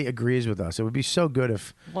Kelly agrees with us. It would be so good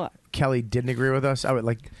if what? Kelly didn't agree with us. I would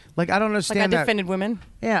like I don't Like I understand that. defended women.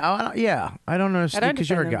 Yeah, I don't understand because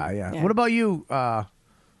you're a defend guy. them. Yeah. Yeah. What about you? Her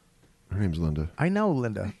name's Linda. I know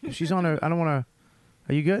Linda. She's on her. I don't want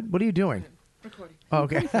to. Are you good? What are you doing? Recording. Oh,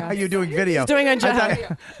 okay. You're doing video. She's doing her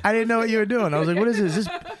job. I didn't know what you were doing. I was like, what is this? Is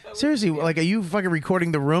this seriously, like, are you fucking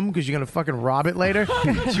recording the room because you're going to fucking rob it later?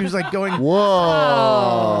 She was like going,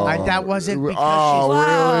 Whoa. that wasn't because Oh,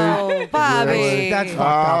 really? Wow, Bobby. she's... That's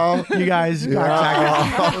fucked up. You guys, Linda, you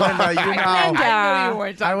know. Linda. I knew you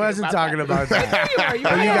weren't talking I wasn't about talking about that. that.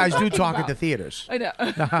 But you guys do talk at the theaters. I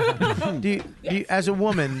know. Do you, as a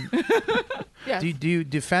woman, Yes. do you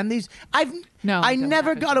defend these? No, I I don't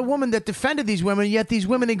never defend got a woman that defended these women, yet these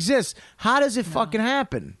women exist. How does it fucking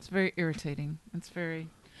happen? It's very irritating. It's very.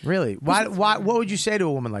 Really? Why? What would you say to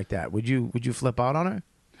a woman like that? Would you flip out on her?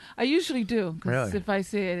 I usually do. 'Cause Really? if I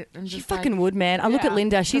say it, and She just fucking like, would, man. I look at Yeah,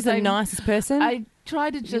 Linda. She's 'cause the I- nicest person. I try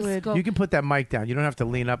to just go. You can put that mic down. You don't have to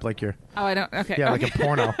lean up like you're. Oh, I don't. Okay. Yeah, like a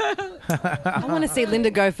porno. I want to see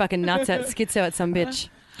Linda go fucking nuts at schizo at some bitch.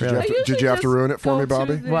 Did you have to ruin it for me,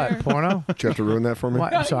 Bobby? What, porno? Did you have to ruin that for me?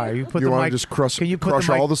 What? I'm sorry. You put you the want mic. to just crush Can you put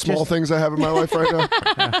the all mic the small just- things I have in my life right now?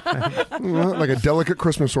 Like a delicate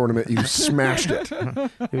Christmas ornament. You smashed it. You're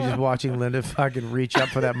just watching Linda fucking reach up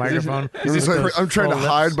for that microphone. I'm trying to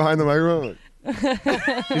hide behind the microphone.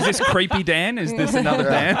 Is this creepy Dan? Is this another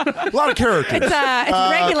Dan? A lot of characters. It's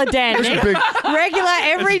regular Dan. Nick. Regular,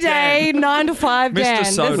 everyday, 9 to 5 Mr. Dan.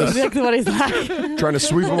 Soda. That's exactly what he's like. Trying to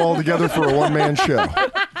sweep them all together for a one-man show.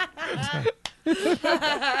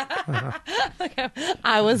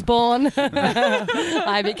 I was born.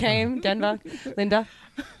 I became Denver. Linda.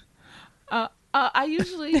 I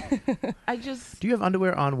usually, I just. Do you have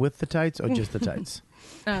underwear on with the tights or just the tights?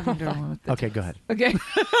 Okay, go ahead. Okay.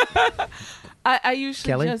 I usually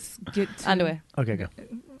Kelly? just get to Underwear. Okay, go.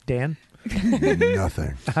 Dan?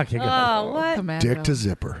 Nothing. Okay, go. Oh, what? Dick to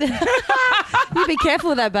zipper. You be careful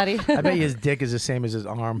with that, buddy. I bet his dick is the same as his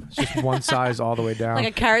arm. It's just one size all the way down. Like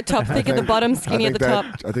a carrot top, thick at the bottom, skinny at the top.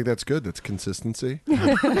 I think that's good. That's consistency.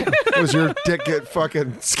 Does your dick get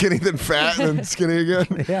fucking skinny then fat and then skinny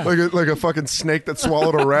again? Yeah. Like a fucking snake that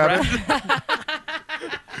swallowed a rabbit.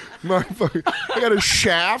 I got a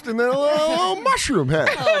shaft and then a little mushroom head.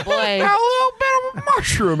 Oh, boy. A little bit of a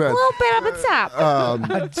mushroom head. A little bit up its top.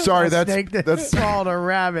 Sorry, a snake that swallowed a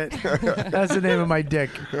rabbit. That's the name of my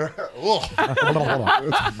dick. That's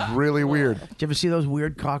really weird. Did you ever see those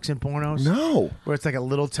weird cocks in pornos? No. Where it's like a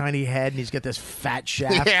little tiny head and he's got this fat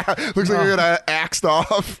shaft. Yeah, looks like he got axed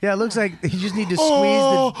off. Yeah, it looks like you just need to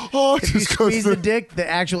squeeze it if you just goes squeeze the dick, the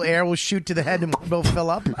actual air will shoot to the head and will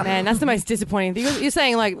fill up. Man, that's the most disappointing thing. You're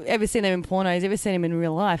saying, like, ever seen them in pornos? Ever seen them in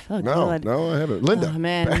real life? Oh, God. No, I haven't. Linda. Oh,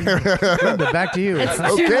 man. Linda, back to you. It's too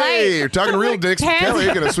Okay, late. you're talking real dicks. Pants- Kelly,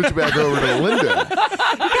 you're going to switch back over to Linda.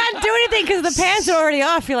 You can't do anything because the pants are already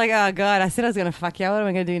off. You're like, oh, God, I said I was going to fuck you. What am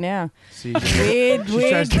I going to do now? Weird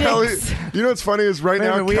Kelly, dicks. you know what's funny is right Wait a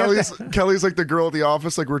now minute, we have Kelly's like the girl at the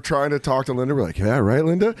office. Like we're trying to talk to Linda. We're like, yeah, right,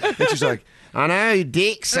 Linda. And she's like, I know,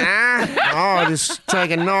 dicks, huh? Oh, just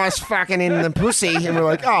take a nice fucking in the pussy. and we're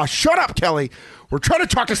like, oh, shut up, Kelly. We're trying to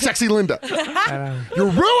talk to sexy Linda. You're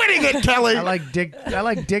ruining it, Kelly. I like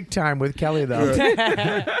dick time with Kelly though.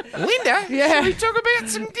 Linda, Yeah. should we talk about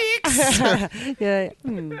some dicks? Yeah.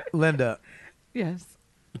 Linda, Yes.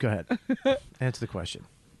 go ahead. Answer the question.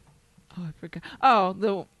 Oh, I forgot. Oh,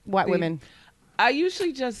 the White women. I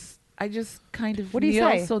just kind of What do you kneel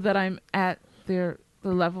say? so that I'm at the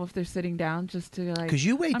level if they're sitting down, just to like. Because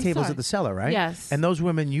you wait I'm tables sorry. at the cellar, right? Yes. And those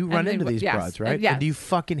women, you run they into w- these yes. broads, right? Yes. And do you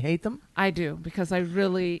fucking hate them? I do, because I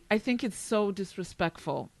think it's so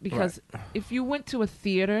disrespectful. Because if you went to a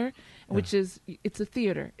theater, which is, it's a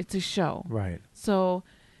theater, it's a show. Right. So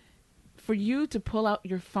for you to pull out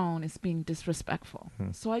your phone is being disrespectful.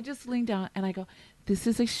 Hmm. So I just lean down and I go, this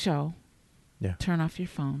is a show. Yeah. Turn off your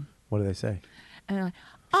phone. What do they say? And they're like,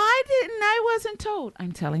 I wasn't told.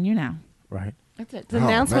 I'm telling you now. Right. That's it. The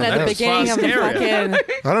announcement man, at the that's beginning of the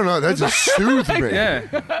fucking. I don't know. That just soothed me.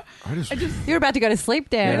 Yeah. I just You're about to go to sleep,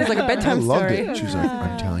 Dan. It's like a I bedtime loved story. it. She was like,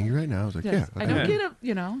 I'm telling you right now. I was like, Yes. yeah. I don't get up.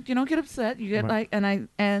 You don't get upset. You get Right. like,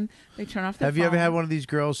 and they turn off their Have you ever phone. had one of these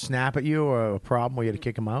girls snap at you or a problem where you had to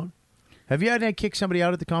kick them out? Have you had to kick somebody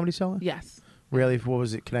out at the Comedy Cellar? Yes. Really? What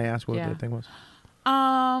was it? Can I ask what Yeah. the thing was?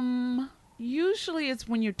 Usually it's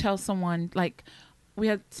when you tell someone, like, we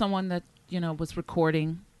had someone that, was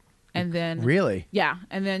recording, and then. Really? Yeah.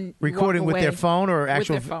 And then. you Recording walk with their away phone or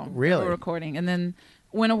actual? With their phone. Really? They were recording. And then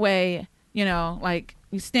went away, like,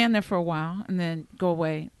 you stand there for a while, and then go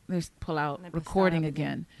away. They just pull out recording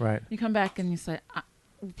again. Right. You come back and you say,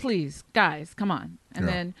 please, guys, come on. And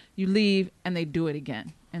Yeah. then you leave, and they do it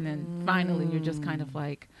again. And then finally you're just kind of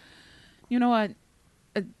like, you know what?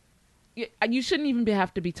 You shouldn't even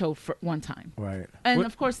have to be told for one time. Right. And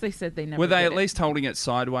of course they said they never Were they did at it. least holding it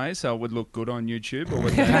sideways so it would look good on YouTube? Or were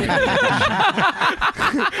they...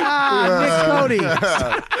 Nick Cody.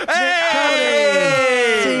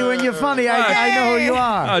 Hey! See, when you're funny, I know who you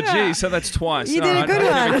are. Oh, gee, so that's twice. You did a good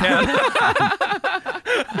one.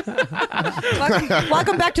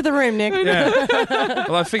 Welcome back to the room, Nick. Yeah.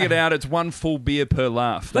 Well, I figured out it's one full beer per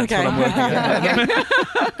laugh. That's Okay. what I'm working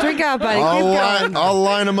out. Drink up, buddy. Keep going. I'll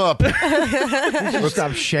line them up.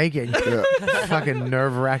 Stop shaking. Fucking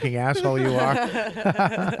nerve-wracking asshole you are.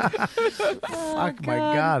 Fuck my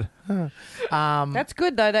God. That's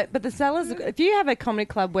good though. But the Cellars, if you have a comedy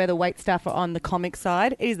club where the wait staff are on the comic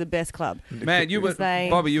side, it is the best club. Man, Because they-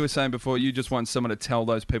 Bobby, you were saying before you just want someone to tell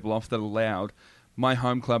those people off that are loud. My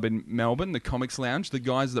home club in Melbourne, the Comics Lounge, the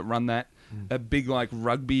guys that run that are big like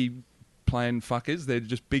rugby playing fuckers. They're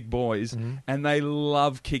just big boys, and they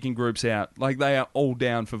love kicking groups out. Like they are all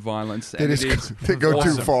down for violence. They and just- it is they go too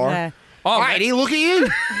awesome. far. Yeah. Oh, hey, did he look at you?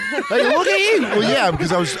 Hey, look at you. Well, yeah,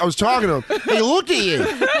 because I was talking to him. He looked at you.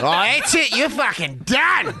 Oh, that's it. You're fucking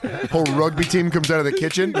done. Whole rugby team comes out of the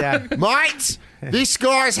kitchen. Yeah. Mate, this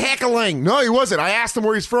guy's heckling. No, he wasn't. I asked him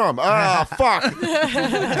where he's from. Oh, fuck.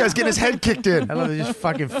 This guy's getting his head kicked in. I love it, just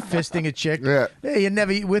fucking fisting a chick. Yeah. Hey, you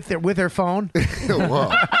never with her phone.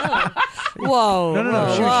 Whoa. Whoa. No.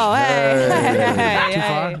 Whoa. Hey. Too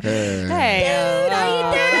far? Hey. Dude, are you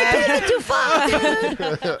doing? I take it too far, dude.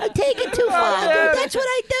 I take it too far, dude. That's what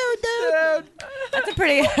I do, dude. That's a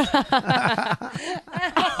pretty.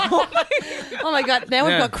 Oh my god! Now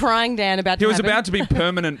we've got crying Dan about. He was about to be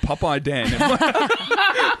permanent Popeye Dan.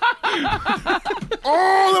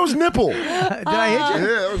 Oh, that was nipple. Did I hit you?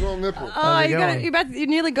 Yeah, that was all nipple. Oh, you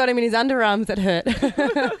nearly got him in his underarms that hurt.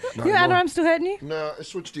 Your underarms still hurting you? No, I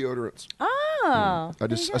switched deodorants. Oh.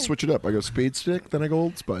 I switch it up. I go Speed Stick, then I go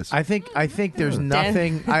Old Spice. I think there's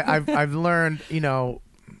nothing. I've learned.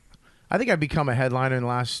 I think I've become a headliner in the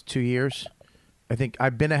last 2 years. I think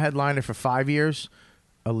I've been a headliner for 5 years,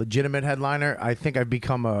 a legitimate headliner. I think I've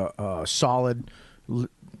become a solid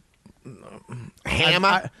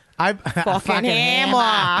hammer. I've fucking hammer.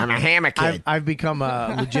 I'm a hammer kid. I've become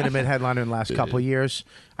a legitimate headliner in the last couple of years.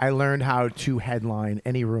 I learned how to headline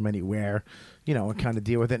any room, anywhere, and kind of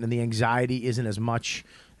deal with it. And the anxiety isn't as much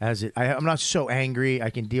as it. I'm not so angry. I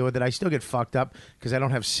can deal with it. I still get fucked up because I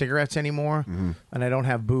don't have cigarettes anymore, and I don't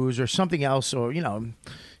have booze or something else, or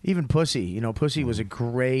even pussy. Pussy was a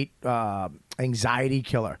great anxiety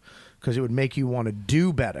killer because it would make you want to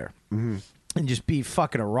do better. And just be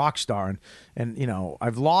fucking a rock star. And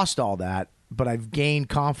I've lost all that, but I've gained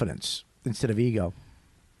confidence instead of ego,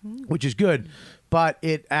 which is good. But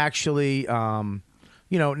it actually, now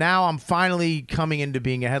I'm finally coming into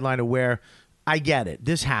being a headliner where I get it.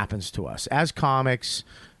 This happens to us. As comics,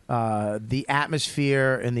 the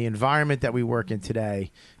atmosphere and the environment that we work in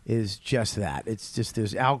today is just that. It's just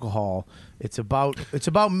there's alcohol. It's about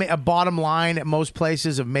a bottom line at most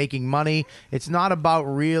places of making money. It's not about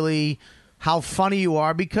really how funny you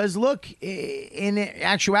are, because look, in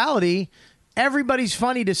actuality, everybody's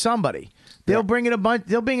funny to somebody. They'll bring in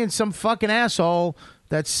they'll bring in some fucking asshole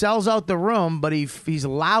that sells out the room, but he's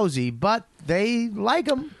lousy, but they like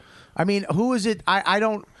him. I mean, who is it? I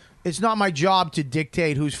don't. It's not my job to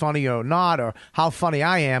dictate who's funny or not, or how funny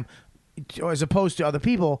I am, as opposed to other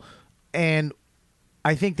people. And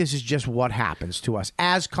I think this is just what happens to us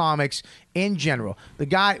as comics in general. The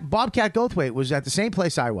guy, Bobcat Goldthwait, was at the same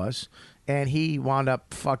place I was. And he wound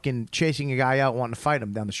up fucking chasing a guy out, wanting to fight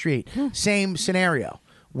him down the street. Same scenario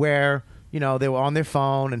where, they were on their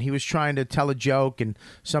phone and he was trying to tell a joke and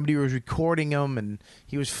somebody was recording him and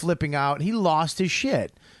he was flipping out. He lost his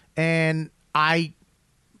shit. And I've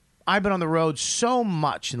been on the road so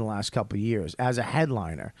much in the last couple of years as a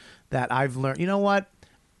headliner that I've learned, you know what?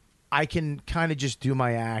 I can kind of just do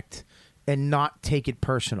my act and not take it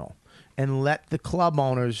personal and let the club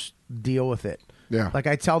owners deal with it. Yeah. Like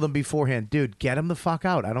I tell them beforehand, dude, get him the fuck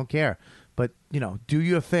out. I don't care. But, do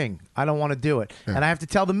your thing. I don't want to do it. Yeah. And I have to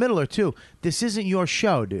tell the middler, too, this isn't your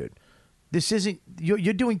show, dude. This isn't,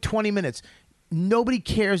 you're doing 20 minutes. Nobody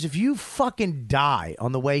cares. If you fucking die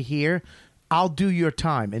on the way here, I'll do your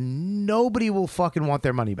time. And nobody will fucking want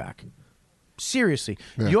their money back. Seriously.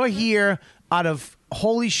 Yeah. You're here out of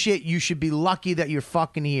holy shit, you should be lucky that you're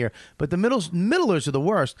fucking here. But the middlers are the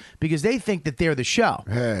worst because they think that they're the show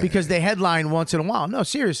because they headline once in a while. No,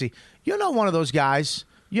 seriously, you're not one of those guys.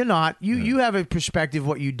 You're not. You have a perspective of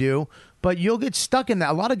what you do, but you'll get stuck in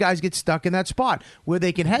that. A lot of guys get stuck in that spot where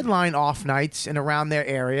they can headline off nights and around their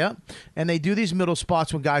area, and they do these middle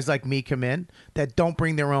spots when guys like me come in that don't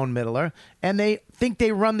bring their own middler, and they think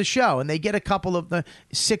they run the show, and they get a couple of the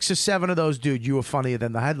 6 or 7 of those, dude, you were funnier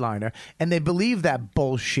than the headliner, and they believe that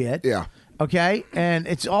bullshit. Yeah. Okay? And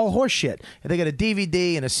it's all horse shit. And they got a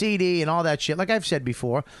DVD and a CD and all that shit, like I've said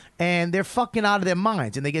before, and they're fucking out of their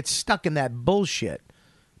minds, and they get stuck in that bullshit.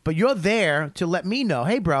 But you're there to let me know,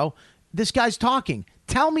 hey, bro, this guy's talking.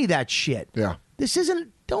 Tell me that shit. Yeah. This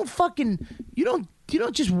isn't, you don't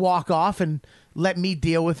just walk off and let me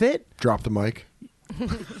deal with it. Drop the mic.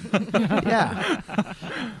 Yeah.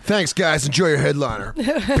 Thanks, guys. Enjoy your headliner.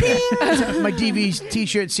 My DV's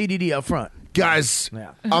T-shirt, CDD up front. Guys,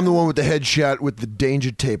 I'm the one with the headshot with the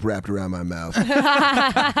danger tape wrapped around my mouth.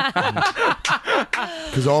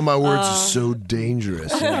 Because all my words are so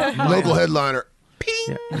dangerous. Local headliner.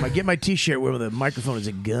 Yeah. I get my T-shirt where the microphone is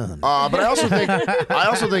a gun. But I also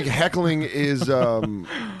think heckling is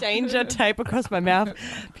danger tape across my mouth.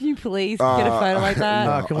 Can you please get a photo like that?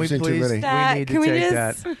 No, can we I've seen please? too many. We need to take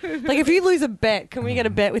that. Like if you lose a bet, can we get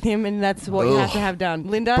a bet with him and that's what you have to have done,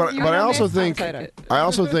 Linda? But I also think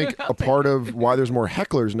a part of why there's more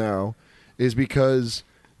hecklers now is because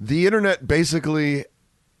the internet basically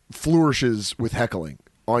flourishes with heckling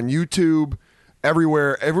on YouTube,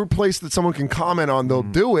 everywhere, every place that someone can comment on, they'll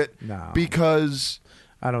do it because.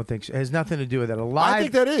 I don't think so. It has nothing to do with that. A live, I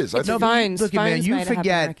think that is. It's I think phones. Look, man, Phones you made it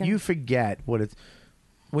happen, I reckon. forget what it's.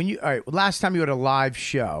 When you all right, last time you had a live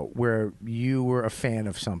show where you were a fan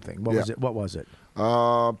of something. What was it? What was it?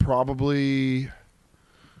 Probably.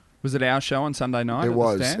 Was it our show on Sunday night? It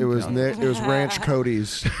was. It was Nick. It was Ranch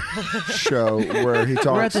Cody's show where he talks.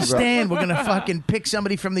 We're at the about, stand. We're gonna fucking pick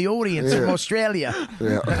somebody from the audience from Australia.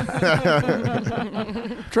 Yeah.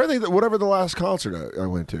 Try to think that whatever the last concert I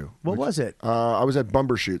went to. What was it? I was at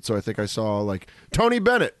Bumbershoot, so I think I saw like Tony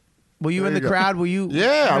Bennett. Were you There in the you go. crowd? Were you?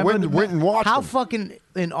 Yeah, I remember went and watched How him. fucking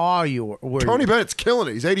in awe you were? Tony Bennett's killing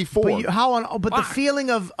it. He's 84. But how on? But the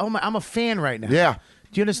feeling of I'm a fan right now. Yeah.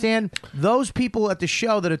 Do you understand? Those people at the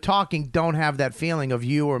show that are talking don't have that feeling of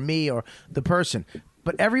you or me or the person.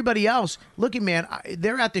 But everybody else, look at man,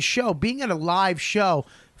 they're at the show. Being at a live show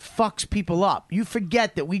fucks people up. You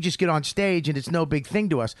forget that we just get on stage and it's no big thing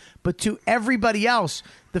to us. But to everybody else,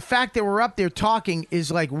 the fact that we're up there talking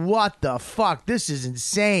is like, what the fuck? This is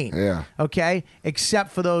insane. Yeah. Okay?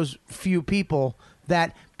 Except for those few people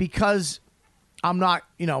that, because I'm not,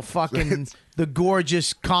 fucking the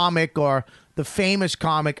gorgeous comic or the famous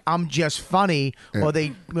comic, I'm just funny, or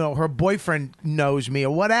they, her boyfriend knows me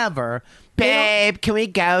or whatever. Babe, can we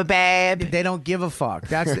go, babe? They don't give a fuck.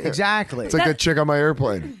 That's exactly. It's like that chick on my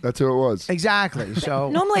airplane. That's who it was. Exactly. So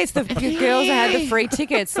Normally it's the girls that had the free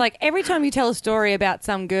tickets. Like every time you tell a story about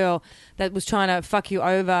some girl that was trying to fuck you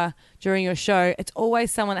over during your show, it's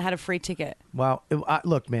always someone that had a free ticket. Well,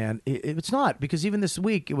 look, man, it's not, because even this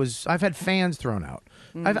week I've had fans thrown out.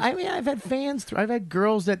 I've had fans. I've had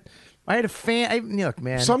girls that. I had a fan. Look,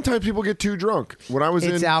 man. Sometimes people get too drunk. When I was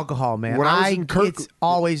it's alcohol, man. When I was in Kirk, it's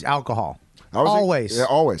always alcohol. Always. Yeah,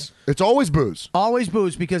 always. It's always booze. Always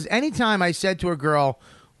booze, because anytime I said to a girl,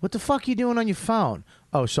 "What the fuck are you doing on your phone?"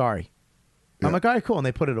 "Oh, sorry." Yeah. I'm like, "All right, cool," and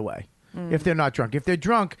they put it away. If they're not drunk. If they're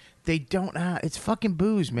drunk, they don't. It's fucking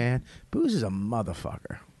booze, man. Booze is a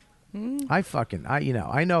motherfucker.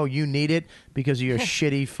 I know you need it because of your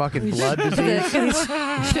shitty fucking blood disease.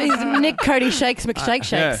 Nick Cody shakes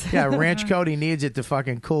McShakes. Yeah, Ranch Cody needs it to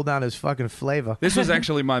fucking cool down his fucking flavor. This was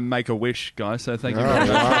actually my Make-A-Wish, guys, so thank you very much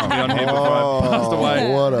for having me on here before I passed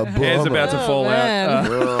away. What a hair's about to fall out.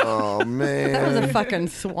 Oh, man. That was a fucking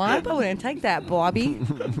swipe. I wouldn't take that, Bobby.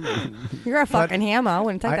 You're a fucking hammer. I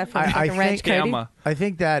wouldn't take that from fucking Ranch Cody. I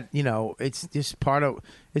think that, it's just part of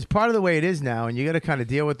the way it is now, and you got to kind of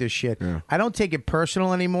deal with this shit. Yeah. I don't take it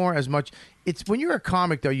personal anymore as much. It's when you're a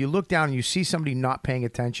comic, though, you look down and you see somebody not paying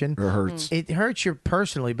attention. It hurts. It hurts you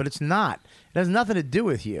personally, but it's not. It has nothing to do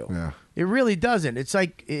with you. Yeah. It really doesn't. It's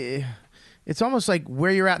like... it's almost like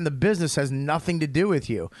where you're at in the business has nothing to do with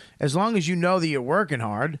you. As long as you know that you're working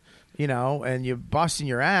hard, and you're busting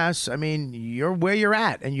your ass, I mean, you're where you're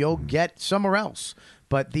at, and you'll get somewhere else.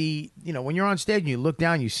 But when you're on stage and you look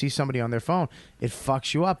down, you see somebody on their phone, it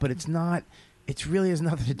fucks you up. But it's not. It really has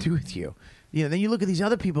nothing to do with you. Then you look at these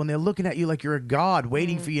other people and they're looking at you like you're a god,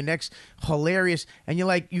 waiting for your next hilarious. And you're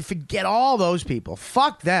like, you forget all those people.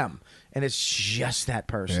 Fuck them. And it's just that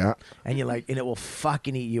person. Yeah. And you're like, and it will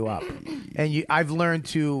fucking eat you up. And I've learned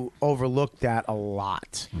to overlook that a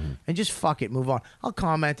lot. And just fuck it, move on. I'll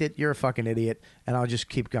comment it. You're a fucking idiot, and I'll just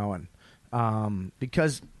keep going.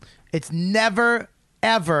 Because it's never,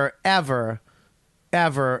 ever, ever,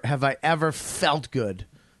 ever have I ever felt good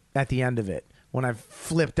at the end of it when I've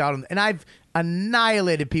flipped out. And I've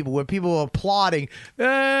annihilated people where people are applauding,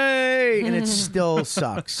 hey, and it still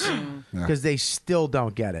sucks because they still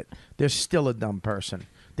don't get it. They're still a dumb person.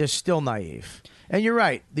 They're still naive. And you're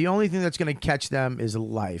right. The only thing that's going to catch them is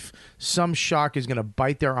life. Some shark is going to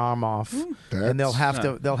bite their arm off, and they'll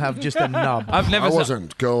have just a nub. I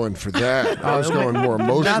wasn't going for that. I was going more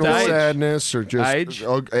emotional sadness or just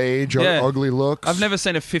age or ugly looks. I've never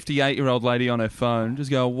seen a 58-year-old lady on her phone just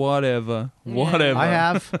go, whatever. I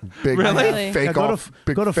have. Big, really? Fake off.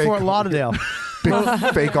 Go to Fort Lauderdale. Big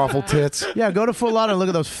fake awful tits. Yeah, go to Fort Lauderdale and look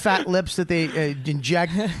at those fat lips that they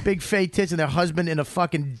inject. Big fake tits and their husband in a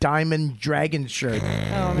fucking diamond dragon shirt.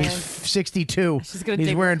 Oh, He's 62.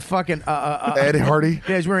 He's wearing fucking Ed Hardy.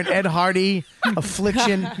 Yeah, he's wearing Ed Hardy,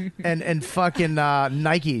 Affliction, and fucking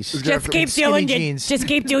Nikes. Just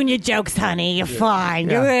keep doing your jokes, honey. You're fine.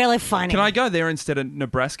 Yeah. You're really funny. Can I go there instead of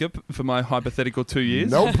Nebraska for my hypothetical 2 years?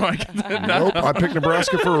 Nope. Nope. I picked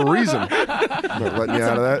Nebraska for a reason. Not letting you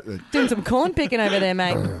out of that. Doing some corn picking over there,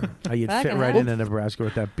 mate. You'd Fucking fit right hell. in Nebraska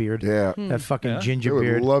with that beard. Yeah. That fucking ginger They would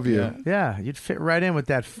beard. love you. Yeah, you'd fit right in with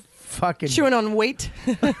that fucking chewing on wheat.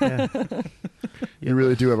 You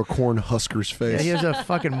really do have a corn husker's Yeah, face. he has a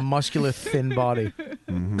fucking muscular, thin body.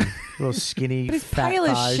 Mhm. Little skinny, But he's fat pale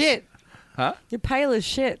as thighs. shit. Huh? You're pale as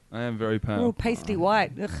shit. I am very pale. All pasty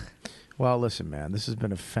white. Ugh. Well, listen, man, this has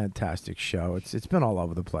been a fantastic show. It's been all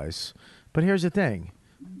over the place. But here's the thing.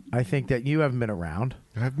 I think that you haven't been around.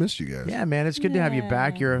 I've missed you guys. Yeah, man, it's good to have you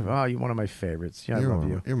back. You're one of my favorites. Yeah, I love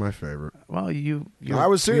you. You're my favorite. Well, you're I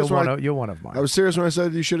was serious. You're one of mine. I was serious when I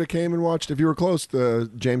said you should have came and watched, if you were close,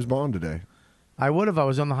 the James Bond today. I would have. I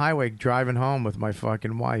was on the highway driving home with my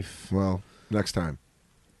fucking wife. Well, next time.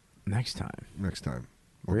 Next time. Next time.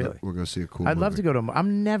 Really? We'll go see a cool I'd love movie. to go to.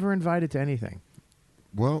 I'm never invited to anything.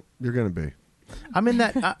 Well, you're going to be. I'm in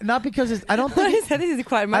that. Not because it's. I don't think. This is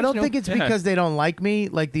quite I emotional. don't think it's because they don't like me.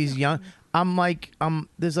 Like these young. I'm like.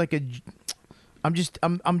 There's like a. I'm just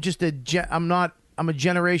a. I'm a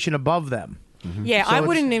generation above them. Yeah, So I it's-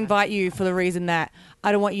 wouldn't invite you for the reason that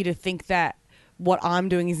I don't want you to think that what I'm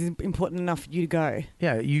doing is important enough for you to go.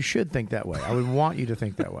 Yeah, you should think that way. I would want you to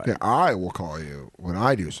think that way. Yeah, I will call you when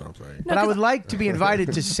I do something. But I would like to be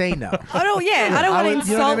invited to say no. I don't. Yeah, I don't want to insult.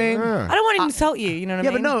 You know what I mean? I don't want to insult you. You know what I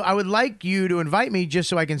Yeah, mean? but no, I would like you to invite me just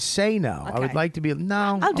so I can say no. I would Okay. like to be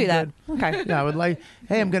no. I'll do I'm that. good. Okay. Yeah, I would like.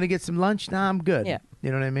 Hey, I'm gonna get some lunch. Nah, I'm good. Yeah. You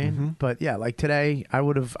know what I mean? Mm-hmm. But yeah, like today, I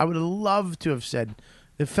would have loved to have said.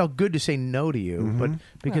 It felt good to say no to you, but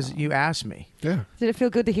because you asked me. Yeah. Did it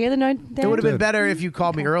feel good to hear the no? It would have been better if you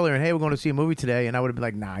called me earlier and hey, we're going to see a movie today, and I would have been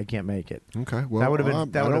like, nah, I can't make it. Okay. Well, that would have been. I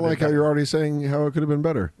That would don't have like been how you're already saying how it could have been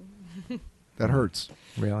better. That hurts.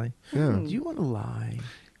 Really? Yeah. Do you want to lie?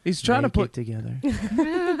 He's trying to Make put it together.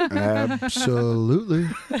 Absolutely.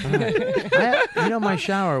 My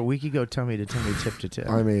shower a week ago told me to tip to tip.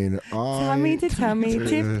 I mean, Tummy to tummy,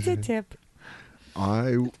 tip to tip.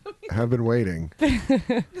 I have been waiting.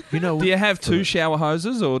 You know, Do you have two shower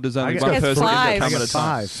hoses, or does only I got- one Yes, person five. get to I come got at a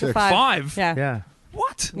time? five. Five? Yeah. Yeah.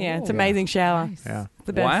 What? Yeah, it's amazing shower. Yeah.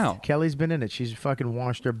 The best. Wow. Kelly's been in it. She's fucking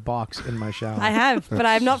washed her box in my shower. I have, but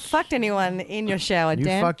I have not fucked anyone in your shower, You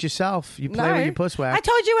Dan. fucked yourself. You play with your puss whack. I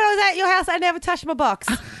told you when I was at your house, I never touched my box.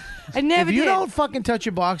 I never if you did. don't fucking touch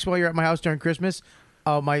your box while you're at my house during Christmas,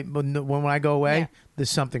 when I go away, there's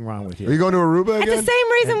something wrong with you. Are you going to Aruba It's again? the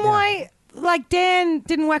same reason why, like, Dan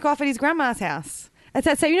didn't whack off at his grandma's house. It's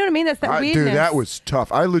that. So you know what I mean? That's that weirdness. Dude, that was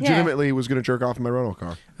tough. I legitimately was going to jerk off in my rental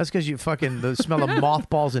car. That's because you fucking the smell of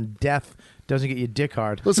mothballs and death doesn't get you dick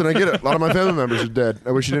hard. Listen, I get it. A lot of my family members are dead.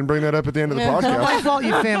 I wish you didn't bring that up at the end of the It's not my podcast. fault.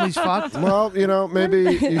 Your family's fucked. Well, maybe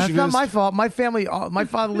you That's should not just... my fault. My family, my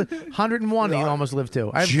father lived 101. He almost lived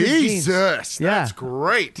to. I have good genes. Jesus, Yeah. that's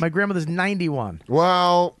great. My grandmother's 91.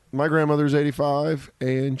 Well, my grandmother's 85,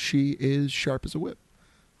 and she is sharp as a whip.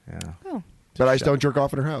 Yeah. Oh. But I just don't jerk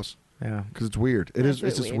off in her house. Yeah. Because it's weird. It's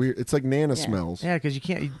just weird. It's like Nana smells. Yeah, because you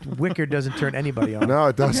can't. Wicker doesn't turn anybody on. No,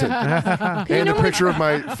 it doesn't. And the picture of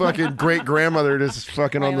my fucking great grandmother just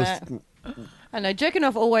fucking on Wait this. a I know jerking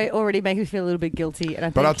off already makes me feel a little bit guilty. And I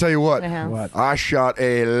But think I'll tell you what, in a house- I shot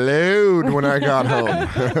a load when I got home.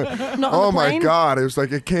 Not on Oh the my plane? God! It was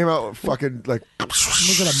like it came out fucking like like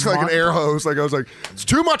an moth- air hose. Like I was like, it's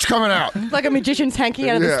too much coming out. like a magician's hanky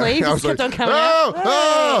out of the sleeve. I Just was kept like, on coming oh,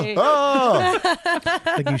 out.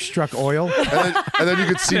 Hey. Like you struck oil. And then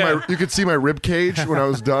you could see my rib cage when I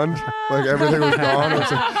was done. Like everything was gone. I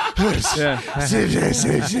was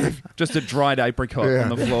like, Just a dried apricot Yeah.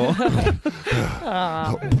 on the floor.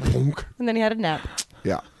 And then he had a nap.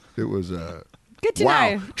 yeah, it was. Good to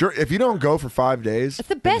wow. know. If you don't go for 5 days, It's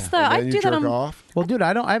the best though. and I then you do that jerk on. off. Well, dude,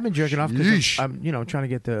 I've been jerking off because Yeesh. I'm trying to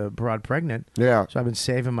get the broad pregnant. Yeah. So I've been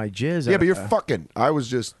saving my jizz. Yeah, but you're fucking. I was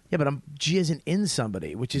just. Yeah, but I'm jizzing in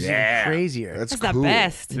somebody, which is Yeah. even crazier. That's It's the cool.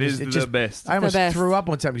 best. It is the best. I almost the best. threw up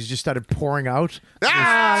one time because it just started pouring out.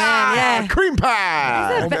 Ah, yeah. cream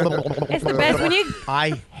pie. It's the best when you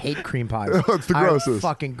I hate cream pie. It's the grossest.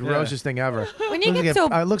 Fucking grossest thing ever. when you Looks get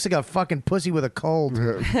like to it looks like a fucking pussy with a cold.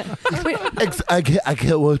 I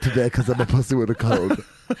can't work today because I'm a pussy with a cold.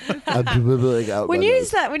 I'm dribbling out. when you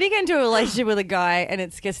get into a relationship with a guy and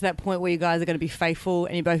it gets to that point where you guys are going to be faithful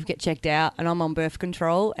and you both get checked out and I'm on birth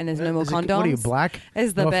control and there's no more condoms. What are you, black?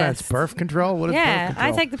 Is the no best. offense, birth control? What is Yeah, birth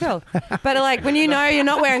control? I take the pill. But like when you know you're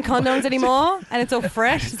not wearing condoms anymore and it's all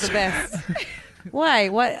fresh, it's the best. Why?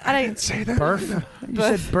 What? I don't say that. Birth? You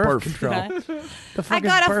said birth control. No. The I fuck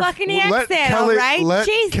got is a birth? fucking Let accent, Kelly, all right? let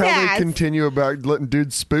Jesus. Kelly continue about letting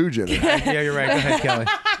dudes spooge in it. Yeah, you're right. Go ahead, Kelly.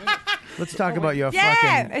 Let's talk about your Yeah,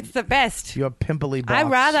 fucking it's the best. your pimply box.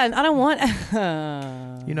 I don't want.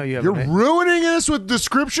 You know you have. You're ruining us with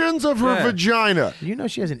descriptions of her Yeah. vagina. You know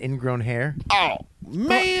she has an ingrown hair. Oh,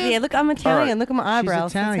 Man. Yeah, look, I'm Italian. All right. Look at my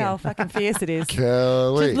eyebrows. That's Italian. how fucking fierce it is.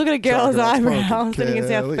 Kelly. Just look at a girl's Talking about eyebrows. smoking. Then you can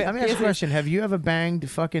see how Kelly. fierce Let me ask you a it is. question. Have you ever banged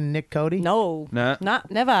fucking Nick Cody? No. No.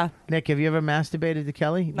 Not never. Nick, have you ever masturbated to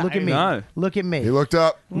Kelly? No. Look at me. No. Look at me. He looked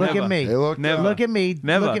up. Look Never. at me. He looked Never. up. Look at me.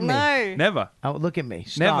 Never. Look at me. No. Never. Oh, look at me.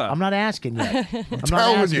 Stop. Never. I'm not asking yet. I'm not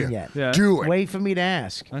telling asking you. yet. Yeah. Do it. Wait for me to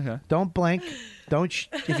ask. Okay. Don't blink. Don't.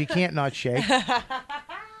 If you can't not shake. You're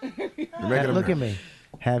making him Look at nervous. me.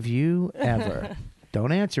 Have you ever?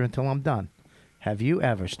 Don't answer until I'm done. Have you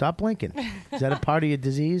ever? Stop blinking. Is that a part of your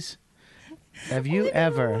disease? Have you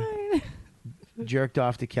ever jerked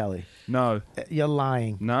off to Kelly? No. You're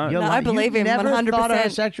lying. No. You're No, I lying. believe you him never 100%. thought of her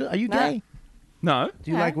sexual? Are you No. gay? No.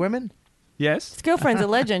 Do you No. like women? Yes. His girlfriend's a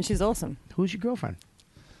legend. She's awesome. Who's your girlfriend?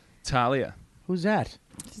 Talia. Who's that?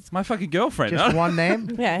 It's my fucking girlfriend. Just one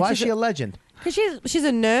name? Yeah, Why is she's she a legend? Because she's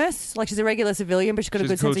a nurse. Like, she's a regular civilian, but she's got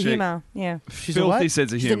She's a a good cool sense of chick. humor. Yeah. She's a Filthy what?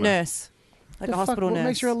 sense of She's humor. a nurse. Like The a fuck, hospital what nurse.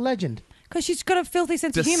 makes her a legend? Because she's got a filthy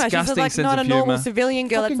sense of humor. She's Disgusting like sense not of a normal humor. civilian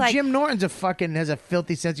girl. Fucking It's like Jim Norton's has a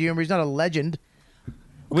filthy sense of humor. He's not a legend.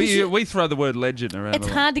 We throw the word legend around. it's a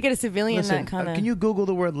lot. hard to get a civilian Listen, that kind of. can you Google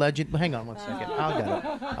the word legend? Hang on one second. I'll get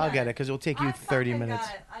it. I'll get it because it'll take you 30 minutes.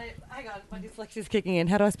 Hang on, my dyslexia's kicking in.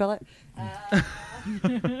 How do I spell it?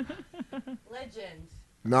 Legend.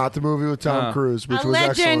 Not the movie with Tom Cruise, which A was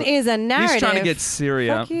legend excellent. is a narrative. He's trying to get Siri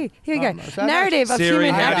Fuck up. you. Here we go. is that Narrative of Siri,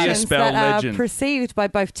 human how do you actions spell that legend? are perceived by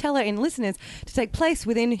both teller and listeners to take place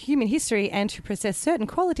within human history and to possess certain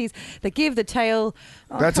qualities that give the tale.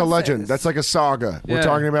 That's a legend. That's like a saga. We're Yeah.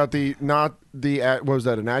 talking about not the. What was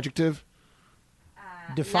that? An adjective?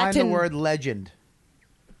 Define Latin. the word legend.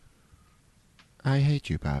 I hate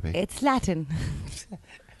you, Bobby. It's Latin.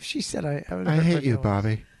 She said, I hate you,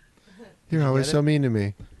 Bobby. You're always so mean to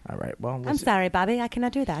me. All right. Well, I'm listen. sorry, Bobby. I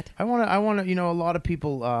cannot do that. I want to. You know, a lot of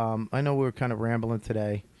people. I know we're kind of rambling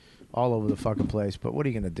today, all over the fucking place. But what are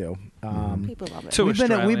you gonna do? People love it. Two we've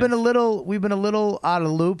been a Australians. little out of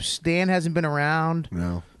loops. Dan hasn't been around.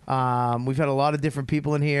 No. We've had a lot of different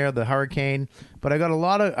people in here. The hurricane, but I got a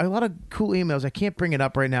lot of cool emails. I can't bring it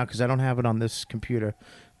up right now because I don't have it on this computer.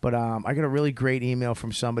 But I got a really great email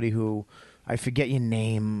from somebody who I forget your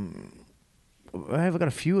name. I've got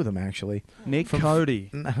a few of them actually. Nick Cody.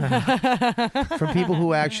 From people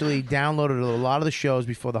who actually downloaded a lot of the shows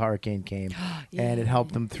before the hurricane came, and it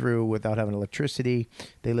helped them through without having electricity.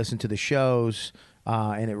 They listened to the shows,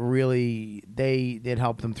 and it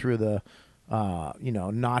helped them through the,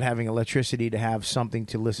 not having electricity to have something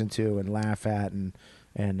to listen to and laugh at, and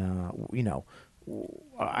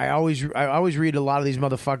I always read a lot of these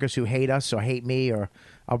motherfuckers who hate us or hate me, or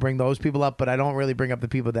I'll bring those people up, but I don't really bring up the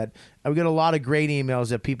people that we get a lot of great emails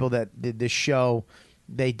that people that did this show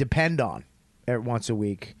they depend on once a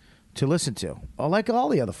week to listen to. Like all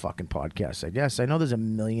the other fucking podcasts, I guess. I know there's a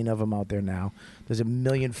million of them out there now. There's a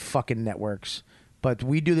million fucking networks, but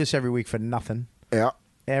we do this every week for nothing. Yeah.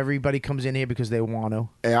 Everybody comes in here because they want to.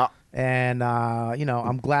 Yeah. And,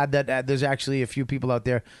 I'm glad that there's actually a few people out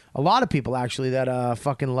there, a lot of people actually, that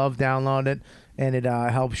fucking love downloading it, and it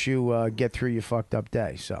helps you get through your fucked up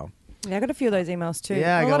day. So, Yeah, I got a few of those emails too.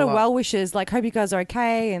 Yeah, I a got lot a of lot. well wishes, like hope you guys are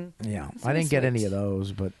okay, and yeah, It's I really didn't get sweet. any of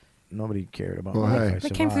those, but nobody cared about Well, me. hey. If I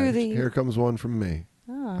They came through survived. the. Here comes one from me.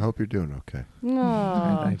 Oh. I hope you're doing okay.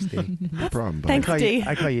 No. Thanks, D. No problem, buddy. Thanks, D.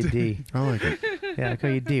 I call you D. I like it. Yeah, I call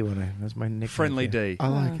you D that's my nickname. Friendly for you. D. I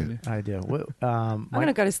like it. I do. Well, I'm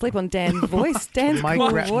gonna go to sleep on Dan's voice. Dan's Mike, cool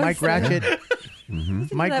Ra- voice. Mike Ratchet.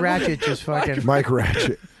 Mike that Ratchet just fucking Mike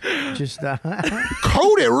Ratchet. just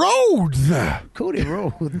Cody Rhodes. Cody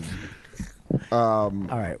Rhodes. All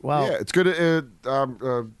right. Well, Yeah, it's good.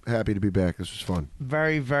 I'm happy to be back. This was fun.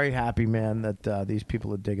 very, very happy, man, that these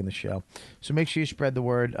people are digging the show. So make sure you spread the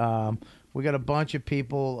word. We got a bunch of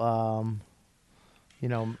people.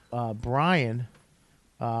 Brian.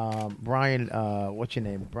 Brian, what's your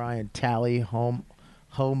name? Brian Tally,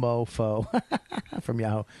 homofo from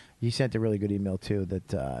Yahoo. You sent a really good email too.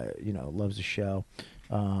 That loves the show.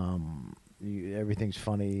 Everything's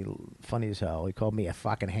funny as hell. He called me a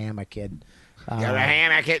fucking hammer kid. Yeah, the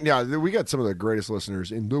hammock. Yeah, we got some of the greatest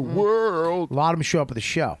listeners in the world. A lot of them show up at the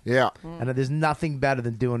show. Yeah. And there's nothing better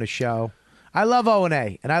than doing a show. I love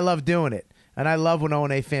O&A, and I love doing it. And I love when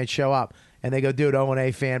O&A fans show up, and they go, dude,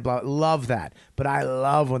 O&A fan, blah. Love that. But I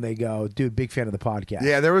love when they go, dude, big fan of the podcast.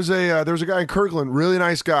 Yeah, there was a guy in Kirkland, really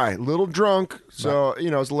nice guy, little drunk, so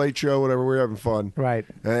it's a late show, whatever. We were having fun, Right.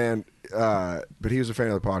 And but he was a fan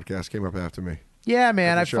of the podcast. Came up after me. Yeah,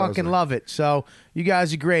 man, I Every show I was fucking there. love it. So you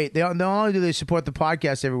guys are great. They not only do they support the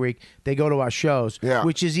podcast every week, they go to our shows,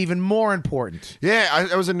 which is even more important. Yeah,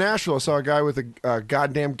 I was in Nashville. I saw a guy with a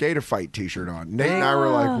goddamn Gator Fight T-shirt on. Nate and I were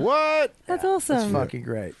like, "What?" That's awesome. That's fucking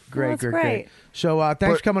great. Great, that's great, great. great. So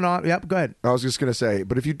thanks for coming on. Yep, go ahead. I was just gonna say,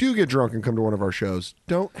 but if you do get drunk and come to one of our shows,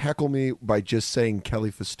 don't heckle me by just saying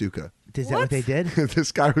Kelly Festuca. Is that what they did?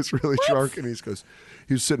 This guy was really drunk, and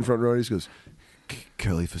he was sitting front row, and he goes,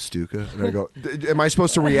 Kelly Festuca, and I go, am I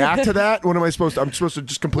supposed to react to that? What am I supposed to? I'm supposed to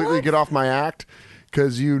just completely get off my act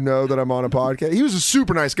because you know that I'm on a podcast. He was a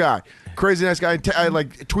super nice guy, crazy nice guy. I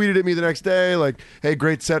like tweeted at me the next day, like, "Hey,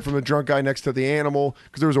 great set from the drunk guy next to the animal,"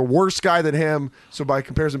 because there was a worse guy than him. So by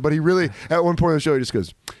comparison, but he really at one point in the show he just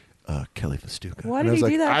goes, Kelly Festuca. Why And did I was he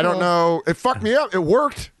like, do that I don't for? know. It fucked me up. It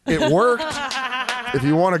worked. It worked. If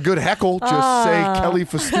you want a good heckle, just say Kelly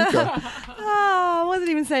Festuca. Oh, I wasn't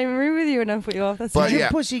even saying room with you and I put you off. That's Did your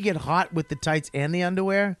pussy get hot with the tights and the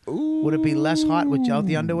underwear? Would it be less hot without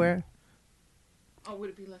the underwear? Oh, would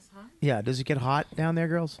it be less hot? Yeah. Does it get hot down there,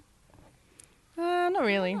 girls? Not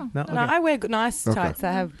really. No? No, Okay. I wear nice Okay. tights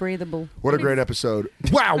that have breathable. What a great episode.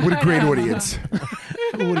 Wow, what a great audience.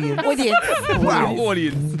 Audience. Wow.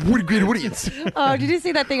 Audience. What a great audience. Oh, did you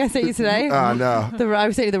see that thing I sent you today? No.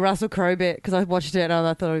 I sent you the Russell Crowe bit because I watched it and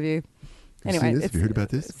I thought of you. Anyway, Have you heard about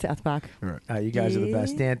this? South Park. All right. You guys are the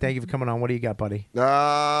best. Dan, thank you for coming on. What do you got, buddy?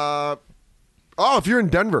 If you're in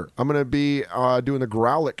Denver, I'm going to be doing the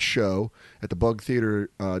Growlick show at the Bug Theater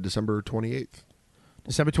December 28th.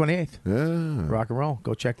 December 28th. Yeah. Rock and roll.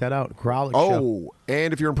 Go check that out. Growlick show. Oh,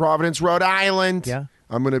 and if you're in Providence, Rhode Island, Yeah.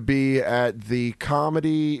 I'm going to be at the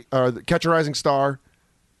comedy, the Catch a Rising Star,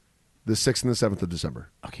 the 6th and the 7th of December.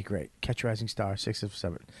 Okay, great. Catch a Rising Star, 6th of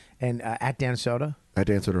 7th. And at Dan Soda. At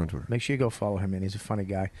Dan Soda on Twitter. Make sure you go follow him, man. He's a funny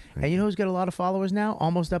guy. And you know who's got a lot of followers now?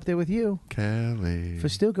 Almost up there with you. Kelly.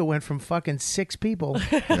 Festuca went from fucking 6 people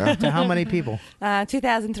to how many people?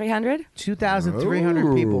 2,300.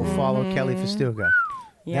 2,300 people follow Kelly Festuca.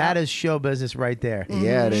 Yeah. That is show business right there.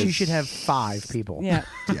 Yeah, it She is. should have 5 people. Yeah.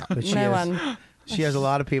 But she No has, one. She has a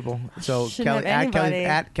lot of people. So Shouldn't Kelly have anybody.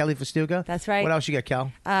 at Kelly Festuca. That's right. What else you got,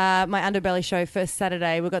 Kel? My Underbelly show first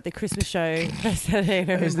Saturday. We've got the Christmas show first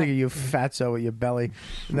Saturday. I was thinking you fatso with your belly.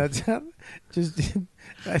 And that's just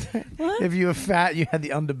if you were fat, you had the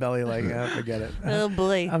underbelly. Like, forget it. Oh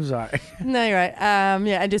boy. I'm sorry. No, you're right.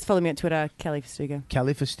 Yeah, and just follow me on Twitter, Kelly Festuca.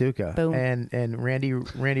 Kelly Festuca. Boom. And Randy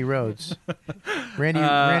Rhodes. Randy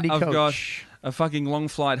I've Coach. got a fucking long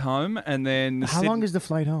flight home, and then How long is the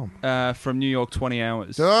flight home? from New York? 20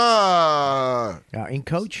 hours. In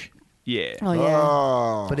Coach? Yeah. Oh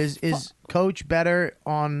yeah. But is Coach better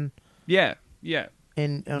on Yeah.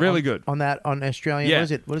 Really on- good. on Australian? Yeah.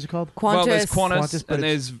 What is it called? Well, there's Qantas, Qantas, but and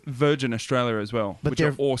it's- there's Virgin Australia as well, But which are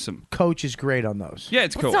they're- awesome. Coach is great on those. Yeah,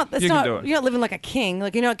 it's cool. It's you not, can do it. You're not living like a king.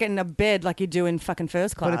 Like you're not getting a bed like you do in fucking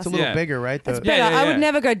first class. But it's a little bigger, right? It's The- better. I yeah. would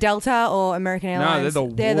never go Delta or American No, Airlines.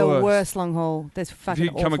 they're the worst. worst long haul. There's If fucking you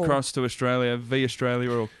come awful. across to Australia, V Australia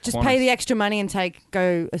or Just Qantas. pay the extra money and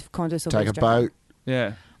go a Qantas or Take a Australia. boat.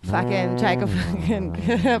 Yeah. Fucking take a fucking.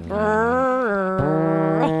 You have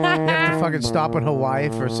to fucking stop in Hawaii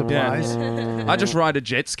for supplies. I just ride a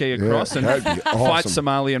jet ski across and that'd be fight awesome.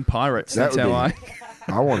 Somalian pirates. That That's would how be-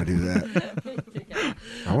 I want to do that.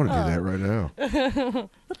 I want to do that right now.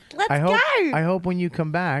 Let's I hope. go. I hope when you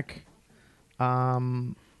come back,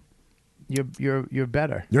 you're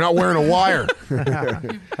better. You're not wearing a wire.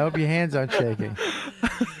 I hope your hands aren't shaking.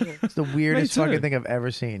 It's the weirdest Me too. fucking thing I've ever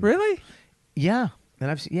seen. Really? Yeah,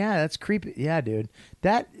 and I've seen, that's creepy. Yeah, dude.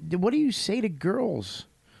 What do you say to girls?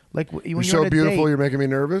 Like when You're you're so on a beautiful, date, you're making me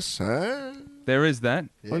nervous. Huh? There is that.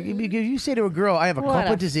 Like, if you say to a girl, "I have a What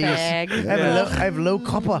copper a disease. fag. I have low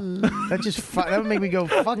copper." That just that would make me go,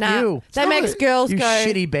 "Fuck Nah, you." that makes girls you go.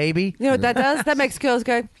 shitty baby. You know what that does? That makes girls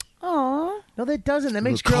go. Aw. No, that doesn't. That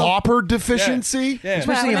makes girls, Copper deficiency? Yeah.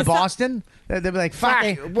 especially Well, in it's not- Boston. They'll be like,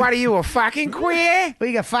 "Fucking, What are you, a fucking queer? what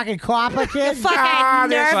you got? Fucking copper, kid." Ah,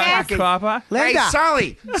 this fucking- Copper. Linda,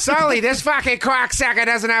 Hey, Sully, this fucking cocksucker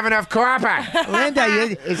doesn't have enough copper.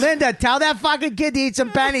 Linda, tell that fucking kid to eat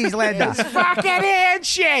some pennies, Linda. Fucking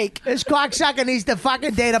handshake. This cocksucker needs to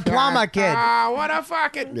fucking date a plumber, kid. What a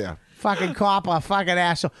fucking... Yeah. Fucking copper, fucking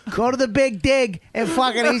asshole. Go to the big dig and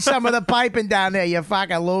fucking eat some of the piping down there, you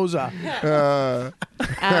fucking loser.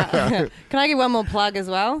 Can I give one more plug as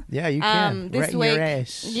well? Yeah, you can. This Right in week, your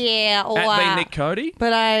ass. yeah, or At the Nick Cody?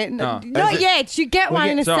 but No. not yet. You get one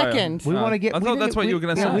in a Sorry. second. We want to get. I we thought didn't that's get- what we- you were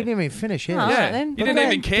gonna yeah, say. We didn't even finish his. Oh, Yeah. then. You But didn't go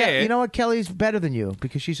even ahead. care. You know what? Kelly's better than you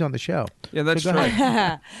because she's on the show. Yeah, that's So true. go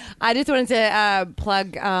ahead. I just wanted to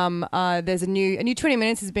plug. There's a new 20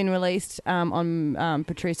 Minutes has been released on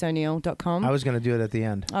Patrice O'Neill gmail.com. I was going to do it at the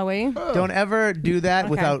end. Oh, were you? Don't ever do that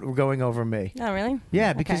Okay. without going over me. Oh, really?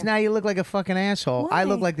 Yeah, because Okay. now you look like a fucking asshole. I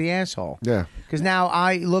look Why? like the asshole. Yeah. Because now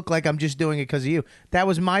I look like I'm just doing it because of you. That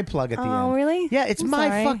was my plug at the end. Oh, really? Yeah, it's I'm my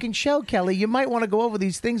sorry. fucking show, Kelly. You might want to go over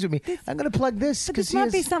these things with me. I'm going to plug this But because this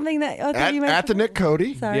might be something that I thought you meant At the Nick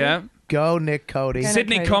Cody. Sorry. Yeah. Go, Nick Cody.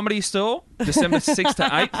 Sydney Cody. Comedy Store, December 6th to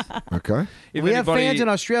 8th. Okay. If We have anybody- fans in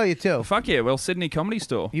Australia, too. Fuck yeah, well, Sydney Comedy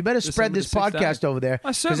Store. You better spread December this the 6th to podcast 8th. over there. I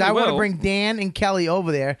Because certainly I want to will. bring Dan and Kelly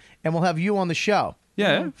over there, and we'll have you on the show.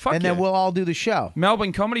 Yeah, fuck And yeah. then we'll all do the show.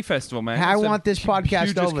 Melbourne Comedy Festival, man. I It's the want this podcast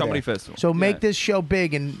hugest over comedy there. festival. So make Yeah. this show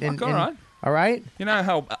big and Fuck, all right. all right? You know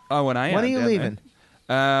how O&A When are you down leaving?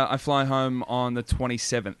 there? I fly home on the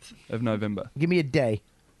 27th of November. Give me a day.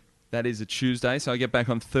 That is a Tuesday, so I get back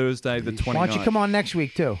on Thursday the 29th. Why don't you come on next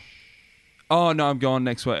week too? Oh no, I'm going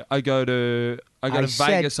next week. I go to Vegas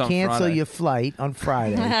said on cancel Friday. your flight on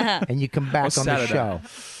Friday, and you come back Or on the Saturday. show.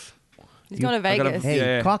 He's going to I gotta- Vegas. Hey,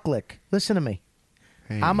 Yeah. Cocklick, listen to me.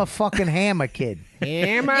 I'm a fucking hammer kid.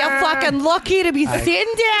 You're fucking lucky to be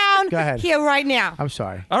sitting down Go ahead. here right now. I'm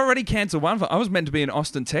sorry. I already cancelled one. I was meant to be in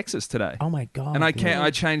Austin, Texas today. Oh my god! And I dude. can't.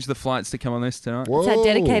 I changed the flights to come on this tonight. That's how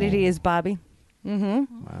dedicated he is, Bobby.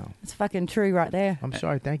 Mm-hmm. Wow. It's fucking true right there. I'm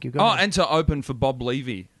sorry. Thank you. Go Oh, ahead. and to open for Bob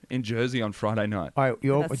Levy in Jersey on Friday night. All right,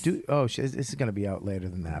 you That's- this is going to be out later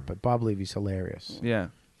than that, but Bob Levy's hilarious. Yeah.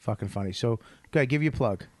 Fucking funny. So, go ahead, give you a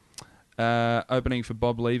plug. Opening for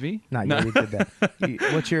Bob Levy. No, you already did that.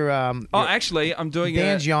 What's your Oh, your- actually, I'm doing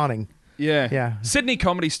Dan's yawning. Yeah. Yeah. Sydney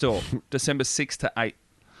Comedy Store, December 6th to 8th.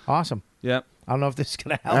 Awesome. Yep. I don't know if this is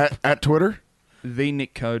going to help. At Twitter? The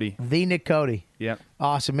Nick Cody. The Nick Cody. Yep.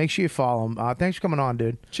 Awesome. Make sure you follow him. Thanks for coming on,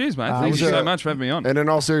 dude. Cheers, mate. Uh, Thank you was, so much for having me on. And in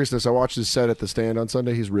all seriousness, I watched his set at the Stand on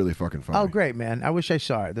Sunday. He's really fucking funny. Oh, great, man. I wish I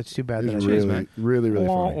saw it. That's too bad that I He's didn't. really, really, really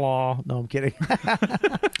funny. No, I'm kidding.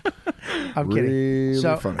 I'm kidding. Really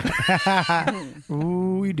So, funny.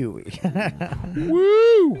 Ooh, do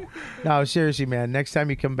Woo! No, seriously, man. Next time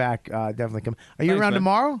you come back, definitely come. Are you Thanks, around man.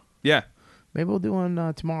 tomorrow? Yeah. Maybe we'll do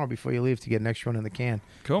one tomorrow before you leave to get an extra one in the can.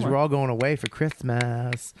 Cool, 'Cause man. we're all going away for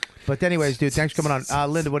Christmas. But anyways, dude, thanks for coming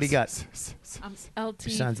on. Linda, what do you got? LT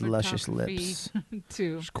Besides luscious photography lips.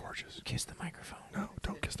 too. She's gorgeous. Kiss the microphone. No,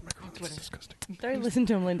 don't kiss the microphone. It's disgusting. Don't listen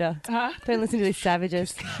to him, Linda. Don't listen to these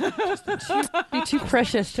savages. You're too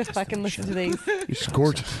precious to fucking listen to these. She's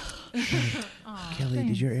gorgeous. Kelly,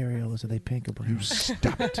 did your areolas, are they pink or brown? You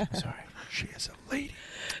stop it. Sorry. She is a lady.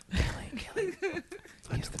 Kelly.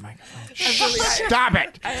 Kiss the microphone. Stop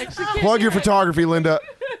it. Plug your photography, Linda.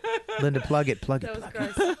 Linda, plug it. Plug it.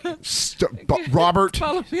 Plug it. Robert.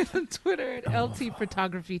 Follow me on Twitter at LT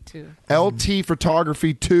Photography 2. LT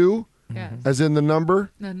Photography 2, Yes. as in the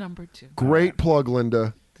number. The number 2. Great plug,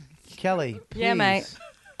 Linda. Kelly, Yeah, please. mate.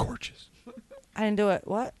 Gorgeous. I didn't do it.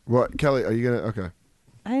 What? What, Kelly? Are you gonna? Okay.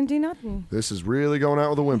 I didn't do nothing. This is really going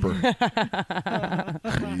out with a whimper.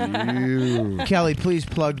 You. Kelly, please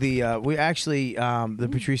plug the. We actually the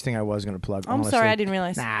Patrice thing I was going to plug. I'm honestly. sorry, I didn't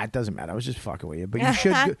realize. Nah, it doesn't matter. I was just fucking with you. But you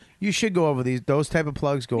should you should go over those type of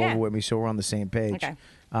plugs. Go Yeah. over with me so we're on the same page. Okay.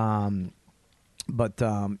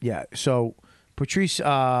 Yeah. So Patrice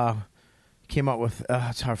came up with.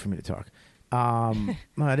 It's hard for me to talk. No,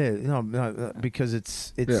 it is no because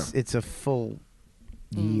it's a full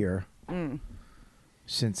year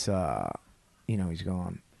since he's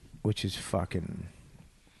gone, which is fucking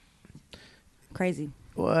Crazy.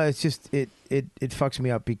 Well, it's just it fucks me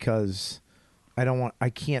up because I'm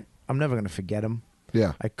never gonna forget him.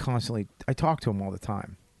 Yeah. I talk to him all the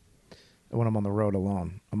time. When I'm on the road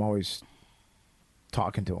alone, I'm always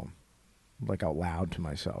talking to him, like out loud to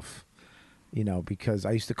myself, because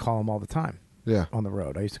I used to call him all the time. Yeah. On the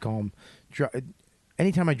road, I used to call him.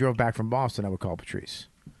 Anytime I drove back from Boston, I would call Patrice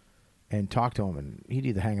and talk to him, and he'd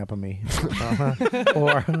either hang up on me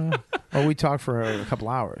or we'd talk for a couple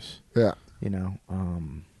hours. Yeah.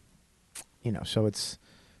 So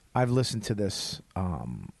I've listened to this,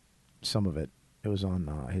 some of it. It was on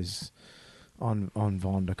on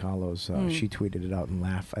Vaughn DiCarlo's. She tweeted it out and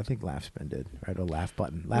I think Laughspin did, right? Or Laugh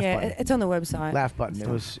Button. Laugh Yeah, Button. it's on the website. Laugh Button.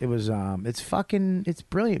 It's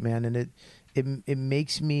brilliant, man, and it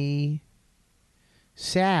makes me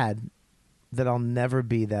sad that I'll never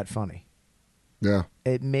be that funny. Yeah.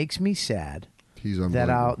 It makes me sad He's that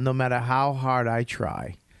unbelievable. no matter how hard I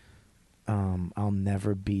try, I'll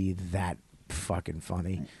never be that fucking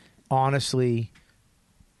funny. Honestly,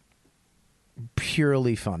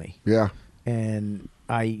 purely funny. Yeah. And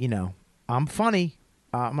I'm funny.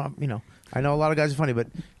 I know a lot of guys are funny, but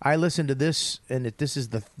I listen to this, and this is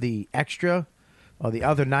the extra or the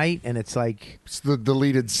other night, and it's like it's the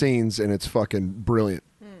deleted scenes, and it's fucking brilliant.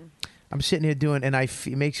 I'm sitting here doing, and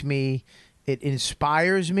it makes me it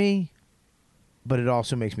inspires me, but it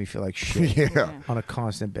also makes me feel like shit on a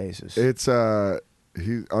constant basis. It's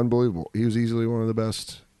he's unbelievable. He was easily one of the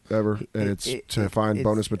best ever, and to find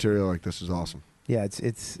bonus material like this is awesome. Yeah,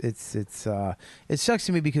 it sucks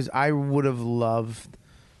to me because I would have loved.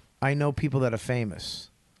 I know people that are famous.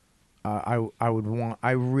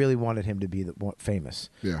 I really wanted him to be famous.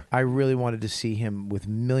 Yeah. I really wanted to see him with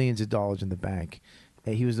millions of dollars in the bank.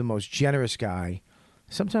 He was the most generous guy.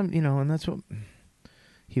 Sometimes, and that's what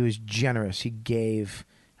he was generous. He gave.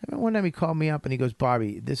 I remember one time he called me up and he goes,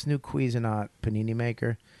 "Bobby, this new Cuisinart panini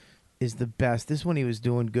maker is the best." This one he was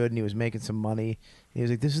doing good and he was making some money. He was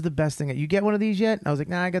like, "This is the best thing. You get one of these yet?" And I was like,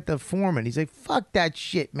 "Nah, I got the Foreman." He's like, "Fuck that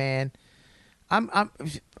shit, man. I'm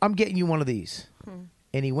getting you one of these."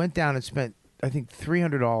 And he went down and spent, I think,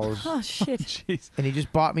 $300. Oh, shit. Jeez. And he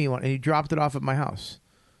just bought me one, and he dropped it off at my house.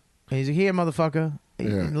 And he's like, "Here, motherfucker,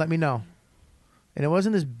 and let me know." And it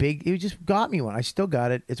wasn't this big. He just got me one. I still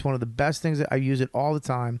got it. It's one of the best things. I use it all the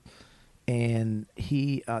time. And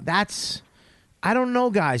he, I don't know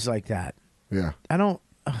guys like that. Yeah. I don't,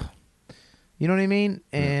 you know what I mean?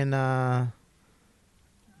 And I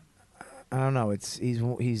don't know.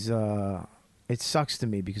 It sucks to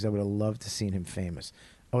me because I would have loved to seen him famous.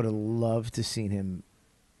 I would have loved to seen him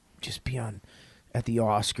just be at the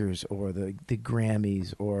Oscars or the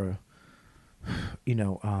Grammys or in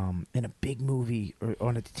a big movie or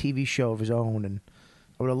on a TV show of his own. And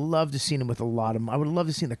I would have loved to seen him with a lot of. I would have loved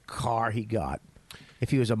to seen the car he got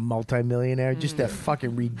if he was a multimillionaire. Just that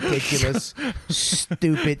fucking ridiculous,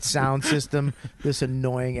 stupid sound system. This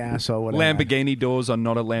annoying asshole. Lamborghini doors are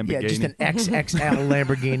not a Lamborghini. Yeah, just an XXL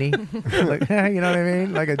Lamborghini. Like, you know what I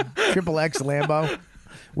mean? Like a triple X Lambo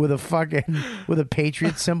with a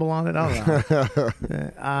Patriot symbol on it. I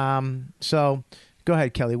don't know. So go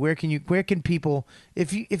ahead, Kelly. Where can people,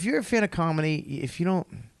 if you're a fan of comedy, if you don't,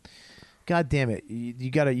 God damn it,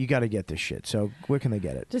 you gotta get this shit. So where can they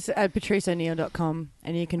get it? Just at patriceoneal.com,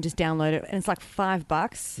 and you can just download it, and it's like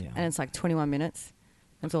 $5, and it's like 21 minutes.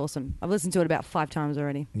 It's awesome. I've listened to it about 5 times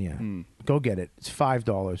already. Yeah, go get it. It's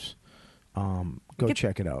 $5. Go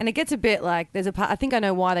check it out. And it gets a bit like there's a part. I think I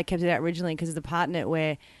know why they kept it out originally, because there's a part in it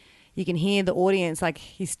where you can hear the audience like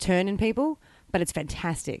he's turning people, but it's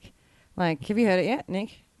fantastic. Like, have you heard it yet,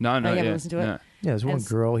 Nick? No, you haven't listened to it. No. Yeah, there's one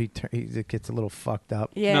girl. He gets a little fucked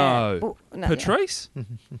up. Yeah. No. Patrice? No.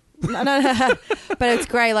 But it's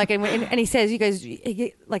great. Like, and he says, he goes,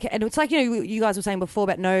 like, and it's like, you guys were saying before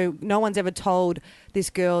about no one's ever told this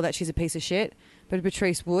girl that she's a piece of shit, but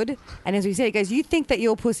Patrice would. And as we said, he goes, "You think that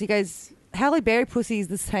your pussy," goes, "Halle Berry pussy is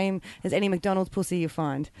the same as any McDonald's pussy you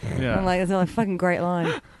find." Yeah. I'm like, it's a fucking great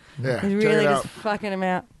line. Yeah, He's really just fucking him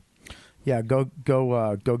out. Yeah, go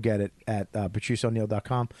get it at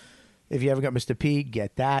patriceoneal.com. If you haven't got Mr. P,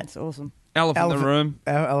 get that. It's awesome. Elephant in the Room.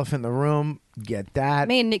 Elephant in the Room, get that.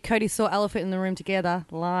 Me and Nick Cody saw Elephant in the Room together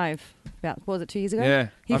live about, what was it, 2 years ago? Yeah,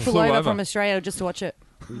 He flew over from Australia just to watch it.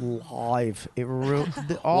 Live.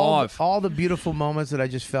 All the beautiful moments that I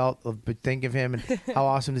just felt of think of him and how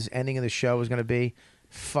awesome this ending of the show was going to be.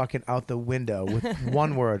 Fucking out the window with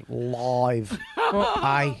one word: live.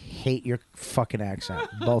 I hate your fucking accent.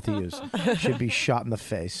 Both of you should be shot in the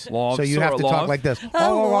face. Live, so you have to talk like this.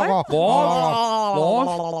 Live?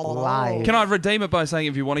 Live. Can I redeem it by saying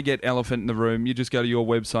if you want to get Elephant in the Room, you just go to your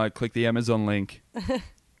website, click the Amazon link.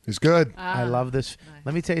 It's good. I love this.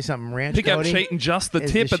 Let me tell you something. Ranch Pick up Cody cheating just the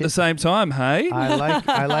is tip at the shit. same time, hey?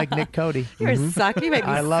 I like Nick Cody. You're a suck. You make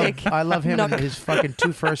me sick. I love him and his fucking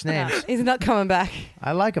 2 first names. He's not coming back.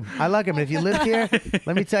 I like him. And if you lived here,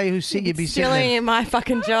 let me tell you whose seat you'd be sitting Stealing in. in my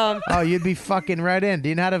fucking job. Oh, you'd be fucking right in. Do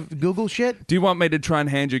you know how to Google shit? Do you want me to try and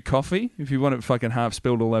hand you coffee if you want it fucking half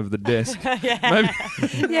spilled all over the desk? Yeah, you want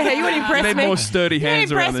to impress need me? more sturdy hands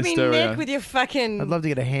you around impress this me, stereo. Nick, with your fucking... I'd love to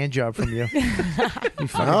get a hand job from you. You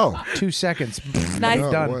fucking 2 seconds. Nice.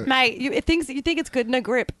 Done. Mate, you think it's good, no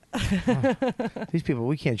grip. These people,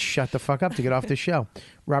 we can't shut the fuck up to get off the show.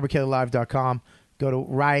 RobertKellyLive.com. Go to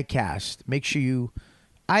Riotcast. Make sure you...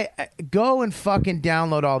 I go and fucking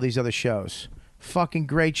download all these other shows. Fucking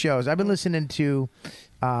great shows. I've been listening to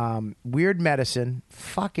Weird Medicine.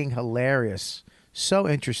 Fucking hilarious. So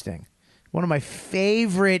interesting. One of my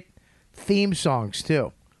favorite theme songs,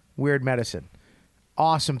 too. Weird Medicine.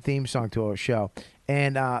 Awesome theme song to our show.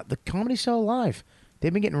 And the Comedy Show Live.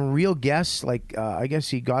 They've been getting real guests. Like, I guess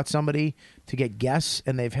he got somebody to get guests,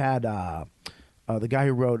 and they've had the guy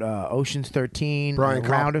who wrote Ocean's 13,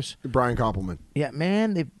 Rounders. Brian Koppelman. Yeah,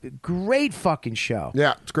 man, great fucking show.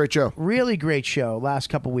 Yeah, it's a great show. Really great show. Last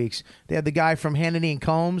couple weeks, they had the guy from Hannity and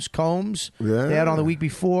Combs. Yeah. They had on the week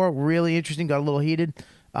before. Really interesting. Got a little heated.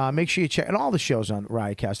 Make sure you check and all the shows on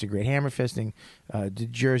Riotcast are great. Hammer Fisting, the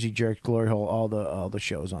Jersey Jerk, Glory Hole, all the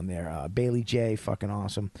shows on there. Bailey J, fucking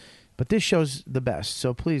awesome. But this show's the best,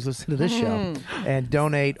 so please listen to this show and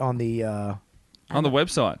donate on the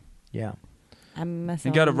website. Yeah. And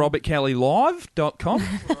go to robertkellylive.com.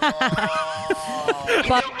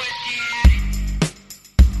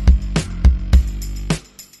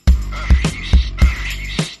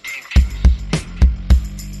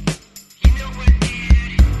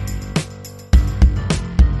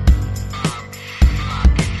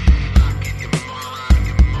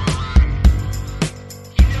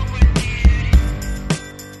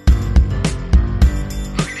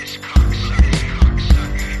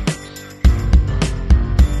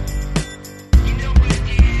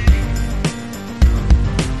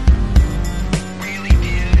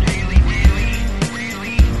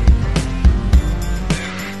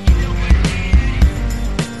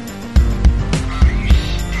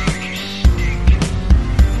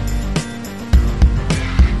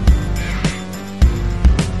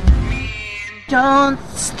 Don't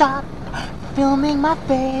stop filming my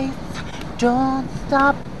face. Don't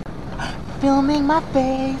stop filming my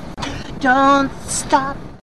face. Don't stop